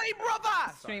 Oi,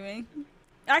 brother! Streaming.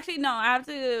 Actually, no. I have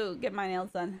to get my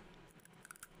nails done.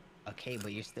 Okay,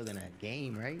 but you're still gonna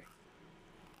game, right?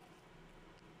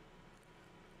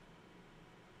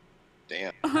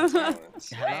 Damn.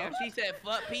 Damn, she said,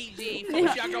 fuck PG. Fuck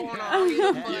what y'all going on.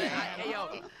 Hey, yo,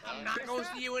 I'm not gonna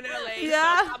see you in LA.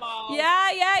 Yeah. So come on.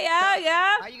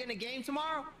 Yeah. Are you gonna game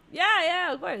tomorrow?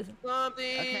 Yeah, of course.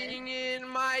 Something in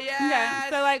my Okay. ass.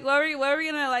 So like, what were we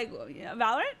gonna like?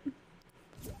 Valorant?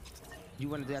 You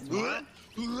wanna do that tomorrow?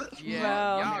 Yeah,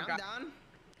 Well- y'all I'm got. down.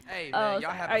 Hey, man,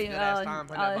 y'all have a good ass time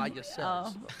playing that by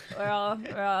yourselves. We're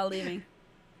all leaving.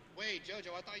 Wait,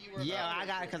 Jojo, I thought you were. Yeah, I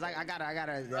got it, cause I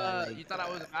gotta. You thought I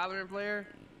was a Valorant player?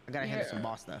 I gotta handle some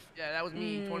boss stuff. Yeah, that was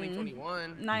me in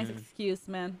 2021. Nice excuse,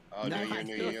 man. Oh, no, you.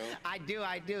 I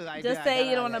do. Just say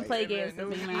you don't want to play games with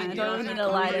me, man. Don't need to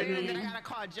lie to me. I gotta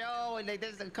call Joe, and like,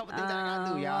 there's a couple things that I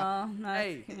gotta do, y'all.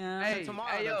 Hey, hey,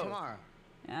 Tomorrow. yo. Tomorrow.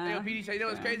 Yeah. Hey, yo, PD, so you know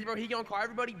what's crazy, bro? He gonna call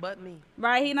everybody but me.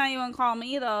 Right, he not even call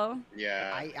me though.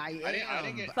 Yeah. I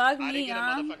didn't get. Fuck I me, didn't get a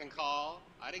huh? motherfucking call.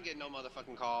 I didn't get no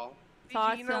motherfucking call.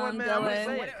 Talk you to know what, him, man? I'm gonna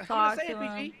say Dylan. it. I'm Talk gonna say to it,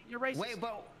 him. PG. You're racist. Wait,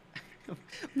 but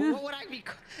what would I be?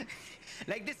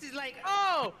 Like, this is like.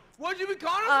 Oh, what'd you be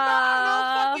calling us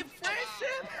about? No fucking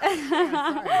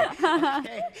friendship.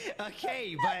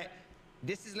 Okay, but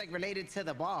this is like related to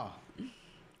the ball.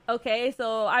 Okay,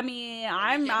 so I mean,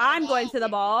 I'm going to the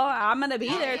ball. I'm gonna be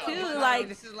there too. Like,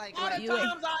 this is like. All the you-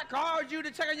 times I called you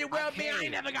to check on your well-being, I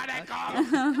ain't never got that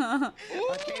call.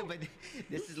 Okay, but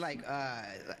this is like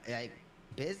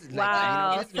business.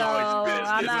 wow. Like, So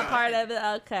I'm not part of it.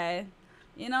 Okay.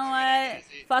 You know what?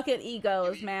 Fuck it,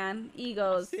 egos, man.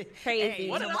 Egos, crazy.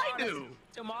 What did I do?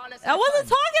 Tomorrow, let's I wasn't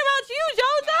talking about you,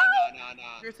 JoJo.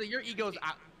 Nah. Seriously, your ego's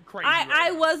crazy.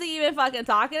 I wasn't even fucking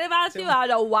talking about you. I don't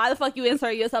know why the fuck you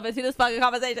insert yourself into this fucking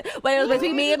conversation. But it was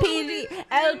between me and PG. It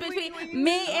was between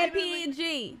me and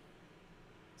PG.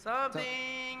 Something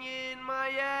in my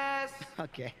ass.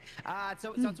 Okay.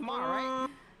 So tomorrow, right?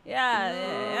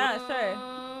 Yeah,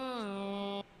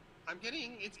 sure.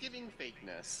 It's giving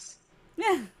fakeness.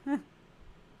 Yeah.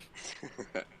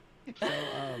 So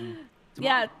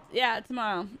Yeah,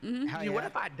 tomorrow. Dude, what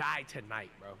if I die tonight,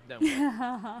 bro? Then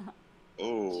what?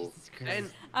 Oh. Then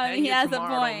he your has a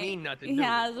tomorrow don't point. mean nothing, He do it.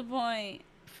 has a point.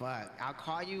 Fuck. I'll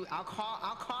call you. I'll call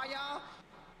y'all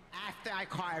after I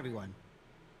call everyone.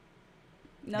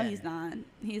 No, Yeah. he's not.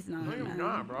 He's not. No, you're man.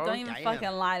 not, bro. Don't even I am.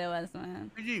 fucking lie to us,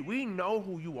 man. PG, we know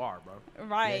who you are, bro.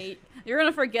 Right. You're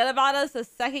gonna forget about us the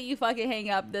second you fucking hang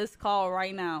up this call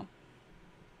right now.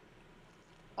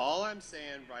 All I'm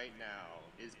saying right now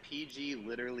is PG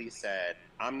literally said,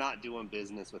 "I'm not doing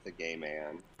business with a gay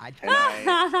man." That's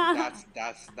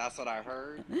what I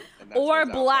heard. And that's Or what's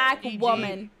out black there.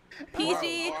 woman.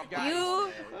 PG, Or black you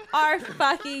woman. are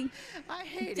fucking I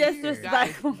hate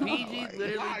disrespectful. PG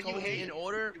literally Wow, you told me hate- in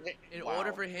order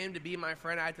Wow. for him to be my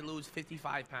friend, I had to lose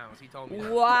 55 pounds. He told me. that.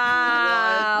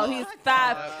 Wow, he's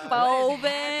fat What is happening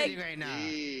phobic. right now?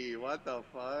 Gee, what the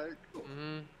fuck?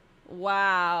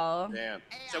 Wow. Damn.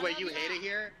 So wait, you hate it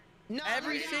here? No,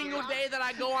 Every no, single no. day that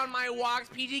I go on my walks,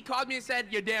 PG called me and said,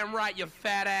 "You're damn right, you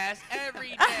fat ass."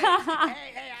 Every day.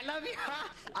 Hey, I love you.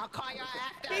 I'll call y'all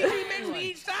after. PG makes me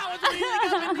eat salads when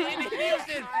he's up in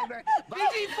Houston.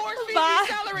 PG forced me to Bye.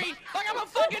 eat celery like I'm a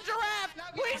fucking giraffe.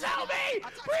 Please help me.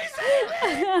 Please save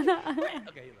me.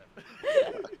 Okay, you left.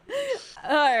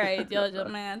 All right, Jojo,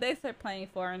 man. Thanks for playing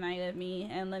Fortnite with me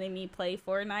and letting me play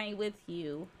Fortnite with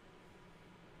you.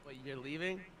 Wait, you're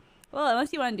leaving? Well,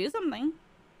 unless you want to do something.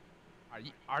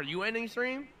 Are you ending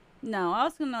stream? No, I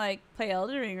was gonna like play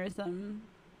Elden Ring or something.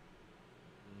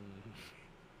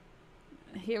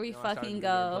 Here we You know, I started fucking to get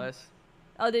go. blessed.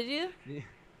 Oh, did you?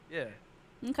 Yeah.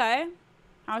 Okay.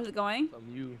 How's it going?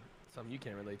 Something you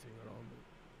can't relate to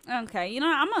at all. Okay, you know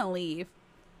what? I'm gonna leave.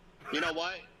 You know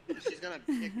what? She's gonna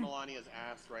kick Melania's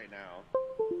ass right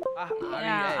now.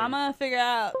 Yeah, I'm gonna figure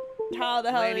out how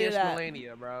the hell to do Melania's that.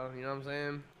 Melania, bro. You know what I'm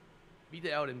saying? Beat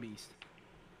the Elden Beast.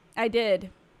 I did.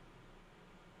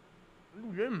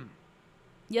 Mm.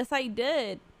 Yes, I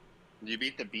did. You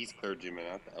beat the Beast Clergyman,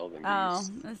 not the Elden Oh,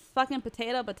 Beast. it's fucking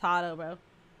potato, bro.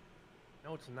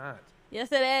 No, it's not.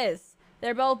 Yes, it is.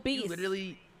 They're both beasts.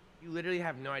 You literally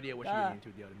have no idea what you're getting into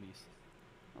with the Elden Beast.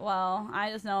 Well,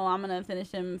 I just know I'm gonna finish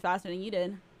him faster than you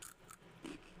did.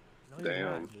 No, you're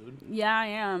Damn. not, dude. Yeah, I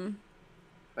am.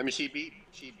 I mean, she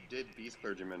did Beast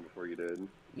Clergyman before you did.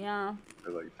 Yeah.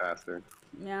 Or like faster.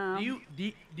 Yeah. Do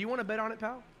you want to bet on it,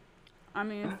 pal? I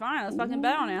mean, fine. Let's fucking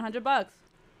bet on it. $100.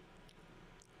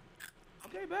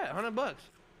 Okay, bet. $100.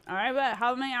 All right, bet.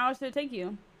 How many hours did it take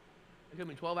you? It took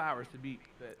me 12 hours to beat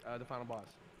the final boss.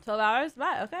 12 hours?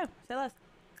 Bet. Okay. Say less.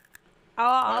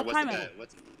 I'll what's time the it. bet?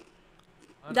 What's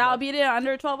That'll beat it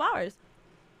under 12 hours.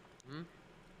 Hmm?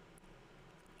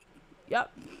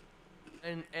 Yep.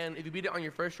 And if you beat it on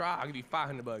your first try, I'll give you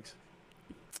 $500.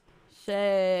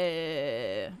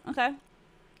 Shit. Okay.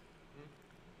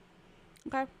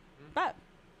 Okay. Bet.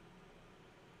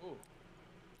 Ooh. All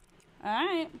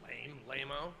right.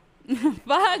 Lame-o.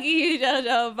 Fuck you,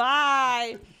 Jojo.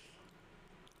 Bye.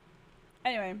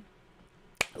 Anyway,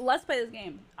 let's play this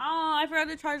game. Oh, I forgot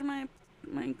to charge my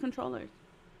controllers.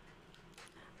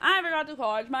 I forgot to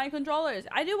charge my controllers.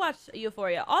 I do watch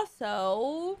Euphoria.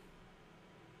 Also,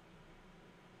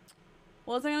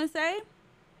 what was I gonna say?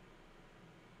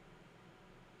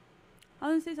 I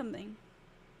was gonna say something.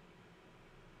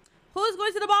 Who's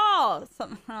going to the ball?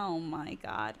 Oh my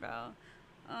god, bro.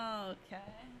 Okay.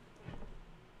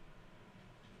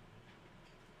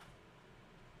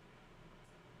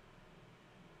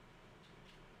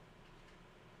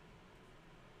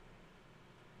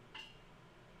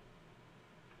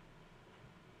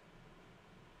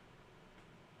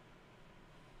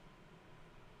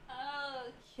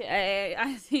 Okay,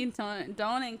 I see.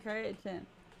 Don't encourage him.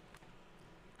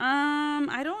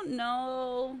 I don't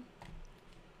know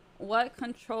what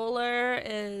controller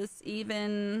is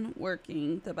even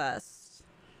working the best.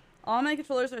 All my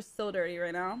controllers are so dirty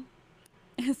right now.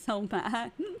 It's so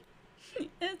bad.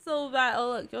 It's so bad. Oh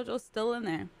look, Jojo's still in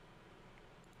there.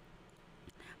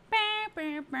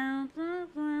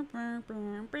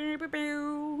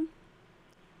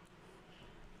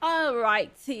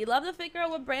 Alrighty, love to figure out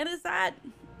what brand is that.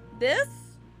 This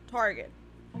Target,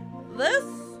 this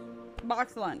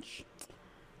Box Lunch,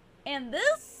 and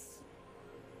this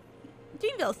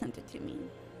Dreamville sent it to me.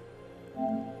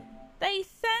 They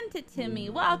sent it to me.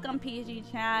 Welcome, PG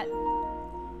Chat.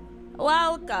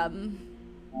 Welcome.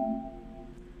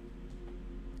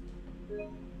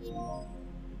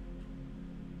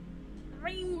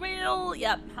 Dreamville.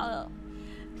 Yep. Hello.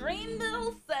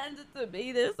 Dreamville sent it to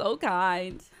me. They're so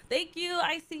kind. Thank you.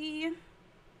 I see.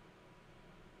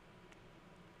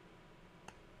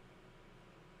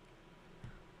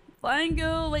 Flying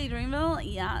go away, Dreamville?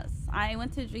 Yes. I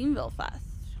went to Dreamville Fest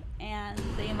and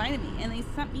they invited me and they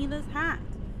sent me this hat.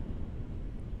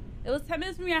 It was 10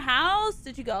 minutes from your house.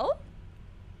 Did you go?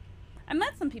 I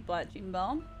met some people at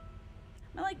Dreamville.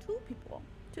 I met like 2 people.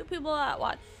 2 people that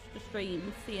watched the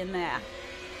stream, seeing there.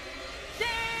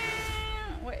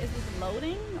 Damn! Where is this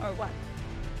loading or what?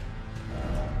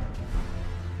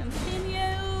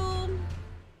 Continue.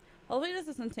 Hopefully this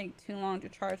doesn't take too long to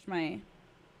charge my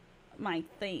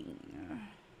thing.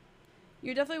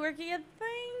 You're definitely working it.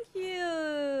 Thank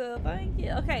you. Thank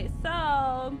you. Okay, so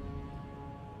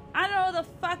I don't know who the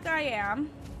fuck I am.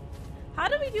 How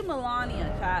do we do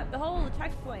Melania, chat? The whole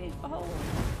checkpoint. The whole.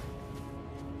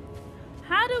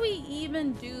 How do we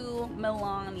even do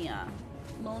Melania?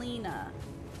 Melina.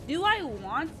 Do I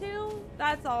want to?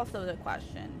 That's also the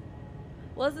question.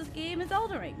 What's this game? Is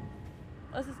Elden Ring.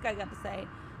 What's this guy got to say?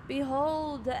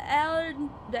 Behold, the air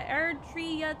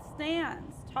tree yet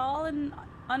stands, tall and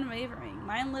unwavering,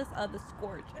 mindless of the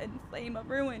scorch and flame of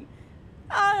ruin.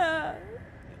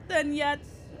 Then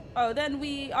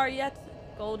we are yet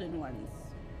golden ones.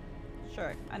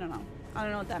 Sure, I don't know. I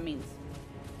don't know what that means.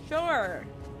 Sure.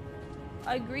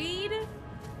 Agreed?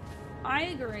 I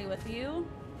agree with you.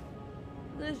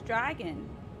 This dragon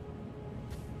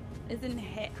is in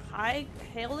high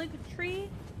Halig tree?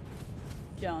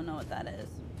 Don't know what that is.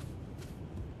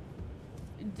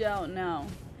 Don't know.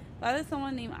 That is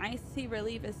someone named Icy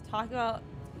Relief is talking about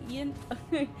you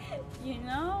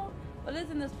know? What is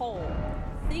in this hole?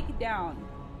 Seek down.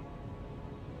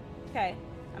 Okay,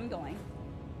 I'm going.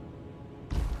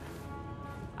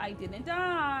 I didn't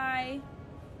die.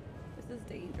 This is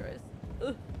dangerous.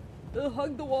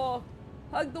 Hug the wall.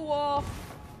 Hug the wall.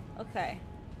 Okay.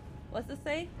 What's this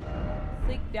say?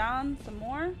 Seek down some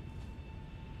more.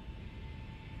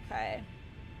 Okay.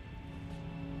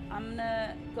 I'm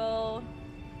gonna go.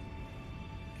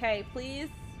 Okay, please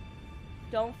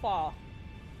don't fall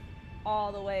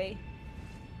all the way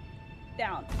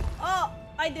down. Oh,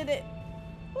 I did it.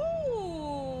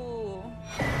 Ooh.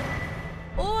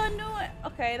 Oh, I knew it.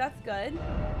 Okay, that's good.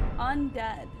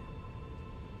 Undead.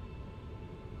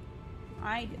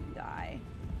 I didn't die.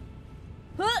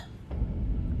 Huh!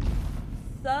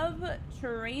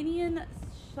 Subterranean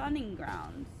shunning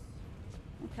grounds.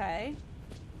 Okay.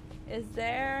 Is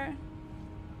there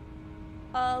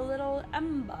a little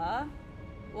Ember?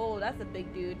 Whoa, that's a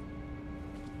big dude.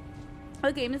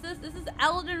 What game is this? This is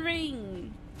Elden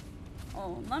Ring.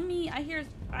 Oh, let me. I hear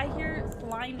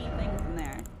slimy things in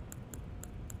there.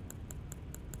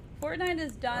 Fortnite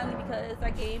is done because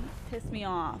that game pissed me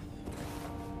off,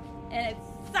 and it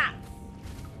sucks.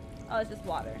 Oh, it's just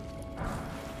water.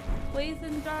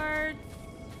 Poison darts.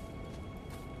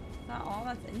 Is that all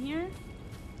that's in here?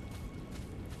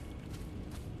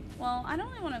 Well, I don't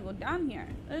really want to go down here.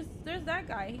 There's that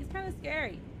guy. He's kind of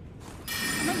scary.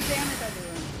 How much damage I do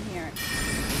in here?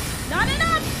 Not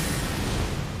enough!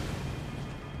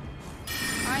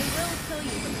 I will kill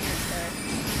you from here, sir.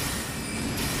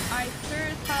 I sure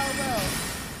as hell will.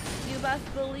 You best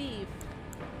believe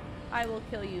I will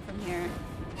kill you from here.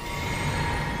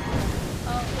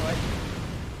 Oh, Lord.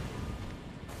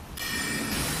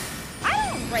 I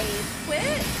don't rage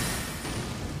quit.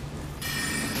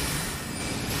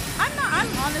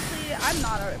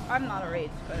 I'm not a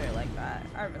rage quitter like that.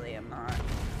 I really am not.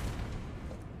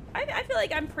 I feel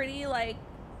like I'm pretty like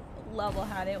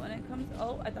level-headed when it comes.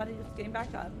 Oh, I thought he was getting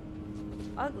back up.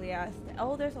 Ugly ass.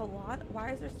 Oh, there's a lot.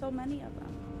 Why is there so many of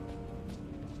them?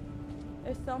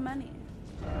 There's so many.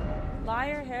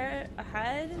 Liar hair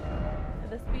ahead.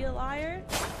 Could this be a liar?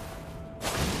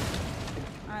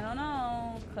 I don't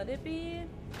know. Could it be?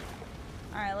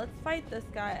 All right, let's fight this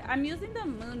guy. I'm using the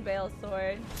Moonveil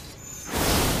sword,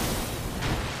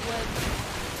 which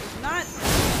is not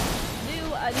new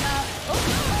enough. Oh,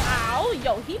 ow!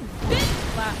 Yo, he big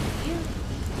slapped me.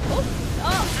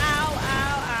 Oh, ow,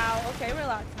 ow, ow. Okay,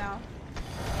 relax now.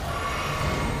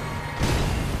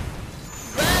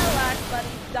 Relax,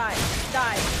 buddy. Die,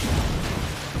 die.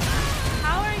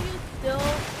 How are you still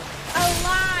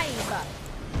alive?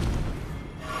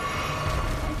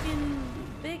 Fucking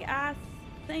big ass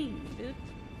thing, dude.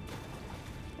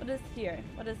 What is here?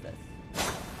 What is this?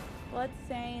 Blood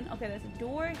stain. Okay, there's a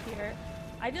door here.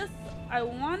 I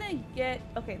want to get.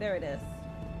 Okay, there it is.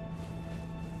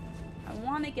 I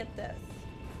want to get this.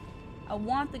 I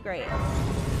want the grave.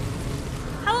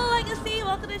 Hello, Legacy.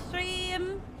 Welcome to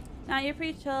stream. Nah, you're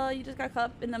pretty chill. You just got caught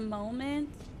up in the moment.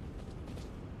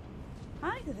 I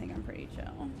like to think I'm pretty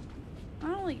chill. I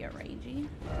don't really get ragey.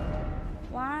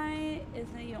 Why is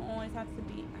it you always have to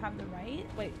have the right?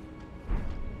 Wait.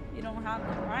 You don't have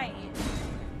the right.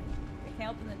 You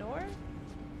can't open the door?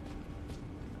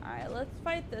 Alright, let's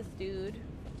fight this dude.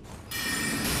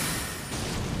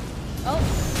 Oh!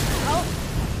 Oh!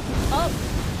 Oh!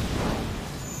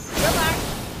 Relax.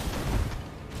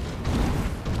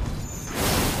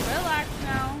 Relax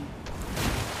now.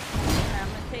 Okay, I'm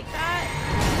gonna take that.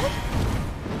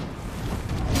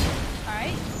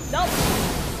 Alright. Nope.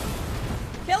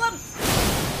 Kill him!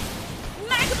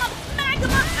 Smack him up! Smack him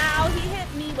up! Ow, he hit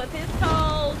me with his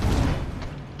toes.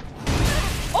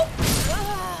 Oh!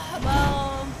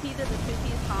 Well, he did the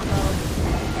two-piece combo.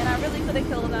 And I really could have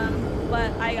killed him,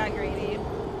 but I got greedy.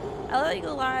 I'll let you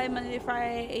go live Monday to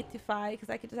Friday, 8 to 5, because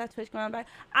I could just have Twitch going on back.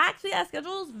 Actually, that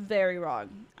schedule is very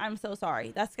wrong. I'm so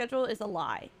sorry. That schedule is a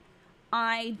lie.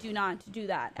 I do not do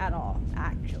that at all,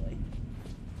 actually.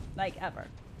 Like, ever.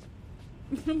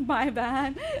 My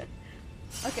bad.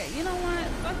 Okay, you know what?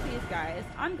 Fuck these guys.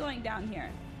 I'm going down here.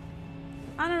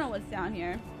 I don't know what's down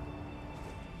here.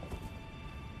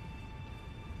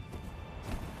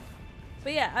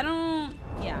 But yeah, I don't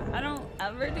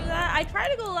ever do that. I try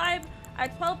to go live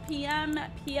at 12 p.m.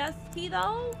 PST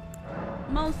though,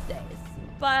 most days.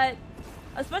 But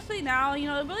especially now, you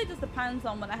know, it really just depends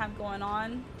on what I have going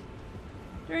on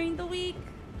during the week.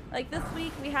 Like this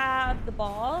week we have the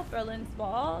ball, Berlin's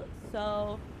ball,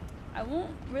 so I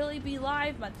won't really be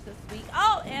live much this week.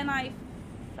 Oh, and I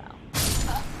fell.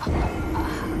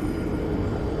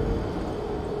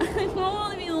 I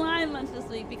won't be live much this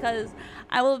week because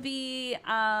I will be,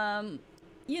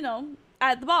 you know,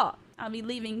 at the ball. I'll be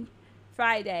leaving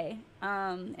Friday,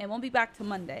 and won't be back till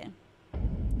Monday.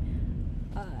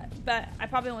 But I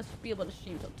probably won't be able to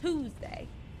stream till Tuesday.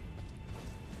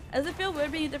 Does it feel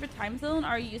weird being a different time zone, or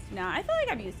are you used to now? I feel like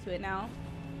I'm used to it now.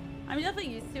 I'm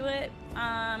definitely used to it.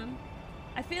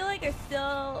 I feel like I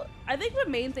think the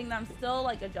main thing that I'm still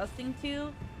like adjusting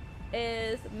to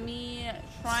is me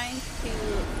trying to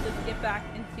just get back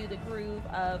into the groove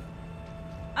of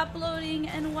uploading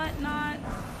and whatnot.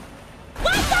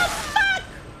 What the fuck?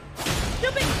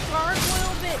 Stupid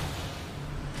gargoyle bitch.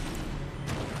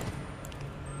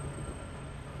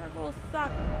 Gargoyles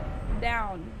suck.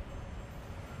 Down.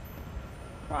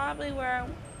 Probably where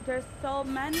there's so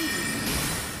many.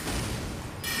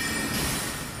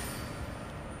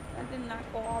 I did not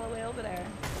go all the way over there.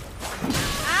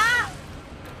 Ah!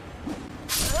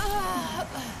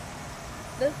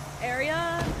 This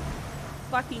area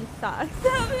fucking sucks.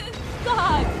 It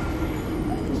sucks.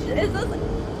 Is this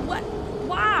what?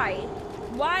 Why?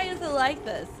 Why is it like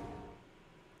this?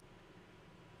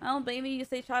 Oh, baby, you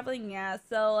say traveling, yeah.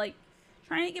 So like,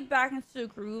 trying to get back into the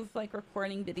groove, like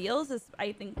recording videos, is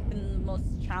I think been the most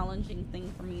challenging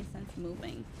thing for me since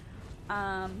moving.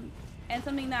 And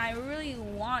something that I really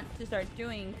want to start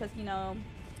doing, because you know,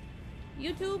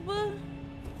 YouTube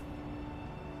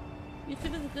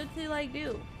is good to like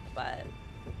do, but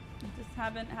I just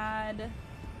haven't had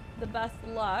the best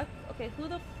luck. Okay, who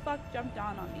the fuck jumped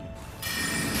down on me?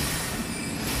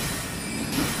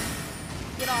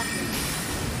 Get off me.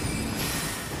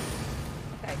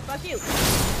 Okay, fuck you.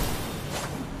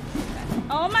 Okay.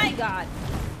 Oh my god.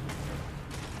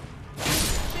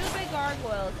 Stupid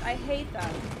gargoyles. I hate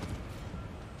them.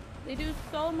 They do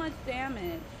so much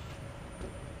damage.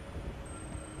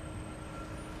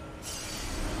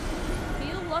 Do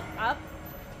you look up?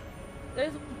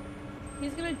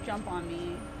 He's gonna jump on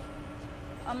me.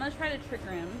 I'm gonna try to trigger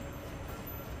him.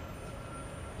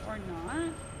 Or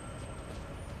not.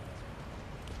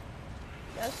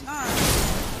 Guess not.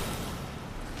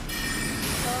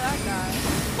 Kill that guy.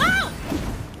 Whoa!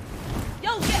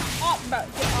 Yo, get off, bro.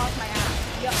 Get off my ass.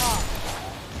 Get off.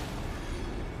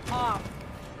 Off.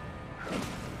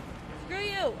 Screw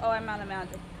you. Oh, I'm out of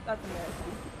magic. That's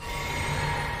embarrassing.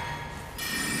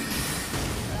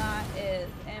 That is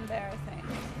embarrassing.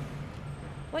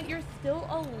 What, you're still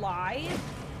alive?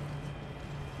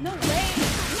 No way.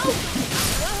 No.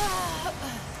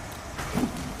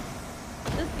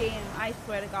 This game, I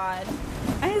swear to God.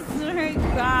 I swear to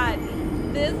God.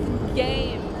 This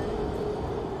game.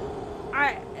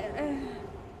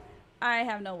 I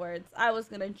have no words. I was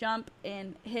gonna jump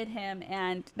and hit him,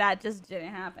 and that just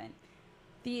didn't happen.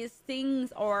 These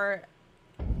things are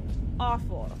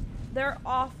awful. They're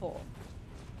awful.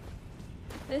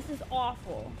 This is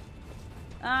awful.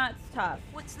 That's tough.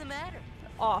 What's the matter?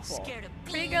 Awful. Scared of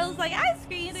Pretty beans? girls like ice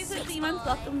cream. Thanks for 3 months.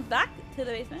 Welcome back to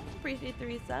the basement. Appreciate the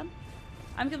resub.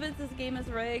 I'm convinced this game is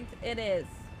rigged. It is.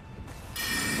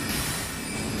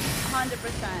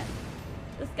 100%.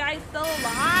 This guy's still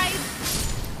alive.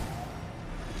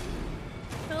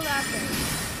 Kill that thing.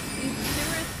 These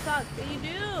sewers suck. They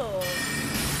do. Oh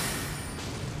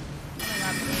my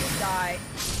god, please die.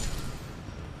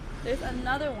 There's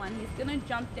another one. He's gonna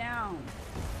jump down.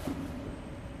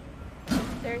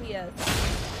 There he is.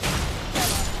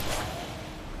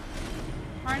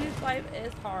 Harness life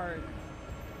is hard.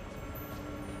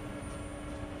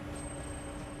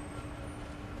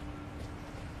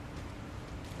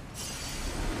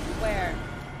 Where?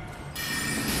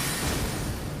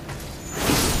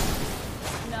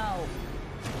 No.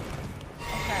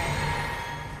 Okay.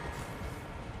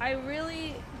 I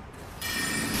really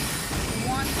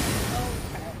want to.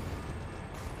 Okay.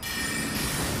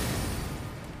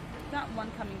 There's not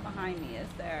one coming behind me, is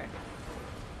there?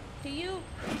 Can you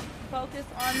focus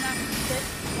on that shit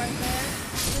right there?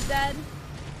 The dead?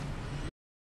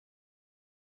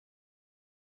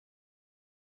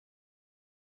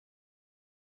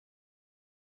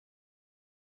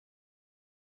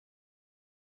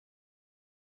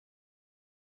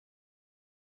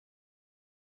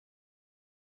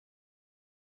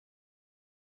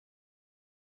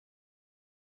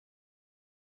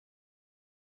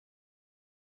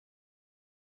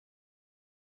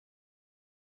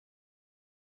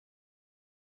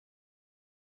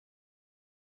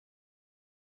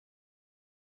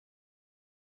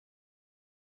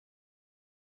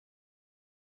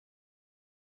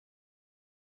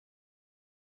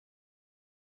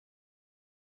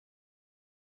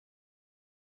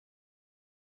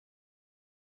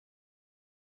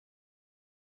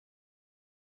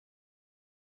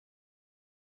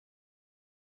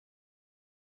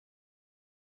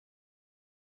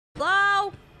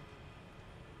 Hello?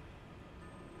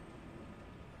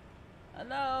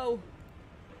 Hello?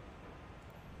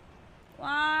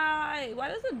 Why? Why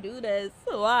does it do this?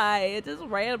 Why? It just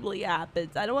randomly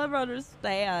happens. I don't ever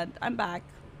understand. I'm back.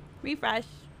 Refresh.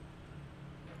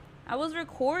 I was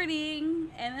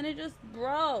recording and then it just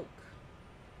broke.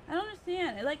 I don't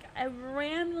understand. It, like, I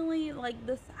randomly, like,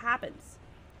 this happens.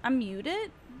 I'm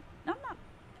muted? No, I'm not.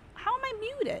 How am I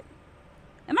muted?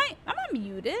 I'm not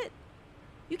muted.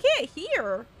 You can't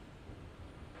hear.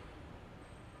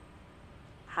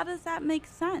 How does that make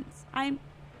sense? I'm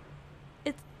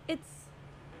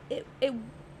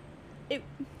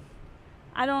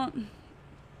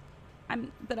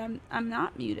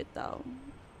not muted though.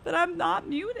 But I'm not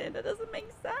muted. It doesn't make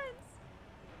sense.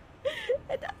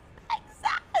 It doesn't make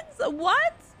sense.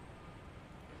 What?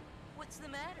 What's the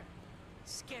matter?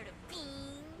 Scared of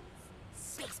beans?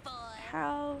 Space boy.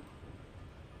 How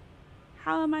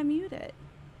am I muted?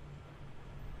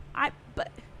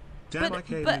 Damn, I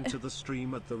came into the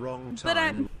stream at the wrong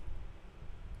time.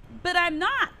 But I'm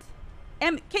not.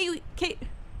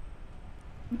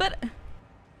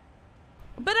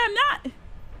 But I'm not.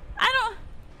 I don't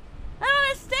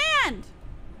understand.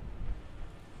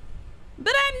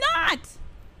 But I'm not.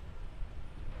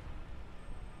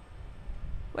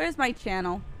 Where's my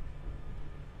channel?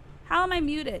 How am I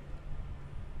muted?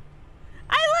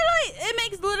 It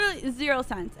makes literally 0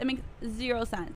 sense. It makes 0 sense.